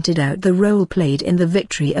pointed out the role played in the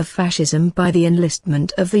victory of fascism by the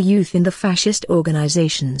enlistment of the youth in the fascist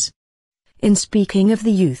organizations. In speaking of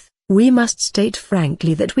the youth, we must state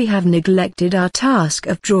frankly that we have neglected our task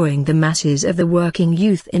of drawing the masses of the working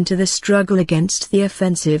youth into the struggle against the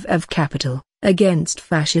offensive of capital, against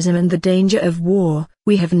fascism and the danger of war.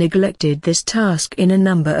 We have neglected this task in a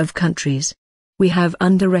number of countries. We have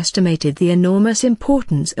underestimated the enormous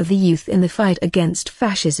importance of the youth in the fight against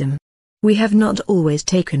fascism. We have not always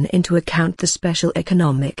taken into account the special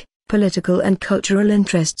economic, political and cultural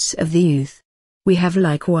interests of the youth. We have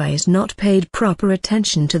likewise not paid proper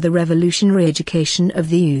attention to the revolutionary education of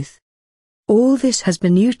the youth. All this has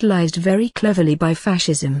been utilized very cleverly by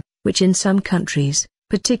fascism, which in some countries,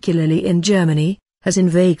 particularly in Germany, has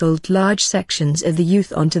inveigled large sections of the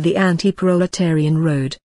youth onto the anti-proletarian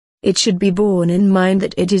road. It should be borne in mind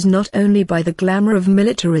that it is not only by the glamour of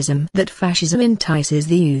militarism that fascism entices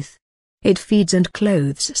the youth. It feeds and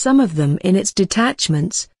clothes some of them in its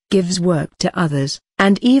detachments, gives work to others,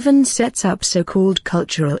 and even sets up so-called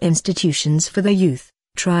cultural institutions for the youth,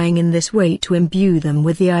 trying in this way to imbue them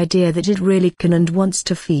with the idea that it really can and wants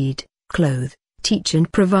to feed, clothe, teach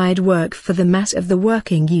and provide work for the mass of the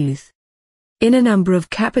working youth. In a number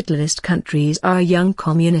of capitalist countries, our young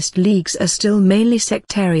communist leagues are still mainly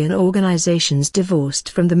sectarian organizations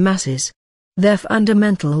divorced from the masses. Their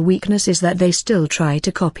fundamental weakness is that they still try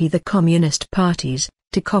to copy the communist parties,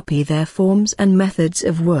 to copy their forms and methods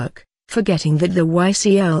of work, forgetting that the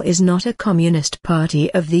YCL is not a communist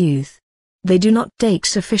party of the youth. They do not take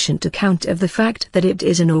sufficient account of the fact that it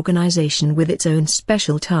is an organization with its own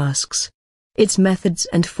special tasks. Its methods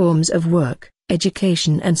and forms of work,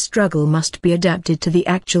 education and struggle must be adapted to the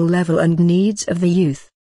actual level and needs of the youth.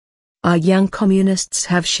 Our young communists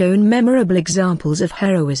have shown memorable examples of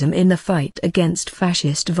heroism in the fight against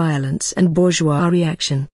fascist violence and bourgeois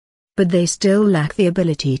reaction. But they still lack the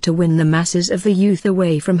ability to win the masses of the youth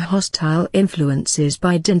away from hostile influences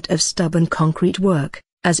by dint of stubborn concrete work,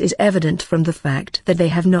 as is evident from the fact that they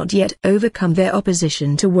have not yet overcome their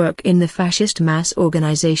opposition to work in the fascist mass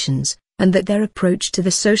organizations, and that their approach to the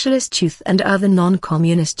socialist youth and other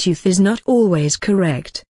non-communist youth is not always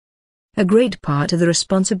correct. A great part of the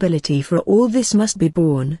responsibility for all this must be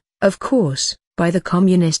borne, of course, by the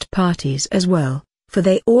communist parties as well, for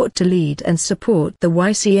they ought to lead and support the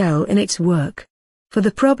YCL in its work. For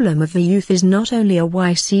the problem of the youth is not only a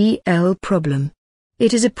YCL problem.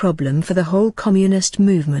 It is a problem for the whole communist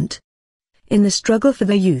movement. In the struggle for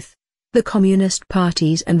the youth, the communist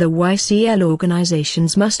parties and the YCL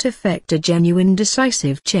organizations must effect a genuine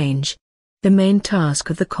decisive change. The main task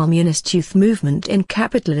of the communist youth movement in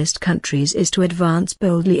capitalist countries is to advance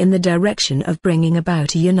boldly in the direction of bringing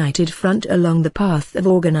about a united front along the path of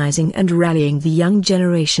organizing and rallying the young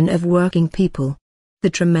generation of working people. The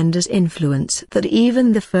tremendous influence that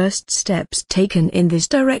even the first steps taken in this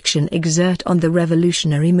direction exert on the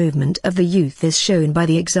revolutionary movement of the youth is shown by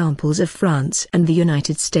the examples of France and the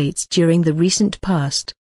United States during the recent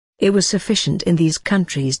past. It was sufficient in these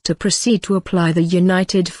countries to proceed to apply the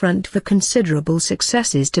United Front for considerable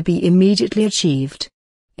successes to be immediately achieved.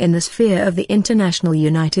 In the sphere of the International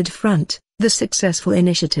United Front, the successful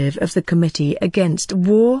initiative of the Committee Against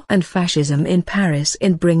War and Fascism in Paris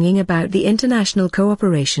in bringing about the international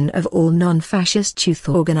cooperation of all non-fascist youth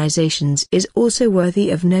organizations is also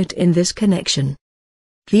worthy of note in this connection.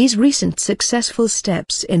 These recent successful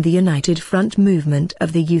steps in the United Front movement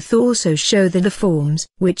of the youth also show that the forms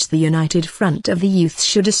which the United Front of the youth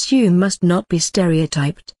should assume must not be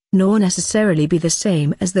stereotyped, nor necessarily be the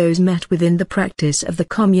same as those met within the practice of the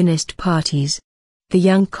communist parties. The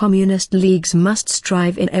young communist leagues must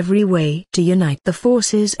strive in every way to unite the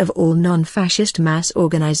forces of all non-fascist mass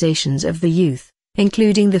organizations of the youth,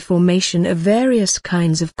 including the formation of various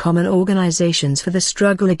kinds of common organizations for the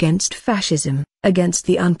struggle against fascism, against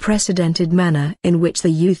the unprecedented manner in which the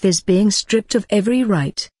youth is being stripped of every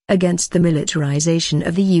right, against the militarization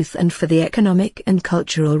of the youth and for the economic and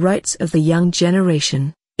cultural rights of the young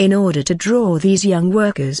generation, in order to draw these young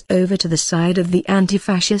workers over to the side of the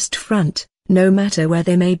anti-fascist front, no matter where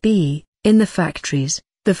they may be, in the factories,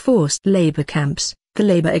 the forced labor camps, the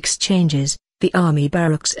labor exchanges, the army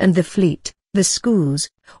barracks and the fleet, the schools,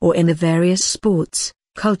 or in the various sports,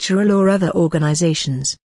 cultural or other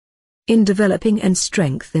organizations. In developing and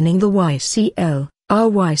strengthening the YCL, our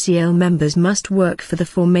YCL members must work for the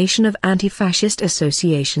formation of anti-fascist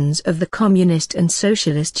associations of the Communist and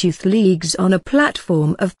Socialist Youth Leagues on a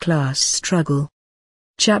platform of class struggle.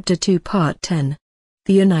 Chapter 2 Part 10.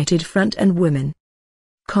 The United Front and Women.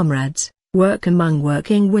 Comrades, work among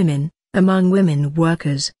working women, among women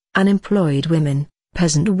workers, unemployed women,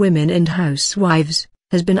 peasant women and housewives,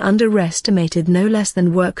 has been underestimated no less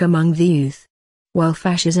than work among the youth. While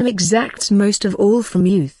fascism exacts most of all from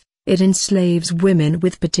youth, it enslaves women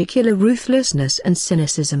with particular ruthlessness and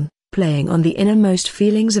cynicism, playing on the innermost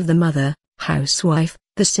feelings of the mother, housewife,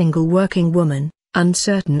 the single working woman,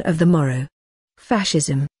 uncertain of the morrow.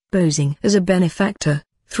 Fascism, posing as a benefactor,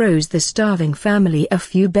 throws the starving family a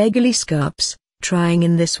few beggarly scraps, trying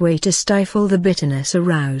in this way to stifle the bitterness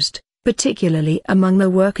aroused, particularly among the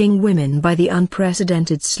working women by the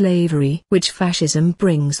unprecedented slavery which fascism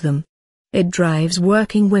brings them. It drives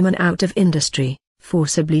working women out of industry,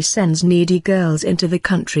 forcibly sends needy girls into the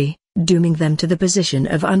country, dooming them to the position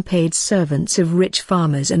of unpaid servants of rich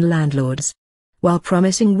farmers and landlords. While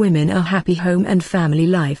promising women a happy home and family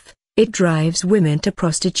life, it drives women to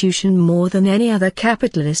prostitution more than any other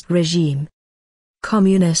capitalist regime.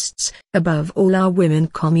 Communists, above all our women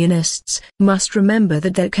communists, must remember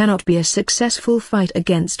that there cannot be a successful fight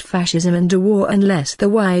against fascism and a war unless the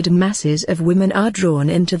wide masses of women are drawn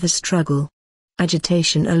into the struggle.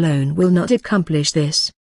 Agitation alone will not accomplish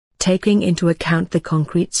this. Taking into account the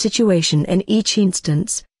concrete situation in each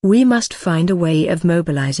instance, we must find a way of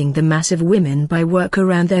mobilizing the mass of women by work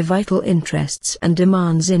around their vital interests and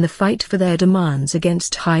demands in the fight for their demands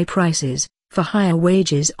against high prices, for higher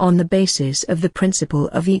wages on the basis of the principle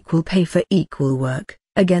of equal pay for equal work,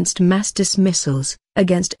 against mass dismissals,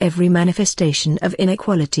 against every manifestation of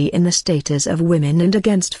inequality in the status of women and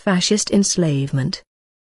against fascist enslavement.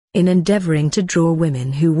 In endeavoring to draw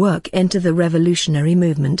women who work into the revolutionary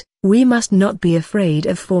movement, we must not be afraid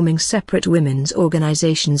of forming separate women's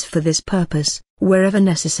organizations for this purpose, wherever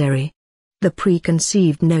necessary. The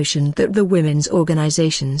preconceived notion that the women's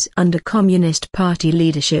organizations under Communist Party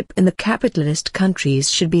leadership in the capitalist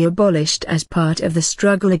countries should be abolished as part of the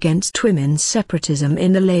struggle against women's separatism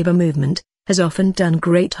in the labor movement, has often done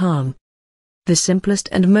great harm. The simplest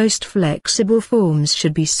and most flexible forms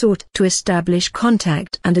should be sought to establish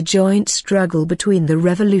contact and a joint struggle between the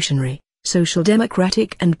revolutionary, social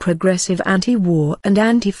democratic and progressive anti-war and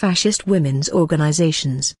anti-fascist women's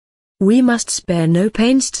organizations. We must spare no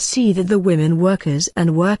pains to see that the women workers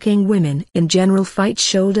and working women in general fight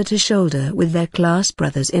shoulder to shoulder with their class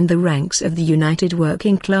brothers in the ranks of the United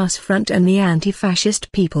Working Class Front and the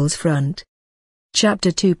Anti-Fascist People's Front.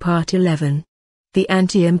 Chapter 2 Part 11. The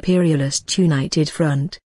Anti-Imperialist United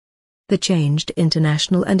Front. The changed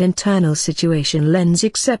international and internal situation lends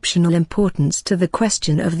exceptional importance to the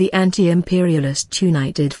question of the anti-imperialist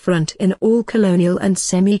United Front in all colonial and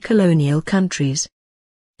semi-colonial countries.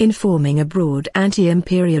 In forming a broad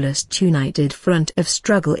anti-imperialist united front of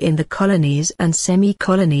struggle in the colonies and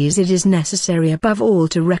semi-colonies, it is necessary above all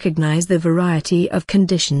to recognize the variety of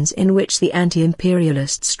conditions in which the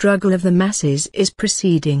anti-imperialist struggle of the masses is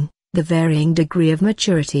proceeding, the varying degree of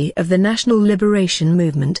maturity of the national liberation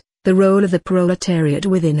movement, the role of the proletariat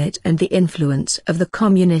within it and the influence of the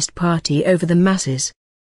Communist Party over the masses.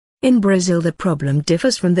 In Brazil the problem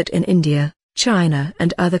differs from that in India, China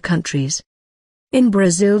and other countries. In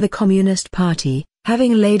Brazil the Communist Party,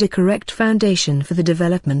 having laid a correct foundation for the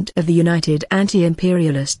development of the United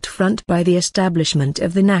Anti-Imperialist Front by the establishment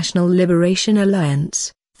of the National Liberation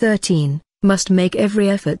Alliance, 13, must make every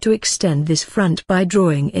effort to extend this front by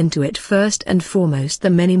drawing into it first and foremost the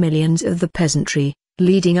many millions of the peasantry,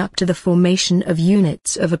 leading up to the formation of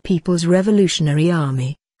units of a People's Revolutionary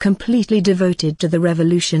Army, completely devoted to the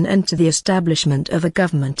revolution and to the establishment of a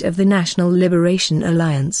government of the National Liberation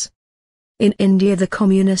Alliance. In India the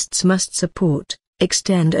Communists must support,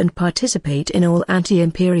 extend and participate in all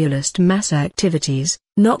anti-imperialist mass activities,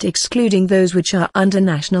 not excluding those which are under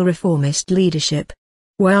national reformist leadership.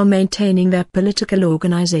 While maintaining their political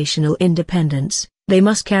organizational independence, they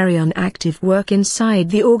must carry on active work inside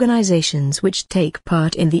the organizations which take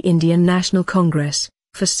part in the Indian National Congress,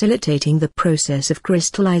 facilitating the process of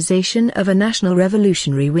crystallization of a national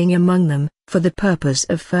revolutionary wing among them, for the purpose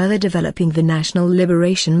of further developing the national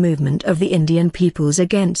liberation movement of the Indian peoples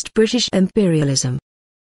against British imperialism.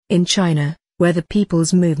 In China, where the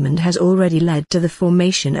people's movement has already led to the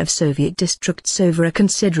formation of Soviet districts over a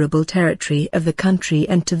considerable territory of the country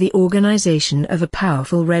and to the organization of a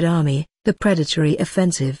powerful Red Army, The predatory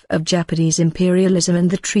offensive of Japanese imperialism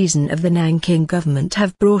and the treason of the Nanking government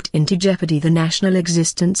have brought into jeopardy the national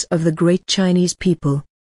existence of the great Chinese people.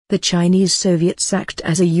 The Chinese Soviets act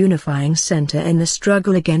as a unifying center in the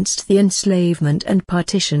struggle against the enslavement and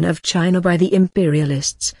partition of China by the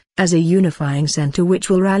imperialists, as a unifying center which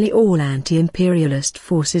will rally all anti-imperialist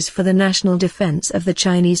forces for the national defense of the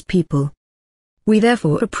Chinese people. We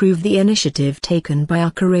therefore approve the initiative taken by our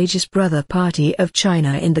courageous brother party of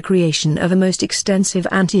China in the creation of a most extensive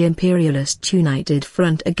anti-imperialist united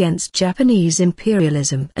front against Japanese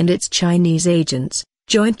imperialism and its Chinese agents,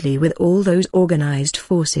 jointly with all those organized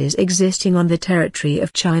forces existing on the territory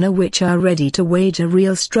of China which are ready to wage a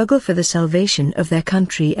real struggle for the salvation of their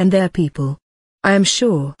country and their people. I am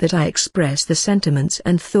sure that I express the sentiments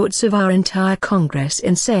and thoughts of our entire Congress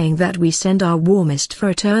in saying that we send our warmest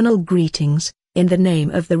fraternal greetings, in the name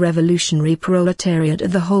of the revolutionary proletariat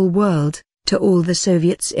of the whole world, to all the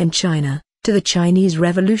Soviets in China, to the Chinese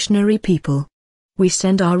revolutionary people. We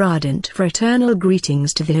send our ardent fraternal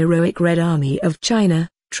greetings to the heroic Red Army of China,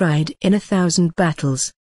 tried in 1,000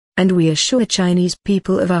 battles. And we assure Chinese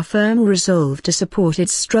people of our firm resolve to support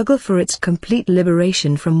its struggle for its complete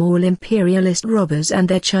liberation from all imperialist robbers and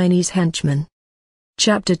their Chinese henchmen.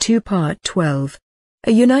 Chapter 2 Part 12.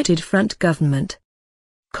 A United Front Government.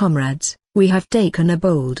 Comrades, we have taken a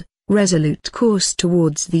bold, resolute course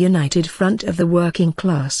towards the united front of the working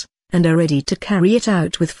class, and are ready to carry it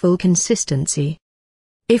out with full consistency.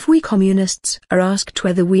 If we communists are asked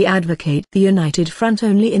whether we advocate the united front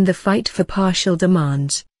only in the fight for partial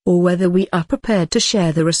demands, or whether we are prepared to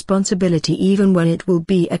share the responsibility even when it will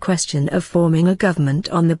be a question of forming a government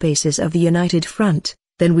on the basis of the united front,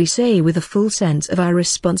 then we say with a full sense of our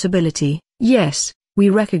responsibility, yes. We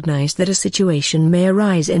recognize that a situation may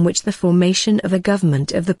arise in which the formation of a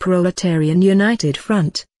government of the Proletarian United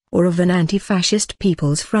Front, or of an anti-fascist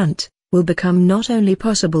People's Front, will become not only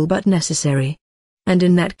possible but necessary. And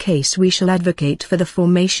in that case we shall advocate for the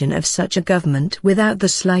formation of such a government without the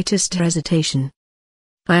slightest hesitation.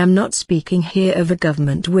 I am not speaking here of a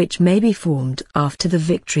government which may be formed after the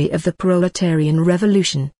victory of the proletarian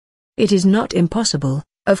revolution. It is not impossible,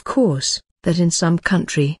 of course, that in some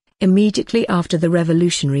country, immediately after the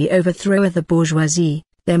revolutionary overthrow of the bourgeoisie,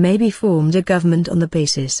 there may be formed a government on the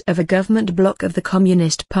basis of a government bloc of the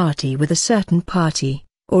Communist Party with a certain party,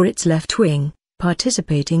 or its left wing,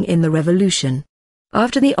 participating in the revolution.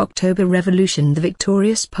 After the October Revolution the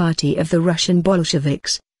victorious party of the Russian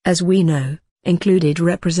Bolsheviks, as we know, included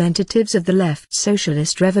representatives of the left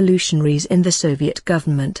socialist revolutionaries in the Soviet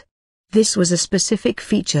government. This was a specific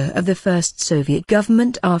feature of the first Soviet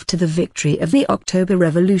government after the victory of the October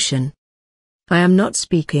Revolution. I am not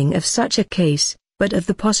speaking of such a case, but of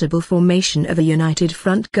the possible formation of a united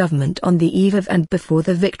front government on the eve of and before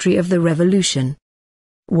the victory of the revolution.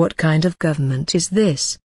 What kind of government is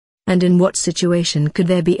this? And in what situation could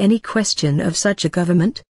there be any question of such a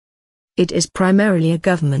government? It is primarily a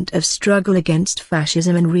government of struggle against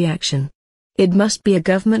fascism and reaction. It must be a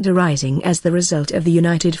government arising as the result of the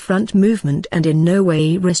United Front movement and in no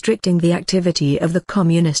way restricting the activity of the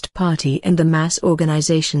Communist Party and the mass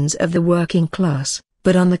organizations of the working class,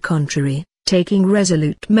 but on the contrary, taking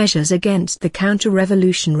resolute measures against the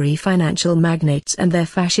counter-revolutionary financial magnates and their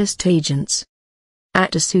fascist agents.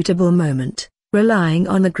 At a suitable moment, relying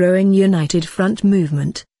on the growing United Front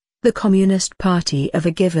movement, the Communist Party of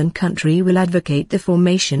a given country will advocate the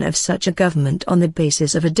formation of such a government on the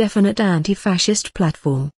basis of a definite anti-fascist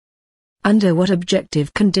platform. Under what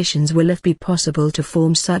objective conditions will it be possible to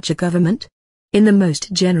form such a government? In the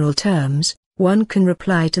most general terms, one can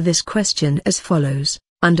reply to this question as follows: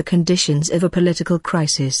 under conditions of a political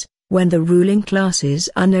crisis, when the ruling classes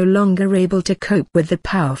are no longer able to cope with the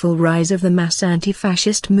powerful rise of the mass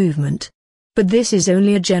anti-fascist movement. But this is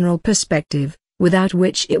only a general perspective, without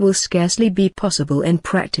which it will scarcely be possible in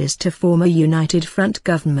practice to form a united front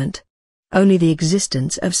government. Only the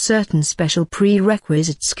existence of certain special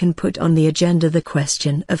prerequisites can put on the agenda the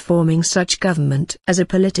question of forming such government as a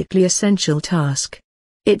politically essential task.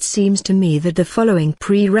 It seems to me that the following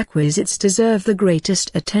prerequisites deserve the greatest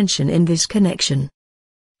attention in this connection.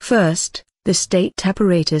 First, the state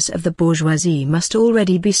apparatus of the bourgeoisie must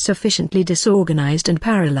already be sufficiently disorganized and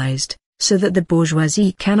paralyzed, so that the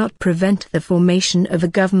bourgeoisie cannot prevent the formation of a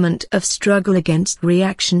government of struggle against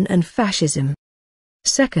reaction and fascism.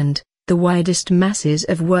 Second, the widest masses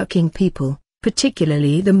of working people,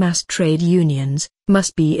 particularly the mass trade unions,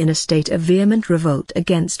 must be in a state of vehement revolt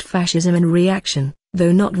against fascism and reaction,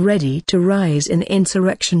 though not ready to rise in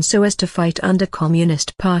insurrection so as to fight under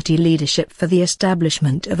Communist Party leadership for the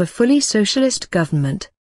establishment of a fully socialist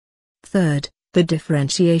government. Third, The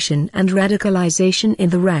differentiation and radicalization in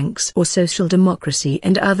the ranks of social democracy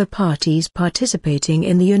and other parties participating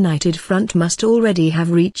in the United Front must already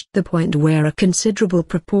have reached the point where a considerable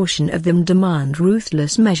proportion of them demand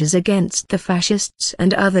ruthless measures against the fascists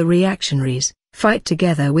and other reactionaries, fight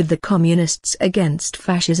together with the communists against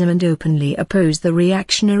fascism, and openly oppose the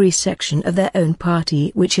reactionary section of their own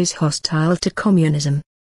party which is hostile to communism.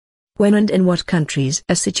 When and in what countries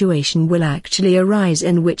a situation will actually arise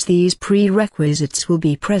in which these prerequisites will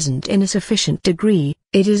be present in a sufficient degree,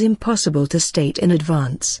 it is impossible to state in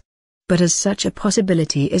advance. But as such a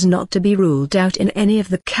possibility is not to be ruled out in any of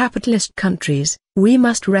the capitalist countries, we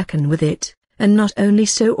must reckon with it, and not only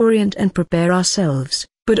so orient and prepare ourselves,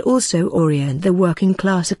 but also orient the working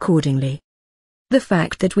class accordingly. The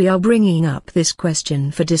fact that we are bringing up this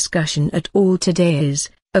question for discussion at all today is,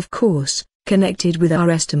 of course, connected with our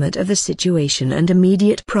estimate of the situation and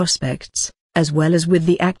immediate prospects, as well as with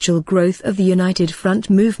the actual growth of the United Front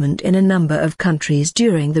movement in a number of countries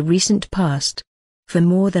during the recent past. For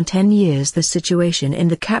more than 10 years the situation in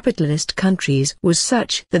the capitalist countries was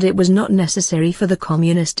such that it was not necessary for the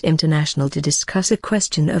Communist International to discuss a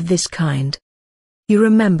question of this kind. You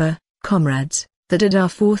remember, comrades, that at our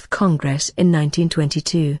 4th Congress in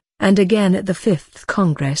 1922, and again at the 5th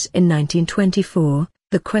Congress in 1924,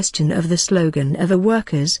 the question of the slogan of a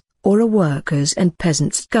workers' or a workers' and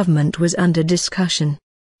peasants' government was under discussion.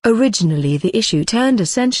 Originally the issue turned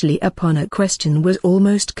essentially upon a question was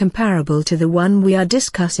almost comparable to the one we are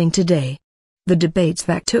discussing today. The debates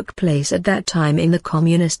that took place at that time in the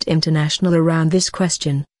Communist International around this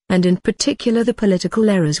question, and in particular the political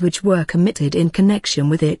errors which were committed in connection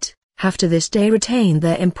with it, have to this day retained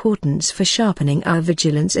their importance for sharpening our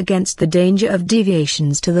vigilance against the danger of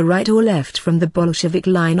deviations to the right or left from the Bolshevik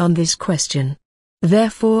line on this question.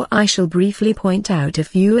 Therefore I shall briefly point out a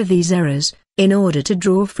few of these errors, in order to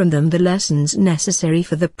draw from them the lessons necessary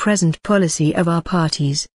for the present policy of our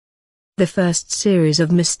parties. The first series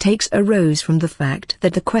of mistakes arose from the fact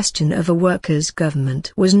that the question of a workers'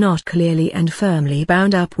 government was not clearly and firmly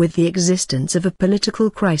bound up with the existence of a political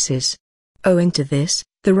crisis. Owing to this,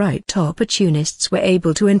 the right opportunists were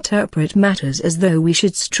able to interpret matters as though we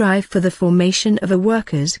should strive for the formation of a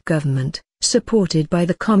workers' government, supported by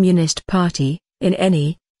the Communist Party, in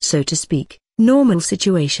any, so to speak, normal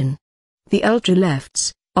situation. The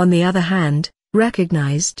ultra-lefts, on the other hand,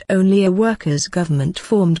 recognized only a workers' government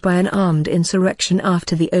formed by an armed insurrection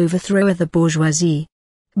after the overthrow of the bourgeoisie.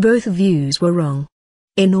 Both views were wrong.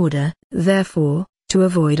 In order, therefore, to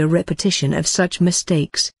avoid a repetition of such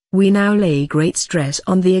mistakes, we now lay great stress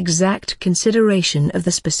on the exact consideration of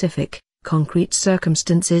the specific, concrete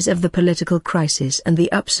circumstances of the political crisis and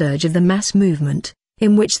the upsurge of the mass movement,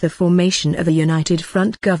 in which the formation of a united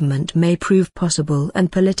front government may prove possible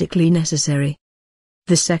and politically necessary.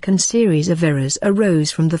 The second series of errors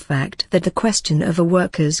arose from the fact that the question of a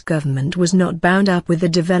workers' government was not bound up with the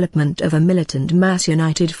development of a militant mass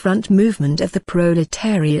united front movement of the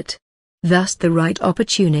proletariat. Thus the right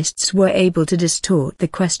opportunists were able to distort the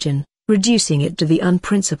question, reducing it to the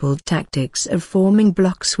unprincipled tactics of forming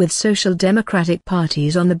blocs with social democratic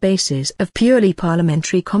parties on the basis of purely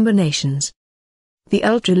parliamentary combinations. The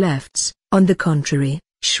ultra-lefts, on the contrary,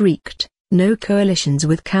 shrieked, "No coalitions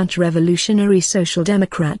with counter-revolutionary social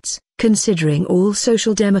democrats," considering all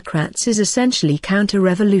social democrats as essentially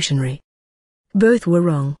counter-revolutionary. Both were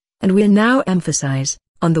wrong, and we now emphasize,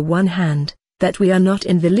 on the one hand, that we are not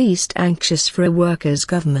in the least anxious for a workers'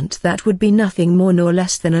 government that would be nothing more nor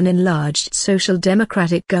less than an enlarged social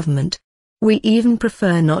democratic government. We even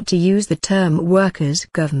prefer not to use the term workers'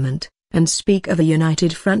 government, and speak of a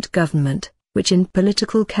united front government, which in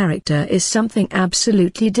political character is something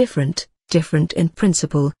absolutely different in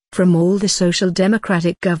principle, from all the social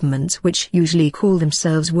democratic governments which usually call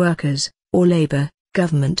themselves workers, or labor,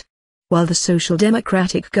 government. While the social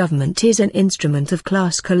democratic government is an instrument of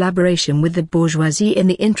class collaboration with the bourgeoisie in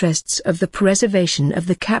the interests of the preservation of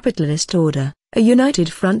the capitalist order, a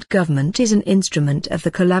united front government is an instrument of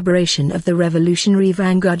the collaboration of the revolutionary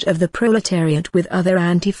vanguard of the proletariat with other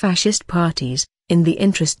anti-fascist parties, in the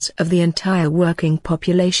interests of the entire working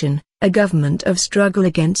population, a government of struggle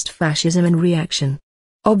against fascism and reaction.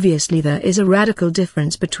 Obviously there is a radical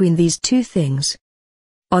difference between these two things.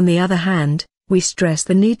 On the other hand, we stress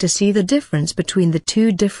the need to see the difference between the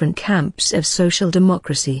two different camps of social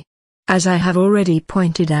democracy. As I have already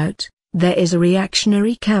pointed out, there is a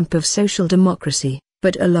reactionary camp of social democracy,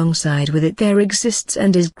 but alongside with it there exists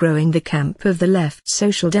and is growing the camp of the left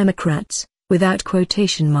social democrats, without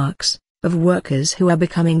quotation marks, of workers who are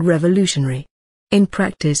becoming revolutionary. In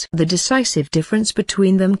practice, the decisive difference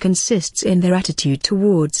between them consists in their attitude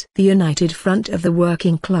towards the united front of the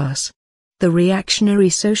working class. The reactionary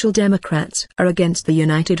Social Democrats are against the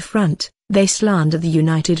United Front. They slander the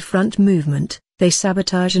United Front movement. They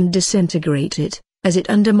sabotage and disintegrate it, as it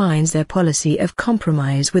undermines their policy of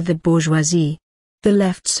compromise with the bourgeoisie. The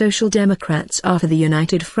left Social Democrats are for the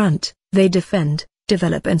United Front. They defend,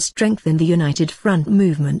 develop and strengthen the United Front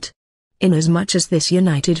movement. Inasmuch as this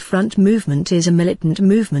United Front movement is a militant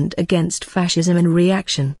movement against fascism and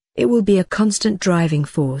reaction, it will be a constant driving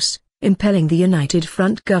force, impelling the United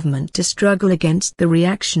Front government to struggle against the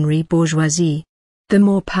reactionary bourgeoisie. The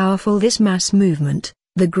more powerful this mass movement,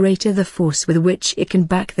 the greater the force with which it can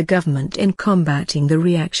back the government in combating the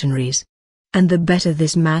reactionaries. And the better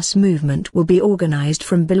this mass movement will be organized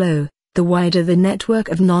from below, the wider the network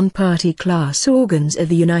of non-party class organs of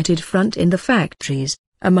the United Front in the factories,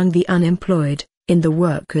 among the unemployed, in the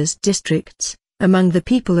workers' districts, among the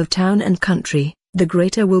people of town and country, the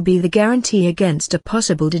greater will be the guarantee against a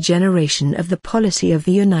possible degeneration of the policy of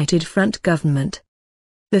the United Front government.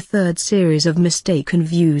 The third series of mistaken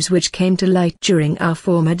views which came to light during our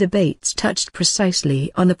former debates touched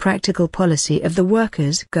precisely on the practical policy of the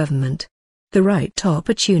workers' government. The right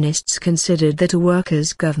opportunists considered that a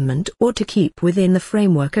workers' government ought to keep within the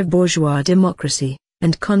framework of bourgeois democracy,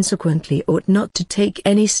 and consequently ought not to take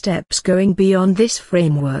any steps going beyond this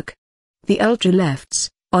framework. The ultra-lefts,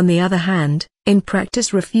 on the other hand, in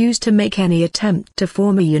practice refused to make any attempt to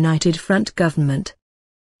form a united front government.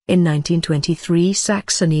 In 1923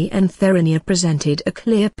 Saxony and Thuringia presented a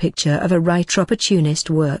clear picture of a right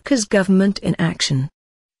opportunist workers' government in action.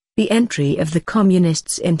 The entry of the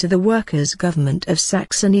Communists into the workers' government of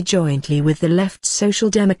Saxony jointly with the left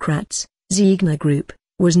Social Democrats, Ziegner Group,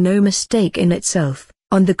 was no mistake in itself.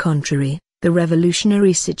 On the contrary, the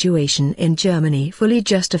revolutionary situation in Germany fully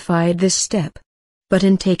justified this step. But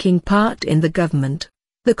in taking part in the government,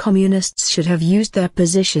 the Communists should have used their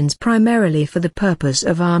positions primarily for the purpose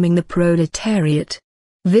of arming the proletariat.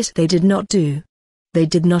 This they did not do. They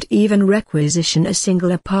did not even requisition a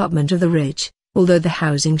single apartment of the rich, although the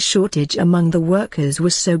housing shortage among the workers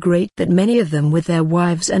was so great that many of them with their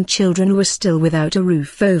wives and children were still without a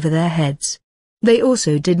roof over their heads. They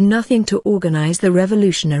also did nothing to organize the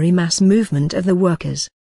revolutionary mass movement of the workers.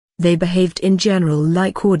 They behaved in general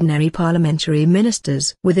like ordinary parliamentary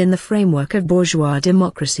ministers within the framework of bourgeois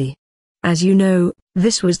democracy. As you know,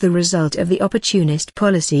 this was the result of the opportunist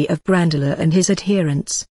policy of Brandler and his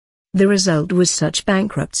adherents. The result was such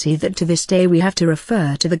bankruptcy that to this day we have to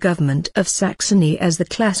refer to the government of Saxony as the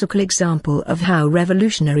classical example of how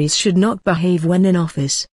revolutionaries should not behave when in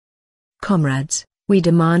office. Comrades, we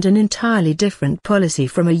demand an entirely different policy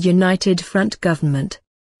from a united front government.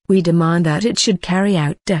 We demand that it should carry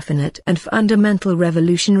out definite and fundamental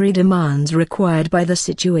revolutionary demands required by the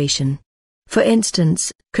situation. For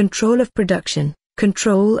instance, control of production,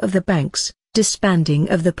 control of the banks, disbanding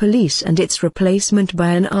of the police and its replacement by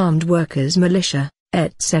an armed workers' militia,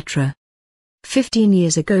 etc. 15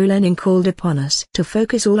 years ago Lenin called upon us to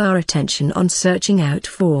focus all our attention on searching out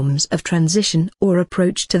forms of transition or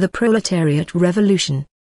approach to the proletariat revolution.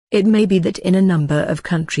 It may be that in a number of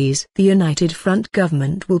countries the United Front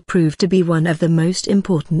government will prove to be one of the most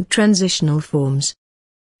important transitional forms.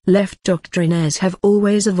 Left doctrinaires have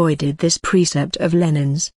always avoided this precept of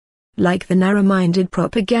Lenin's. Like the narrow-minded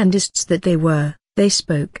propagandists that they were, they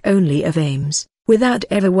spoke only of aims, without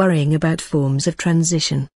ever worrying about forms of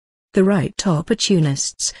transition. The right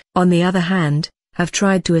opportunists, on the other hand, have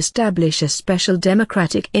tried to establish a special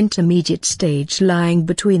democratic intermediate stage lying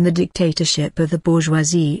between the dictatorship of the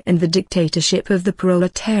bourgeoisie and the dictatorship of the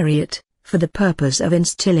proletariat, for the purpose of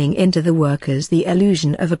instilling into the workers the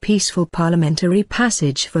illusion of a peaceful parliamentary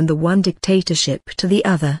passage from the one dictatorship to the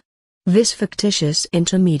other. This fictitious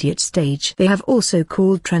intermediate stage they have also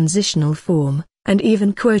called transitional form, and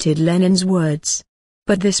even quoted Lenin's words.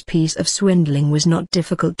 But this piece of swindling was not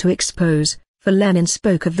difficult to expose, for Lenin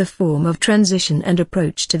spoke of the form of transition and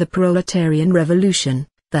approach to the proletarian revolution,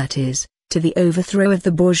 that is, to the overthrow of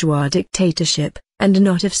the bourgeois dictatorship, and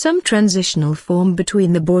not of some transitional form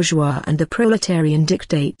between the bourgeois and the proletarian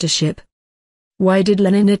dictatorship. Why did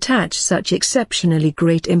Lenin attach such exceptionally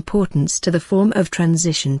great importance to the form of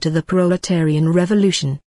transition to the proletarian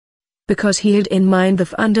revolution? Because he had in mind the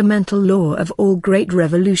fundamental law of all great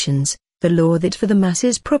revolutions, the law that for the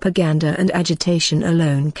masses propaganda and agitation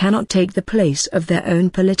alone cannot take the place of their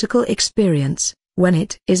own political experience, when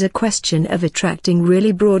it is a question of attracting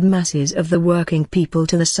really broad masses of the working people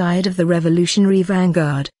to the side of the revolutionary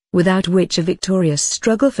vanguard, without which a victorious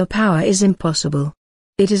struggle for power is impossible.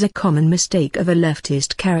 It is a common mistake of a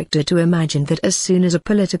leftist character to imagine that as soon as a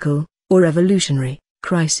political, or revolutionary,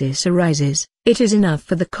 crisis arises, it is enough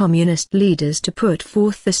for the communist leaders to put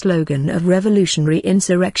forth the slogan of revolutionary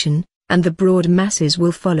insurrection, and the broad masses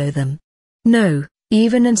will follow them. No,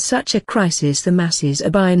 even in such a crisis the masses are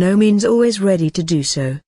by no means always ready to do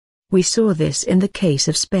so. We saw this in the case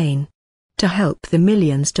of Spain. To help the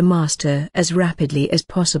millions to master as rapidly as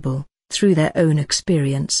possible, through their own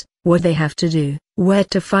experience, what they have to do, where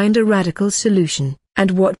to find a radical solution,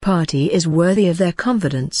 and what party is worthy of their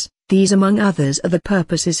confidence, these among others are the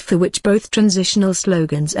purposes for which both transitional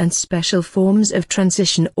slogans and special forms of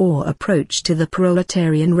transition or approach to the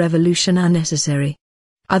proletarian revolution are necessary.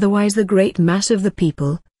 Otherwise the great mass of the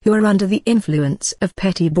people, who are under the influence of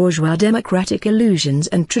petty bourgeois democratic illusions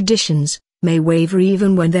and traditions, may waver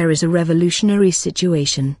even when there is a revolutionary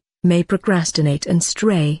situation, may procrastinate and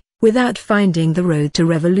stray, without finding the road to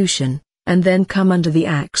revolution, and then come under the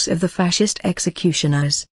axe of the fascist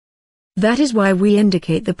executioners. That is why we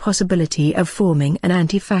indicate the possibility of forming an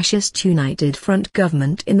anti-fascist united front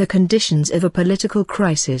government in the conditions of a political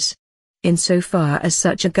crisis. Insofar as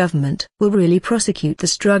such a government will really prosecute the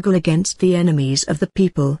struggle against the enemies of the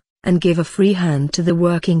people, and give a free hand to the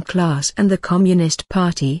working class and the Communist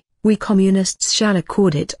Party, we Communists shall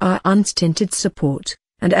accord it our unstinted support,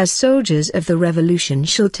 and as soldiers of the revolution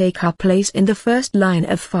shall take our place in the first line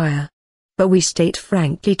of fire. But we state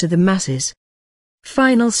frankly to the masses,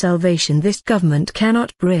 final salvation this government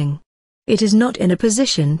cannot bring. It is not in a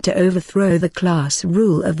position to overthrow the class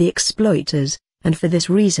rule of the exploiters, and for this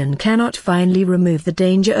reason cannot finally remove the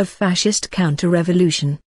danger of fascist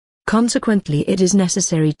counter-revolution. Consequently it is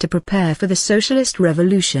necessary to prepare for the socialist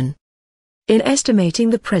revolution. In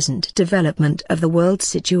estimating the present development of the world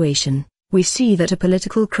situation, we see that a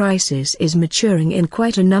political crisis is maturing in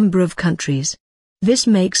quite a number of countries. This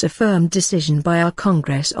makes a firm decision by our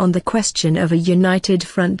Congress on the question of a united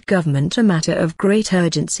front government a matter of great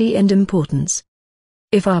urgency and importance.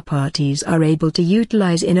 If our parties are able to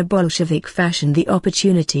utilize in a Bolshevik fashion the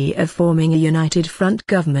opportunity of forming a united front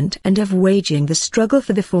government and of waging the struggle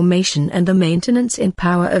for the formation and the maintenance in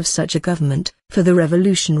power of such a government, for the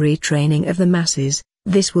revolutionary training of the masses,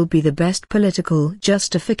 this will be the best political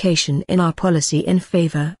justification in our policy in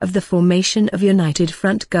favor of the formation of united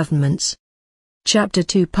front governments. Chapter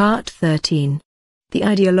 2 Part 13. The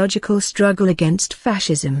Ideological Struggle Against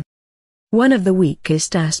Fascism. One of the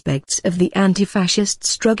weakest aspects of the anti-fascist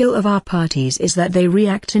struggle of our parties is that they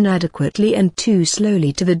react inadequately and too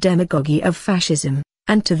slowly to the demagogy of fascism,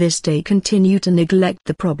 and to this day continue to neglect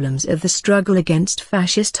the problems of the struggle against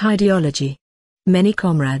fascist ideology. Many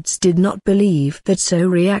comrades did not believe that so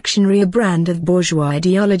reactionary a brand of bourgeois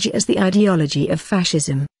ideology as the ideology of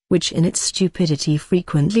fascism, which in its stupidity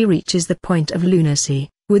frequently reaches the point of lunacy,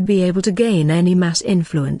 would be able to gain any mass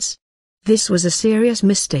influence. This was a serious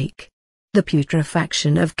mistake. The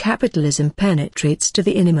putrefaction of capitalism penetrates to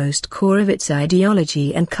the innermost core of its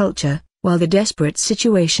ideology and culture, while the desperate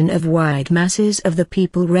situation of wide masses of the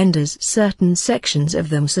people renders certain sections of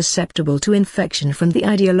them susceptible to infection from the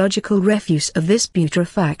ideological refuse of this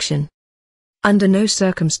putrefaction. Under no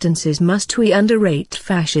circumstances must we underrate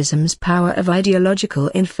fascism's power of ideological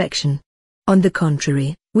infection. On the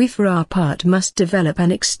contrary, we for our part must develop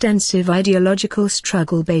an extensive ideological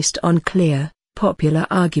struggle based on clear, popular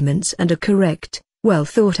arguments and a correct,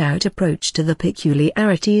 well-thought-out approach to the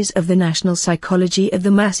peculiarities of the national psychology of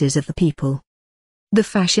the masses of the people. The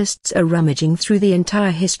fascists are rummaging through the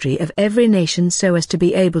entire history of every nation so as to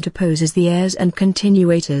be able to pose as the heirs and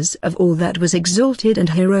continuators of all that was exalted and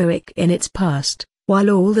heroic in its past, while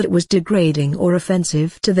all that was degrading or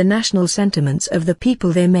offensive to the national sentiments of the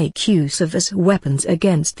people they make use of as weapons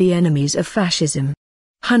against the enemies of fascism.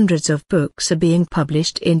 Hundreds of books are being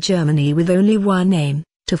published in Germany with only one aim,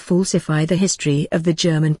 to falsify the history of the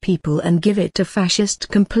German people and give it a fascist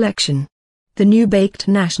complexion. The new-baked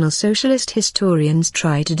National Socialist historians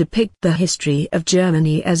try to depict the history of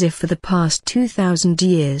Germany as if for the past 2,000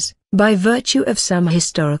 years, by virtue of some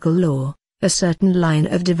historical law, a certain line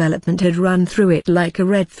of development had run through it like a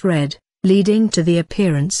red thread, leading to the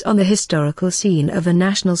appearance on the historical scene of a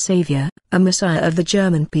national savior, a messiah of the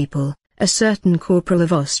German people, a certain corporal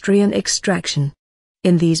of Austrian extraction.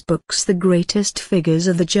 In these books the greatest figures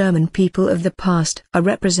of the German people of the past are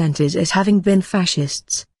represented as having been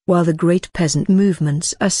fascists, while the great peasant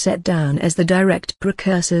movements are set down as the direct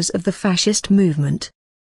precursors of the fascist movement.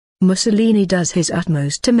 Mussolini does his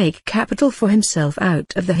utmost to make capital for himself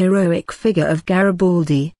out of the heroic figure of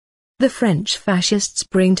Garibaldi. The French fascists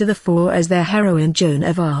bring to the fore as their heroine Joan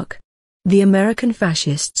of Arc. The American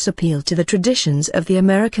fascists appeal to the traditions of the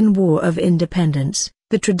American War of Independence,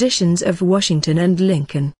 the traditions of Washington and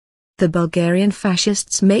Lincoln. The Bulgarian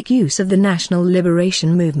fascists make use of the national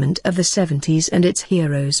liberation movement of the 70s and its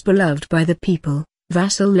heroes beloved by the people,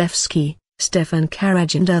 Vasil Levski, Stefan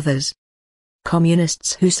Karaj and others.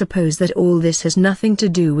 Communists who suppose that all this has nothing to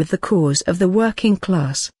do with the cause of the working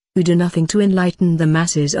class, who do nothing to enlighten the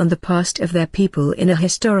masses on the past of their people in a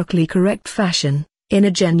historically correct fashion, in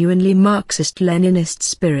a genuinely Marxist-Leninist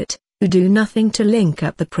spirit, who do nothing to link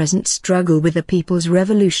up the present struggle with the people's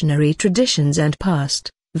revolutionary traditions and past,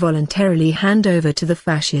 voluntarily hand over to the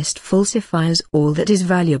fascist falsifiers all that is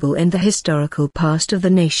valuable in the historical past of the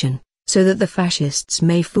nation, so that the fascists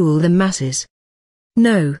may fool the masses.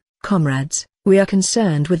 No, comrades, we are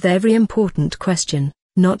concerned with every important question,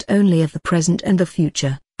 not only of the present and the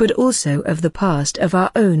future, but also of the past of our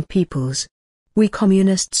own peoples. We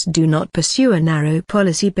communists do not pursue a narrow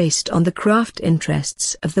policy based on the craft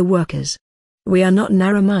interests of the workers. We are not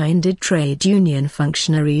narrow-minded trade union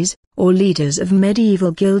functionaries, or leaders of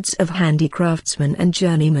medieval guilds of handicraftsmen and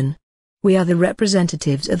journeymen. We are the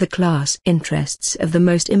representatives of the class interests of the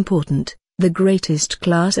most important, the greatest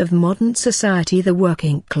class of modern society, the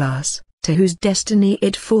working class, to whose destiny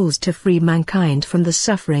it falls to free mankind from the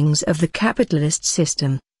sufferings of the capitalist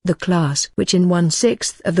system, the class which in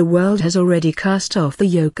 1/6 of the world has already cast off the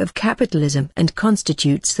yoke of capitalism and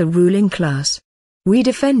constitutes the ruling class. We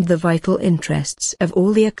defend the vital interests of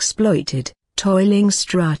all the exploited, toiling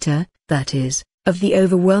strata, that is, of the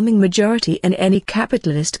overwhelming majority in any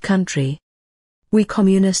capitalist country. We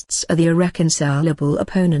communists are the irreconcilable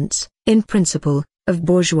opponents, in principle, of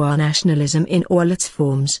bourgeois nationalism in all its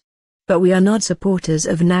forms. But we are not supporters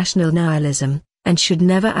of national nihilism, and should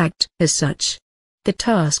never act as such. The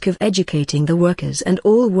task of educating the workers and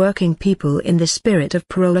all working people in the spirit of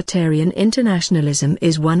proletarian internationalism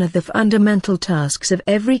is one of the fundamental tasks of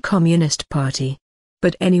every communist party.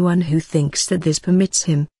 But anyone who thinks that this permits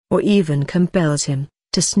him, or even compels him,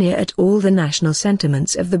 to sneer at all the national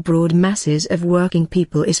sentiments of the broad masses of working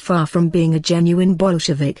people is far from being a genuine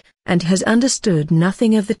Bolshevik, and has understood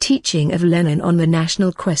nothing of the teaching of Lenin on the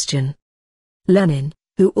national question. Lenin,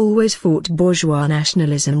 who always fought bourgeois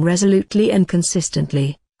nationalism resolutely and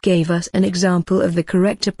consistently, gave us an example of the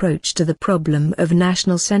correct approach to the problem of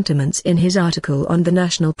national sentiments in his article on the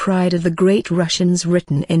national pride of the Great Russians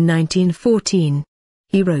written in 1914.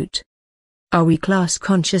 He wrote, "Are we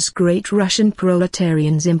class-conscious Great Russian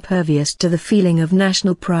proletarians impervious to the feeling of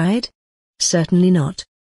national pride? Certainly not.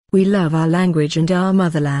 We love our language and our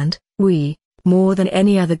motherland. We, more than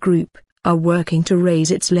any other group, are working to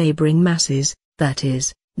raise its laboring masses, that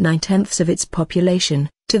is, 9/10 of its population,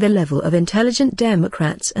 to the level of intelligent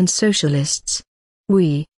Democrats and Socialists.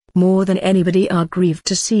 We, more than anybody, are grieved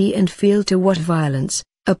to see and feel to what violence,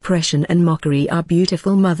 oppression and mockery our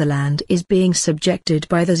beautiful motherland is being subjected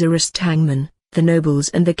by the Tsarist hangmen, the nobles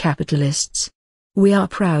and the capitalists. We are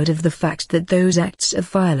proud of the fact that those acts of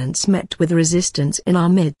violence met with resistance in our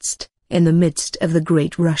midst, in the midst of the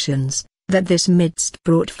Great Russians, that this midst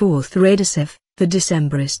brought forth Radishev, the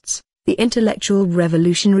Decembrists, the intellectual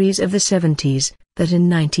revolutionaries of the 70s, that in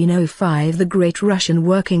 1905 the Great Russian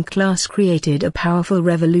working class created a powerful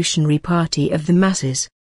revolutionary party of the masses.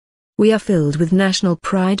 We are filled with national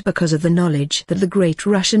pride because of the knowledge that the Great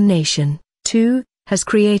Russian nation, too, has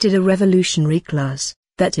created a revolutionary class,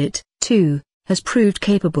 that it, too, has proved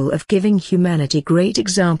capable of giving humanity great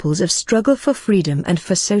examples of struggle for freedom and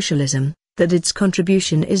for socialism, that its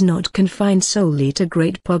contribution is not confined solely to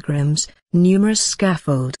great pogroms, numerous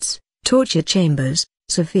scaffolds, torture chambers,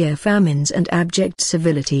 severe famines and abject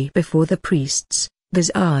civility before the priests, the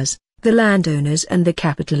czars, the landowners and the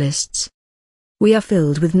capitalists. We are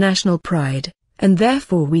filled with national pride, and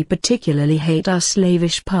therefore we particularly hate our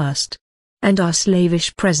slavish past, and our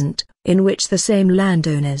slavish present, in which the same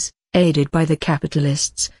landowners, aided by the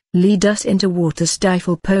capitalists, lead us into war to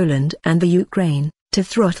stifle Poland and the Ukraine, to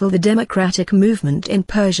throttle the democratic movement in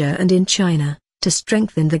Persia and in China, to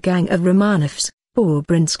strengthen the gang of Romanovs,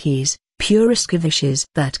 Borbrinskys, Puriskoviches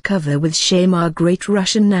that cover with shame our great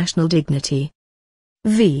Russian national dignity.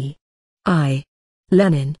 V. I.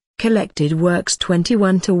 Lenin, Collected Works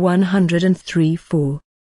 21-103-4.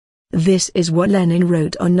 This is what Lenin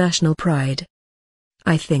wrote on national pride.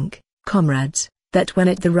 I think, comrades, that when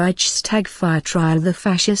at the Reichstag fire trial the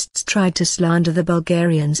fascists tried to slander the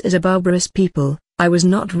Bulgarians as a barbarous people, I was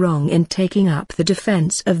not wrong in taking up the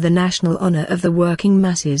defense of the national honor of the working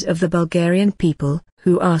masses of the Bulgarian people,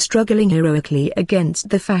 who are struggling heroically against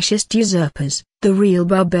the fascist usurpers, the real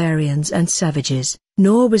barbarians and savages,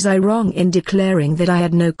 nor was I wrong in declaring that I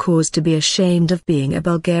had no cause to be ashamed of being a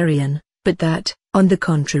Bulgarian, but that, on the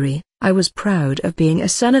contrary, I was proud of being a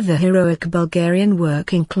son of the heroic Bulgarian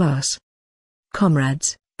working class.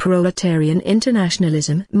 Comrades, proletarian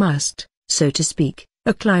internationalism must, so to speak,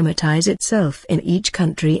 acclimatize itself in each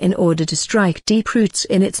country in order to strike deep roots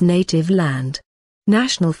in its native land.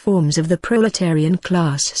 National forms of the proletarian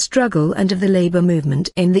class struggle and of the labor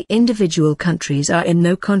movement in the individual countries are in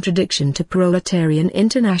no contradiction to proletarian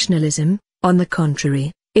internationalism. On the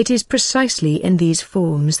contrary, it is precisely in these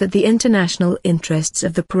forms that the international interests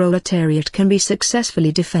of the proletariat can be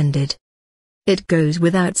successfully defended. It goes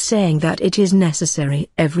without saying that it is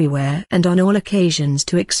necessary everywhere and on all occasions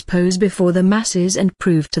to expose before the masses and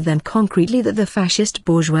prove to them concretely that the fascist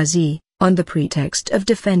bourgeoisie, on the pretext of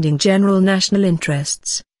defending general national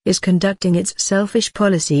interests, is conducting its selfish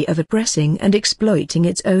policy of oppressing and exploiting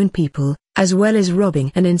its own people, as well as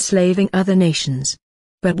robbing and enslaving other nations.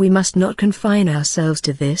 But we must not confine ourselves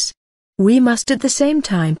to this. We must at the same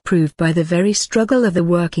time prove by the very struggle of the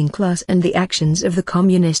working class and the actions of the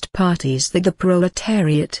communist parties that the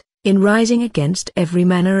proletariat, in rising against every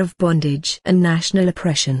manner of bondage and national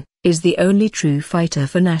oppression, is the only true fighter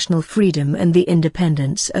for national freedom and the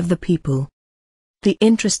independence of the people. The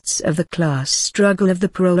interests of the class struggle of the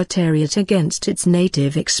proletariat against its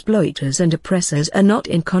native exploiters and oppressors are not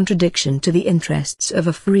in contradiction to the interests of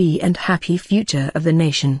a free and happy future of the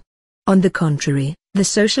nation. On the contrary, the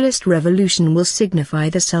socialist revolution will signify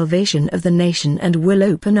the salvation of the nation and will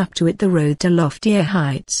open up to it the road to loftier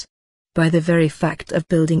heights. By the very fact of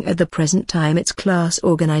building at the present time its class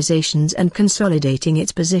organizations and consolidating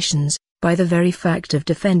its positions, by the very fact of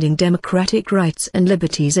defending democratic rights and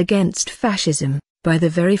liberties against fascism, by the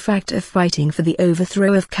very fact of fighting for the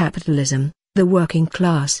overthrow of capitalism, the working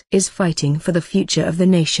class is fighting for the future of the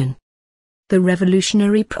nation. The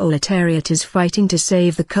revolutionary proletariat is fighting to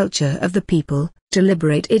save the culture of the people, to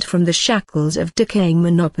liberate it from the shackles of decaying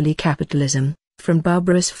monopoly capitalism, from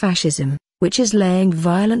barbarous fascism, which is laying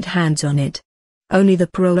violent hands on it. Only the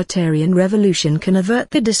proletarian revolution can avert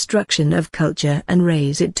the destruction of culture and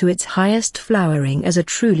raise it to its highest flowering as a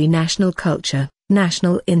truly national culture,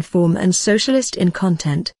 national in form and socialist in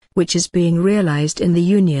content, which is being realized in the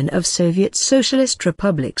Union of Soviet Socialist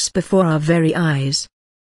Republics before our very eyes.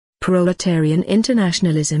 Proletarian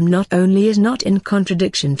internationalism not only is not in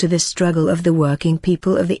contradiction to the struggle of the working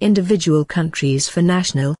people of the individual countries for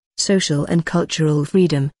national, social and cultural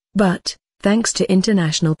freedom, but, thanks to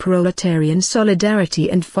international proletarian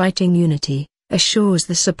solidarity and fighting unity, assures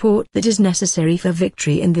the support that is necessary for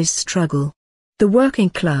victory in this struggle. The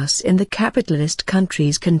working class in the capitalist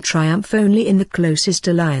countries can triumph only in the closest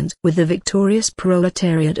alliance with the victorious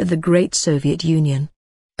proletariat of the great Soviet Union.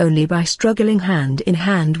 Only by struggling hand in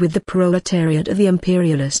hand with the proletariat of the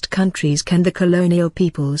imperialist countries can the colonial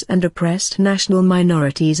peoples and oppressed national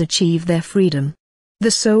minorities achieve their freedom. The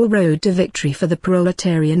sole road to victory for the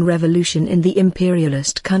proletarian revolution in the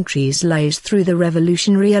imperialist countries lies through the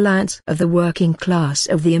revolutionary alliance of the working class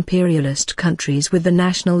of the imperialist countries with the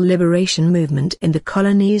national liberation movement in the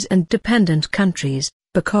colonies and dependent countries,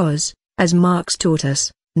 because, as Marx taught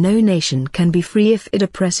us, no nation can be free if it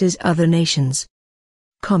oppresses other nations.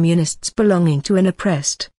 Communists belonging to an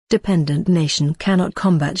oppressed, dependent nation cannot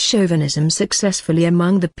combat chauvinism successfully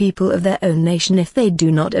among the people of their own nation if they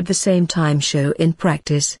do not at the same time show in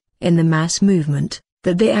practice, in the mass movement,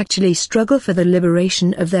 that they actually struggle for the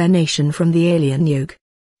liberation of their nation from the alien yoke.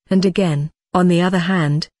 And again, on the other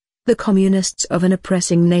hand, the communists of an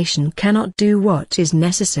oppressing nation cannot do what is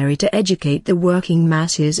necessary to educate the working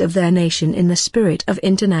masses of their nation in the spirit of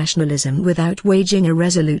internationalism without waging a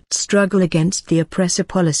resolute struggle against the oppressor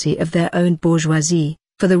policy of their own bourgeoisie,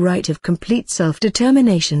 for the right of complete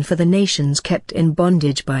self-determination for the nations kept in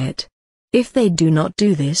bondage by it. If they do not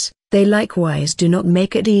do this, they likewise do not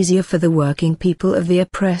make it easier for the working people of the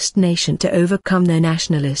oppressed nation to overcome their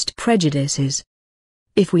nationalist prejudices.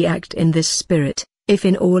 If we act in this spirit, if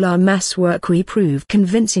in all our mass work we prove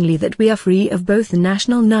convincingly that we are free of both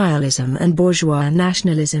national nihilism and bourgeois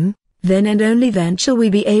nationalism, then and only then shall we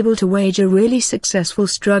be able to wage a really successful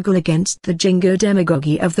struggle against the jingo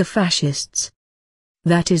demagogy of the fascists.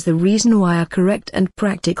 That is the reason why a correct and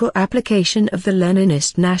practical application of the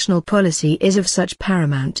Leninist national policy is of such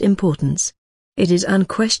paramount importance. It is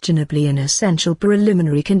unquestionably an essential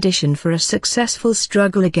preliminary condition for a successful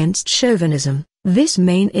struggle against chauvinism, this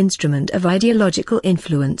main instrument of ideological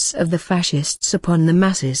influence of the fascists upon the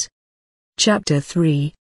masses. Chapter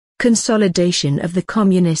 3. Consolidation of the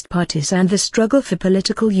Communist parties and the struggle for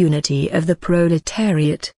political unity of the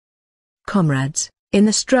proletariat. Comrades, in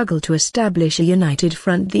the struggle to establish a united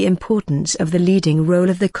front, the importance of the leading role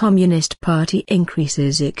of the Communist Party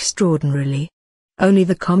increases extraordinarily. Only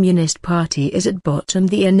the Communist Party is at bottom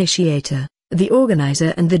the initiator, the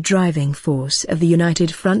organizer and the driving force of the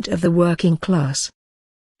united front of the working class.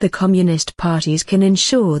 The communist parties can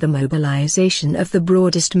ensure the mobilization of the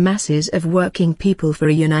broadest masses of working people for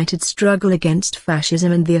a united struggle against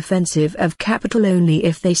fascism and the offensive of capital only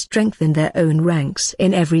if they strengthen their own ranks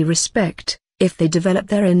in every respect, if they develop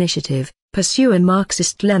their initiative, pursue a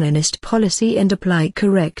Marxist-Leninist policy and apply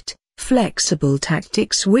correct, flexible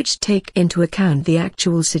tactics which take into account the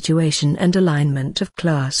actual situation and alignment of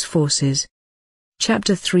class forces.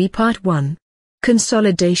 Chapter 3 Part 1.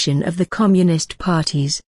 Consolidation of the Communist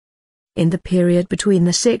Parties. In the period between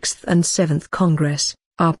the 6th and 7th Congress,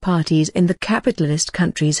 our parties in the capitalist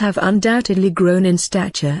countries have undoubtedly grown in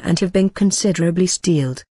stature and have been considerably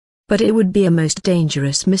steeled. But it would be a most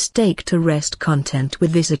dangerous mistake to rest content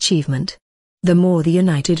with this achievement. The more the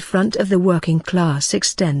united front of the working class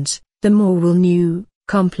extends, the more will new,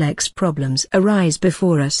 complex problems arise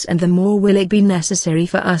before us and the more will it be necessary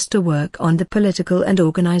for us to work on the political and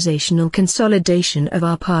organizational consolidation of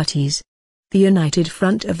our parties. The united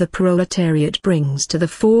front of the proletariat brings to the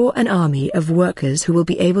fore an army of workers who will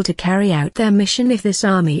be able to carry out their mission if this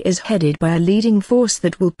army is headed by a leading force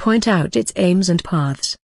that will point out its aims and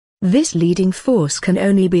paths. This leading force can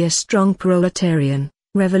only be a strong proletarian,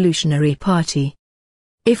 revolutionary party.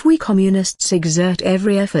 If we communists exert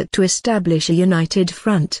every effort to establish a united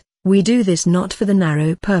front, we do this not for the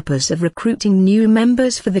narrow purpose of recruiting new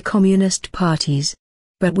members for the communist parties.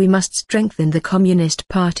 But we must strengthen the communist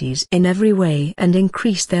parties in every way and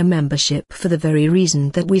increase their membership for the very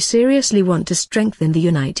reason that we seriously want to strengthen the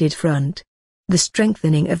united front. The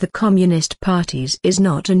strengthening of the communist parties is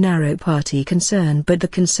not a narrow party concern but the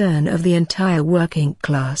concern of the entire working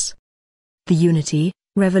class. The unity,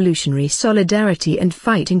 revolutionary solidarity and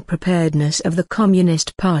fighting preparedness of the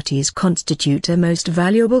communist parties constitute a most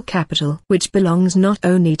valuable capital which belongs not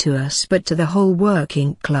only to us but to the whole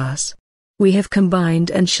working class. We have combined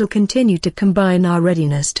and shall continue to combine our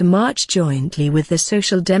readiness to march jointly with the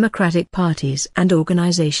social democratic parties and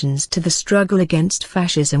organizations to the struggle against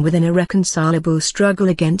fascism with an irreconcilable struggle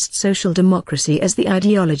against social democracy as the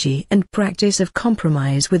ideology and practice of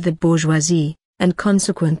compromise with the bourgeoisie, and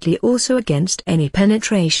consequently also against any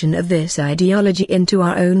penetration of this ideology into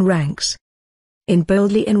our own ranks. In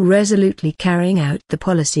boldly and resolutely carrying out the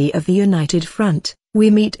policy of the united front, we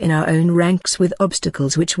meet in our own ranks with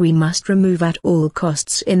obstacles which we must remove at all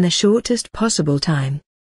costs in the shortest possible time.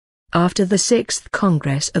 After the 6th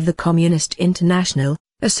Congress of the Communist International,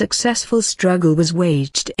 a successful struggle was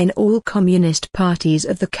waged in all communist parties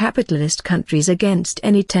of the capitalist countries against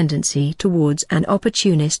any tendency towards an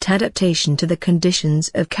opportunist adaptation to the conditions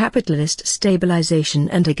of capitalist stabilization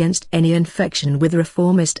and against any infection with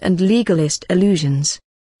reformist and legalist illusions.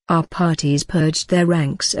 Our parties purged their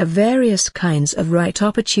ranks of various kinds of right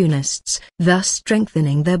opportunists, thus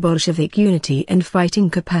strengthening their Bolshevik unity and fighting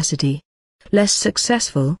capacity. Less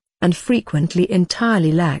successful, and frequently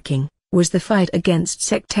entirely lacking, was the fight against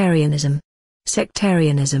sectarianism.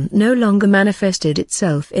 Sectarianism no longer manifested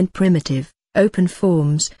itself in primitive, open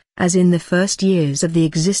forms, as in the first years of the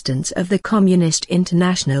existence of the Communist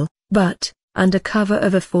International, but, under cover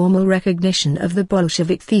of a formal recognition of the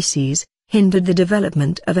Bolshevik theses, hindered the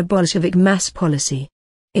development of a Bolshevik mass policy.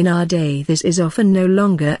 In our day this is often no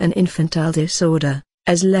longer an infantile disorder,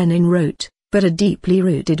 as Lenin wrote, but a deeply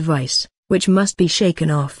rooted vice, which must be shaken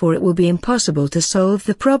off or it will be impossible to solve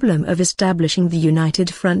the problem of establishing the united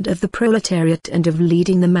front of the proletariat and of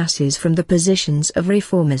leading the masses from the positions of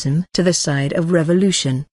reformism to the side of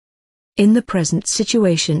revolution. In the present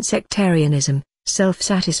situation sectarianism,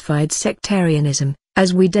 self-satisfied sectarianism,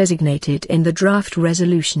 as we designate it in the draft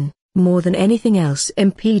resolution, more than anything else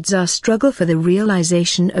impedes our struggle for the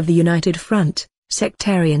realization of the united front.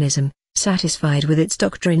 Sectarianism, satisfied with its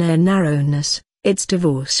doctrinaire narrowness, its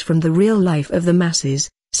divorce from the real life of the masses,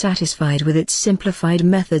 satisfied with its simplified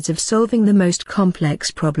methods of solving the most complex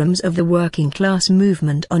problems of the working class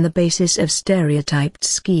movement on the basis of stereotyped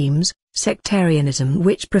schemes, sectarianism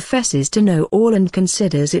which professes to know all and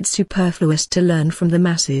considers it superfluous to learn from the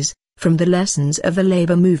masses, from the lessons of the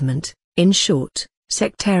labor movement, in short,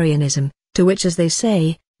 sectarianism, to which as they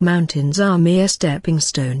say, mountains are mere stepping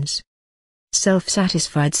stones.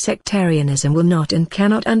 Self-satisfied sectarianism will not and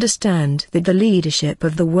cannot understand that the leadership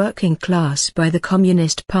of the working class by the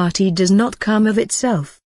Communist Party does not come of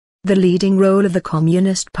itself. The leading role of the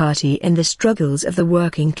Communist Party in the struggles of the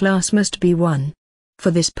working class must be won.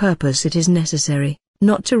 For this purpose it is necessary,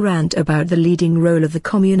 not to rant about the leading role of the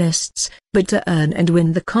Communists, but to earn and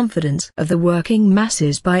win the confidence of the working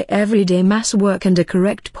masses by everyday mass work and a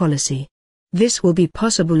correct policy. This will be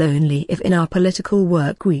possible only if in our political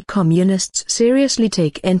work we Communists seriously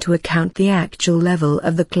take into account the actual level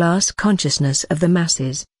of the class consciousness of the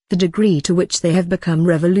masses, the degree to which they have become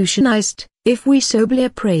revolutionized, If we soberly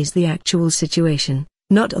appraise the actual situation,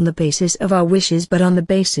 not on the basis of our wishes but on the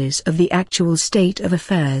basis of the actual state of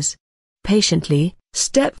affairs, patiently,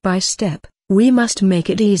 step by step, we must make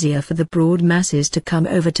it easier for the broad masses to come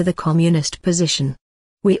over to the communist position.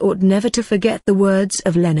 We ought never to forget the words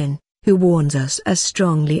of Lenin, who warns us as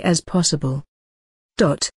strongly as possible.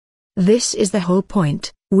 This is the whole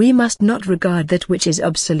point. We must not regard that which is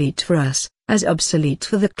obsolete for us, as obsolete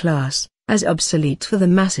for the class, as obsolete for the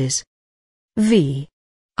masses. V.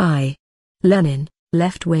 I. Lenin,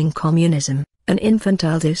 Left-Wing Communism, An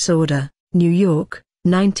Infantile Disorder, New York,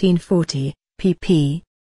 1940, pp.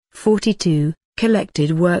 42,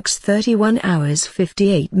 Collected Works 31 hours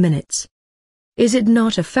 58 minutes. Is it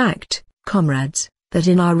not a fact, comrades, that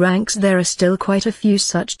in our ranks there are still quite a few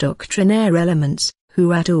such doctrinaire elements,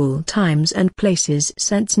 who at all times and places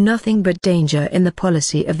sense nothing but danger in the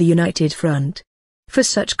policy of the United Front? For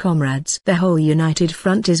such comrades the whole United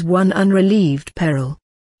Front is one unrelieved peril.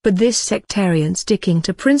 But this sectarian sticking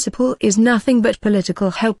to principle is nothing but political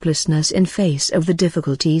helplessness in face of the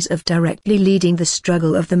difficulties of directly leading the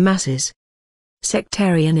struggle of the masses.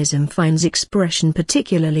 Sectarianism finds expression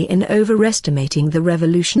particularly in overestimating the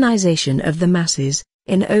revolutionization of the masses,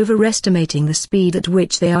 in overestimating the speed at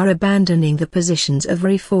which they are abandoning the positions of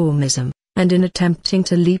reformism, and in attempting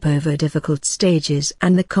to leap over difficult stages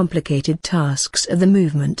and the complicated tasks of the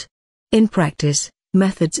movement. In practice,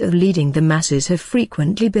 methods of leading the masses have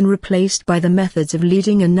frequently been replaced by the methods of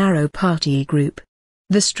leading a narrow party group.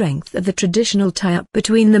 The strength of the traditional tie-up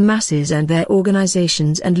between the masses and their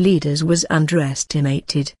organizations and leaders was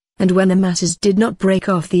underestimated, and when the masses did not break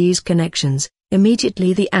off these connections,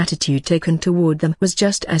 immediately the attitude taken toward them was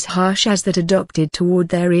just as harsh as that adopted toward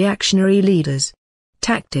their reactionary leaders.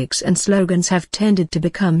 Tactics and slogans have tended to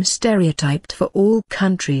become stereotyped for all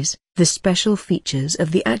countries, the special features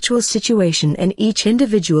of the actual situation in each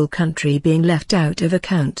individual country being left out of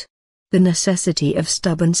account. The necessity of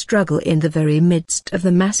stubborn struggle in the very midst of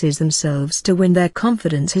the masses themselves to win their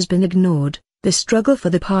confidence has been ignored. The struggle for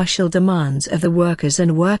the partial demands of the workers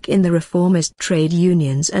and work in the reformist trade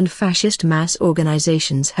unions and fascist mass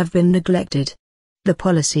organizations have been neglected. The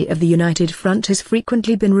policy of the United Front has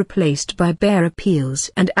frequently been replaced by bare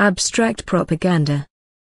appeals and abstract propaganda.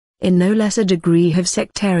 In no less a degree have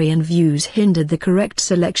sectarian views hindered the correct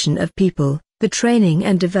selection of people, the training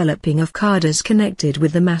and developing of cadres connected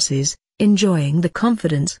with the masses, enjoying the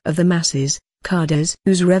confidence of the masses, cadres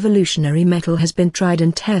whose revolutionary mettle has been tried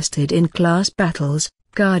and tested in class battles,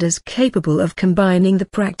 cadres capable of combining the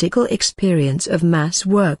practical experience of mass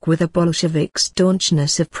work with a Bolshevik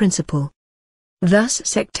staunchness of principle. Thus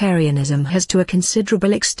sectarianism has to a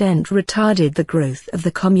considerable extent retarded the growth of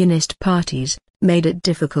the communist parties, made it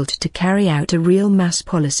difficult to carry out a real mass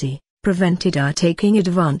policy, prevented our taking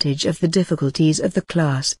advantage of the difficulties of the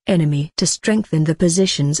class enemy to strengthen the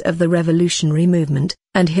positions of the revolutionary movement,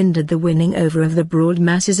 and hindered the winning over of the broad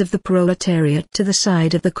masses of the proletariat to the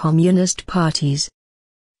side of the communist parties.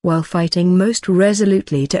 While fighting most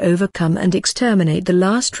resolutely to overcome and exterminate the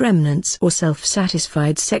last remnants or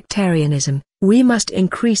self-satisfied sectarianism, we must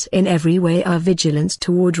increase in every way our vigilance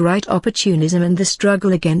toward right opportunism and the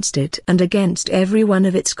struggle against it and against every one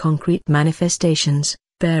of its concrete manifestations,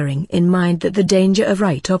 bearing in mind that the danger of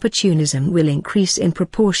right opportunism will increase in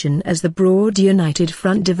proportion as the broad United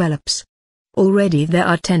Front develops. Already there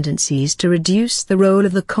are tendencies to reduce the role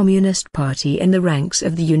of the Communist Party in the ranks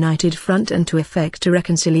of the United Front and to effect a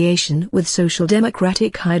reconciliation with social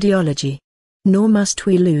democratic ideology. Nor must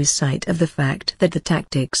we lose sight of the fact that the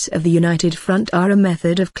tactics of the United Front are a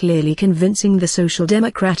method of clearly convincing the social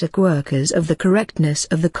democratic workers of the correctness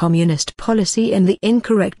of the communist policy and the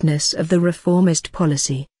incorrectness of the reformist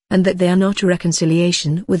policy, and that they are not a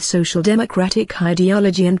reconciliation with social democratic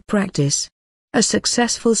ideology and practice. A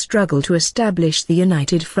successful struggle to establish the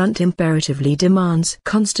United Front imperatively demands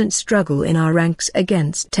constant struggle in our ranks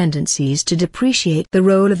against tendencies to depreciate the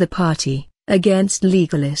role of the party, against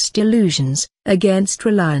legalist illusions, against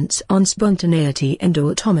reliance on spontaneity and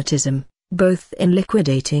automatism, both in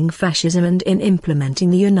liquidating fascism and in implementing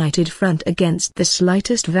the United Front against the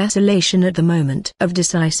slightest vacillation at the moment of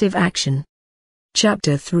decisive action.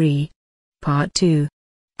 Chapter 3. Part 2.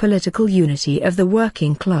 Political Unity of the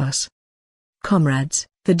Working Class. Comrades,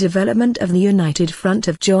 the development of the United Front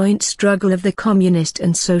of joint struggle of the communist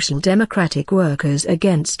and social democratic workers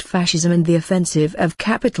against fascism and the offensive of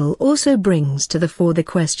capital also brings to the fore the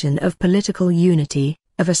question of political unity,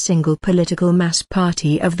 of a single political mass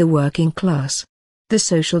party of the working class. The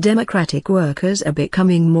social democratic workers are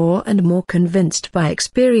becoming more and more convinced by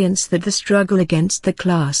experience that the struggle against the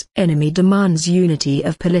class enemy demands unity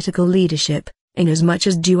of political leadership, inasmuch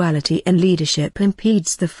as duality in leadership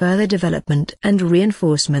impedes the further development and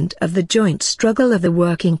reinforcement of the joint struggle of the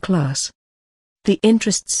working class. The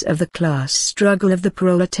interests of the class struggle of the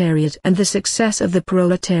proletariat and the success of the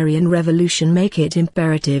proletarian revolution make it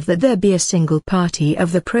imperative that there be a single party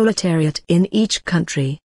of the proletariat in each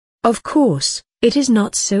country. Of course, it is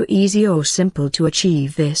not so easy or simple to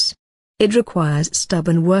achieve this. It requires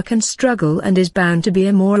stubborn work and struggle and is bound to be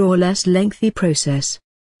a more or less lengthy process.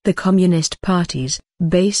 The communist parties,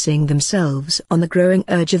 basing themselves on the growing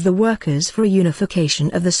urge of the workers for a unification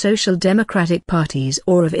of the social democratic parties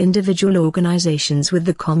or of individual organizations with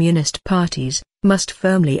the communist parties, must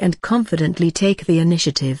firmly and confidently take the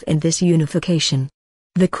initiative in this unification.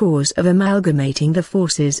 The cause of amalgamating the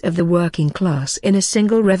forces of the working class in a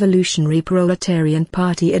single revolutionary proletarian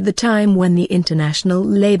party at the time when the international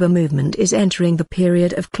labor movement is entering the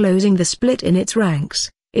period of closing the split in its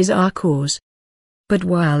ranks, is our cause. But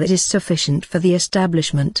while it is sufficient for the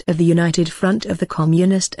establishment of the united front of the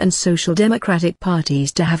communist and social democratic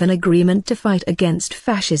parties to have an agreement to fight against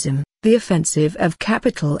fascism, the offensive of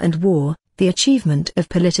capital and war, the achievement of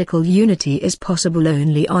political unity is possible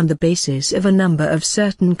only on the basis of a number of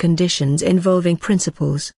certain conditions involving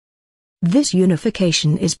principles. This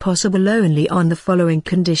unification is possible only on the following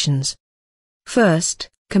conditions. First,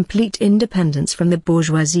 complete independence from the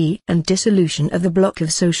bourgeoisie and dissolution of the bloc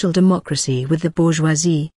of social democracy with the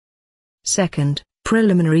bourgeoisie. Second,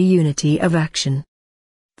 preliminary unity of action.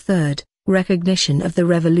 Third, recognition of the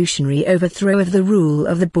revolutionary overthrow of the rule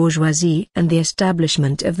of the bourgeoisie and the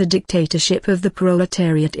establishment of the dictatorship of the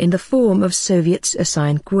proletariat in the form of Soviets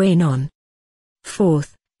sine qua non.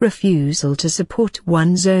 Fourth, refusal to support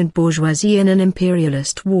one's own bourgeoisie in an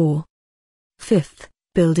imperialist war. Fifth,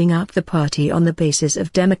 building up the party on the basis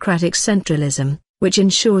of democratic centralism, which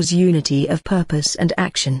ensures unity of purpose and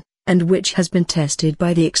action, and which has been tested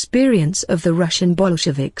by the experience of the Russian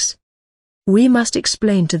Bolsheviks. We must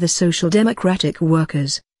explain to the social democratic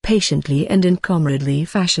workers, patiently and in comradely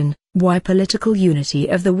fashion, why political unity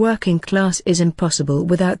of the working class is impossible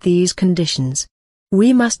without these conditions.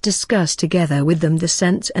 We must discuss together with them the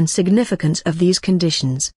sense and significance of these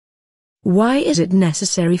conditions. Why is it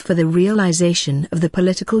necessary for the realization of the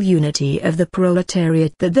political unity of the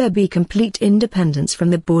proletariat that there be complete independence from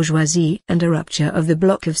the bourgeoisie and a rupture of the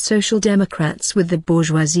bloc of social democrats with the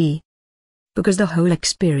bourgeoisie? Because the whole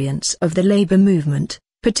experience of the labor movement,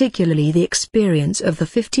 particularly the experience of the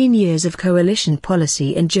 15 years of coalition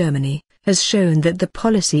policy in Germany, has shown that the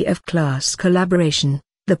policy of class collaboration,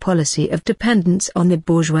 the policy of dependence on the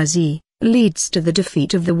bourgeoisie, leads to the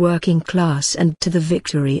defeat of the working class and to the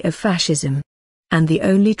victory of fascism. And the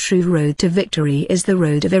only true road to victory is the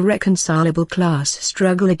road of irreconcilable class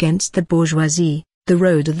struggle against the bourgeoisie, the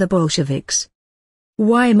road of the Bolsheviks.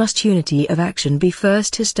 Why must unity of action be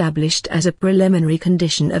first established as a preliminary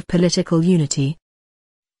condition of political unity?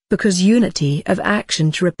 Because unity of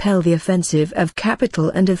action to repel the offensive of capital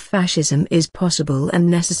and of fascism is possible and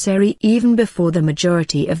necessary even before the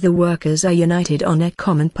majority of the workers are united on a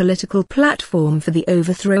common political platform for the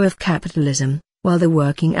overthrow of capitalism, while the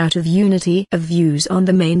working out of unity of views on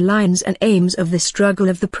the main lines and aims of the struggle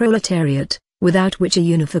of the proletariat, without which a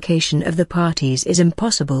unification of the parties is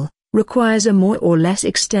impossible, requires a more or less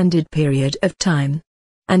extended period of time.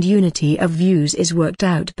 And unity of views is worked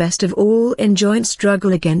out best of all in joint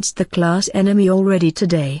struggle against the class enemy already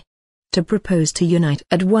today. To propose to unite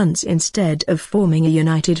at once instead of forming a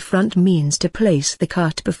united front means to place the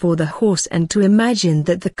cart before the horse and to imagine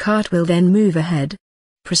that the cart will then move ahead.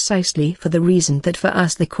 Precisely for the reason that for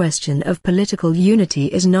us the question of political unity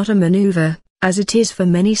is not a maneuver, as it is for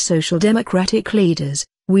many social democratic leaders,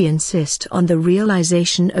 we insist on the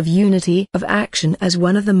realization of unity of action as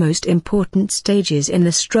one of the most important stages in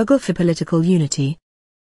the struggle for political unity.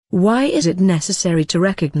 Why is it necessary to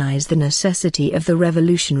recognize the necessity of the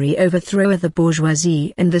revolutionary overthrow of the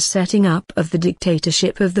bourgeoisie and the setting up of the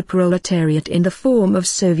dictatorship of the proletariat in the form of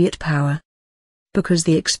Soviet power? Because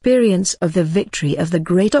the experience of the victory of the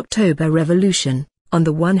Great October Revolution, on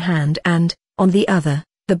the one hand and, on the other,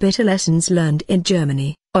 the bitter lessons learned in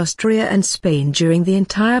Germany, Austria and Spain during the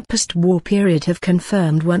entire post-war period have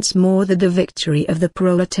confirmed once more that the victory of the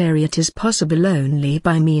proletariat is possible only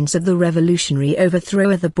by means of the revolutionary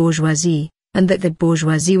overthrow of the bourgeoisie, and that the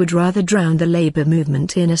bourgeoisie would rather drown the labor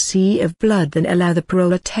movement in a sea of blood than allow the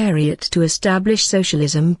proletariat to establish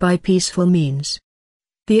socialism by peaceful means.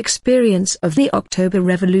 The experience of the October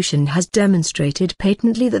Revolution has demonstrated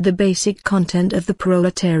patently that the basic content of the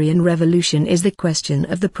proletarian revolution is the question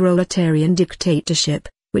of the proletarian dictatorship,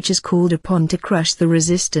 which is called upon to crush the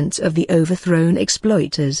resistance of the overthrown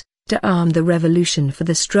exploiters, to arm the revolution for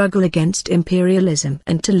the struggle against imperialism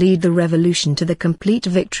and to lead the revolution to the complete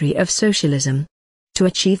victory of socialism. To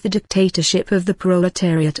achieve the dictatorship of the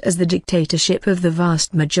proletariat as the dictatorship of the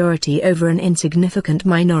vast majority over an insignificant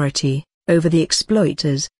minority, over the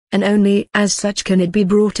exploiters, and only as such can it be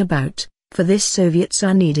brought about. For this Soviets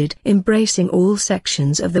are needed, embracing all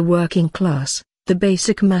sections of the working class, the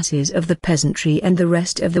basic masses of the peasantry and the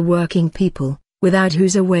rest of the working people, without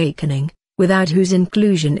whose awakening, without whose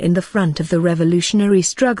inclusion in the front of the revolutionary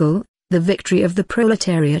struggle, the victory of the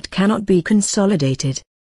proletariat cannot be consolidated.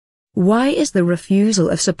 Why is the refusal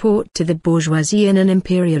of support to the bourgeoisie in an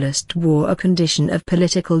imperialist war a condition of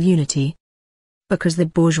political unity? Because the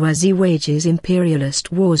bourgeoisie wages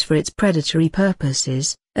imperialist wars for its predatory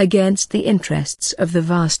purposes, against the interests of the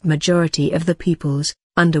vast majority of the peoples,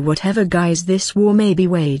 under whatever guise this war may be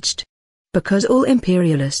waged. Because all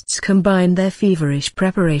imperialists combine their feverish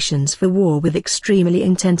preparations for war with extremely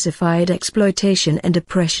intensified exploitation and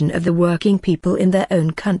oppression of the working people in their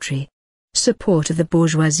own country. Support of the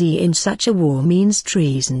bourgeoisie in such a war means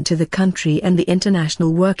treason to the country and the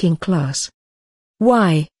international working class.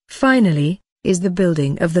 Why, finally, is the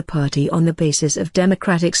building of the party on the basis of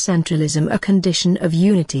democratic centralism a condition of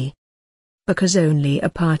unity? Because only a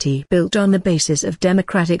party built on the basis of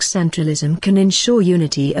democratic centralism can ensure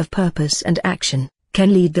unity of purpose and action,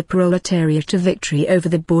 can lead the proletariat to victory over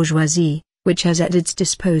the bourgeoisie, which has at its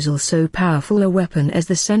disposal so powerful a weapon as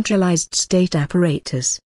the centralized state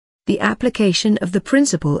apparatus. The application of the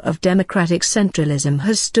principle of democratic centralism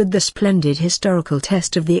has stood the splendid historical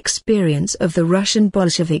test of the experience of the Russian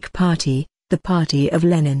Bolshevik Party, the party of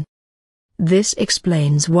Lenin. This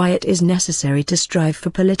explains why it is necessary to strive for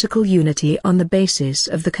political unity on the basis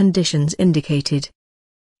of the conditions indicated.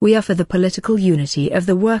 We are for the political unity of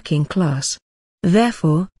the working class.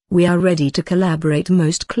 Therefore, we are ready to collaborate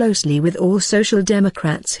most closely with all social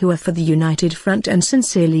democrats who are for the united front and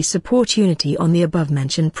sincerely support unity on the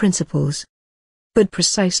above-mentioned principles. But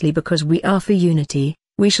precisely because we are for unity,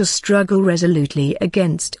 we shall struggle resolutely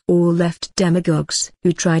against all left demagogues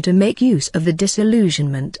who try to make use of the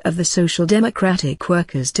disillusionment of the social democratic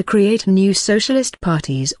workers to create new socialist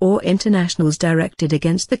parties or internationals directed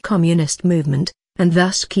against the communist movement, and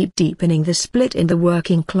thus keep deepening the split in the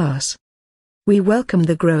working class. We welcome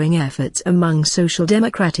the growing efforts among social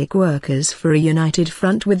democratic workers for a united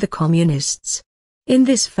front with the communists. In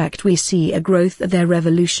this fact we see a growth of their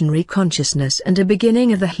revolutionary consciousness and a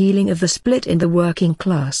beginning of the healing of the split in the working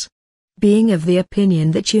class. Being of the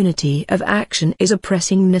opinion that unity of action is a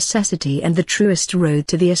pressing necessity and the truest road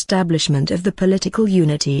to the establishment of the political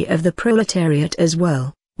unity of the proletariat as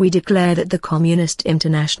well, we declare that the Communist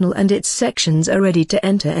International and its sections are ready to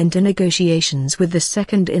enter into negotiations with the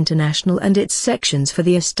Second International and its sections for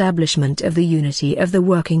the establishment of the unity of the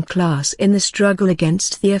working class in the struggle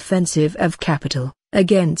against the offensive of capital,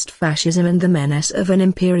 against fascism and the menace of an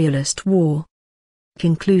imperialist war.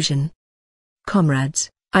 Conclusion. Comrades,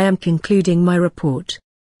 I am concluding my report.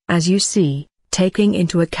 As you see, taking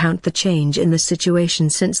into account the change in the situation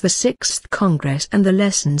since the 6th Congress and the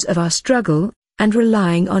lessons of our struggle, and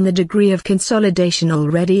relying on the degree of consolidation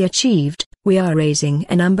already achieved, we are raising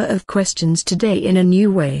a number of questions today in a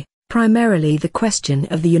new way, primarily the question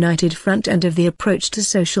of the united front and of the approach to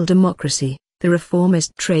social democracy, the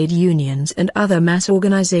reformist trade unions and other mass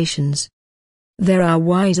organizations. There are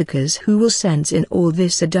wiseacres who will sense in all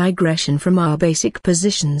this a digression from our basic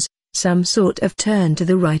positions, some sort of turn to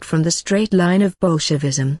the right from the straight line of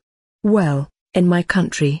Bolshevism. Well, in my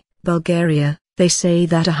country, Bulgaria, they say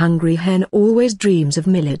that a hungry hen always dreams of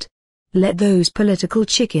millet. Let those political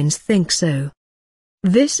chickens think so.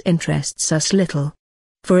 This interests us little.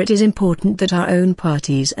 For it is important that our own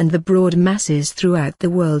parties and the broad masses throughout the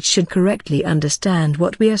world should correctly understand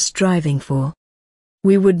what we are striving for.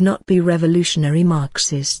 We would not be revolutionary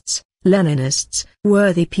Marxists, Leninists,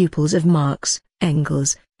 worthy pupils of Marx,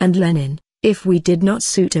 Engels, and Lenin, if we did not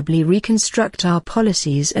suitably reconstruct our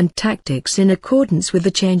policies and tactics in accordance with the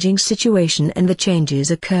changing situation and the changes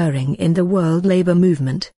occurring in the world labor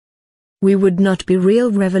movement. We would not be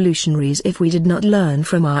real revolutionaries if we did not learn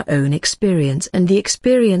from our own experience and the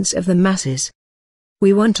experience of the masses.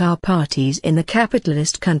 We want our parties in the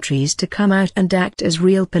capitalist countries to come out and act as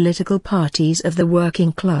real political parties of the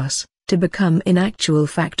working class, to become in actual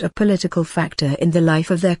fact a political factor in the life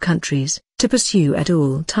of their countries, to pursue at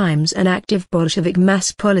all times an active Bolshevik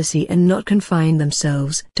mass policy and not confine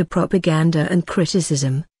themselves to propaganda and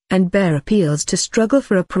criticism, and bare appeals to struggle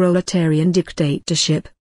for a proletarian dictatorship.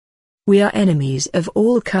 We are enemies of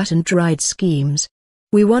all cut-and-dried schemes.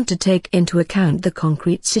 We want to take into account the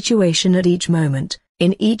concrete situation at each moment,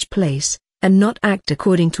 in each place, and not act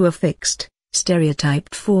according to a fixed,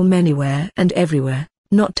 stereotyped form anywhere and everywhere,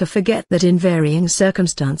 not to forget that in varying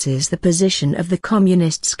circumstances the position of the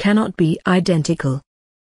communists cannot be identical.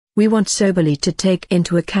 We want soberly to take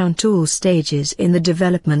into account all stages in the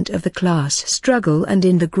development of the class struggle and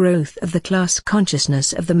in the growth of the class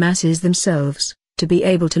consciousness of the masses themselves, to be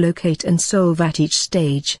able to locate and solve at each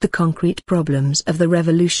stage the concrete problems of the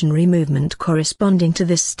revolutionary movement corresponding to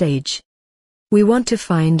this stage. We want to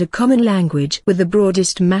find a common language with the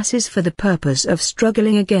broadest masses for the purpose of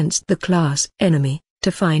struggling against the class enemy,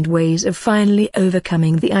 to find ways of finally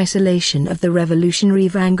overcoming the isolation of the revolutionary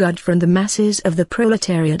vanguard from the masses of the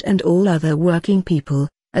proletariat and all other working people,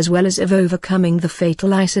 as well as of overcoming the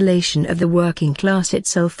fatal isolation of the working class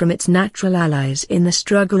itself from its natural allies in the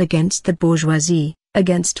struggle against the bourgeoisie,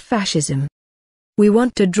 against fascism. We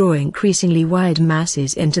want to draw increasingly wide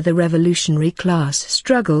masses into the revolutionary class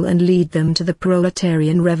struggle and lead them to the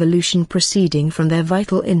proletarian revolution proceeding from their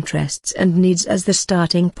vital interests and needs as the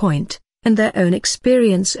starting point, and their own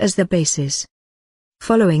experience as the basis.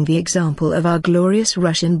 Following the example of our glorious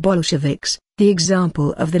Russian Bolsheviks, the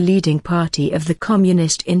example of the leading party of the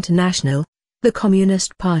Communist International, the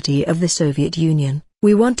Communist Party of the Soviet Union,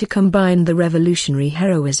 we want to combine the revolutionary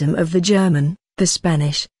heroism of the German, the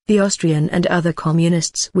Spanish, the Austrian and other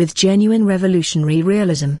communists with genuine revolutionary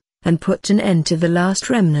realism, and put an end to the last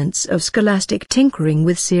remnants of scholastic tinkering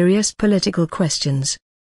with serious political questions.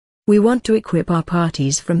 We want to equip our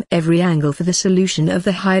parties from every angle for the solution of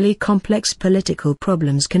the highly complex political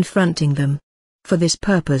problems confronting them. For this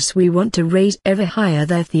purpose we want to raise ever higher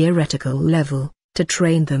their theoretical level, to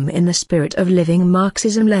train them in the spirit of living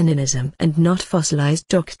Marxism-Leninism and not fossilized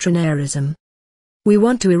doctrinarism. We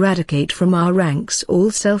want to eradicate from our ranks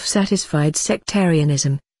all self-satisfied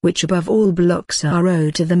sectarianism, which above all blocks our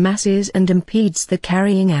road to the masses and impedes the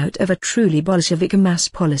carrying out of a truly Bolshevik mass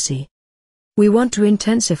policy. We want to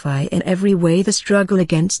intensify in every way the struggle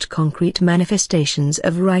against concrete manifestations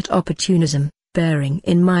of right opportunism, bearing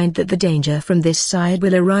in mind that the danger from this side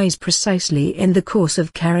will arise precisely in the course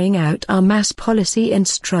of carrying out our mass policy and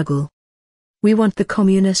struggle. We want the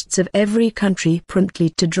communists of every country promptly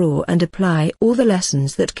to draw and apply all the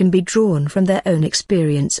lessons that can be drawn from their own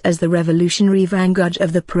experience as the revolutionary vanguard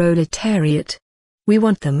of the proletariat. We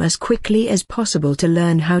want them as quickly as possible to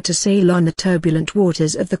learn how to sail on the turbulent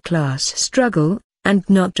waters of the class struggle, and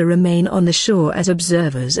not to remain on the shore as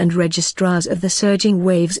observers and registrars of the surging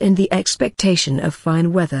waves in the expectation of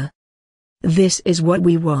fine weather. This is what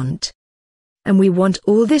we want. And we want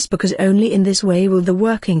all this because only in this way will the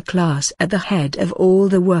working class at the head of all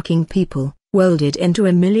the working people, welded into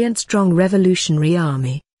a million-strong revolutionary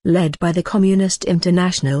army, led by the Communist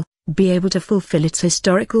International, be able to fulfill its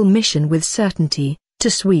historical mission with certainty,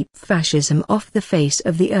 to sweep fascism off the face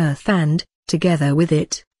of the earth and, together with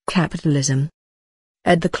it, capitalism.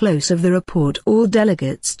 At the close of the report all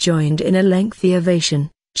delegates joined in a lengthy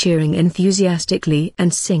ovation, cheering enthusiastically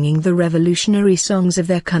and singing the revolutionary songs of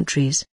their countries.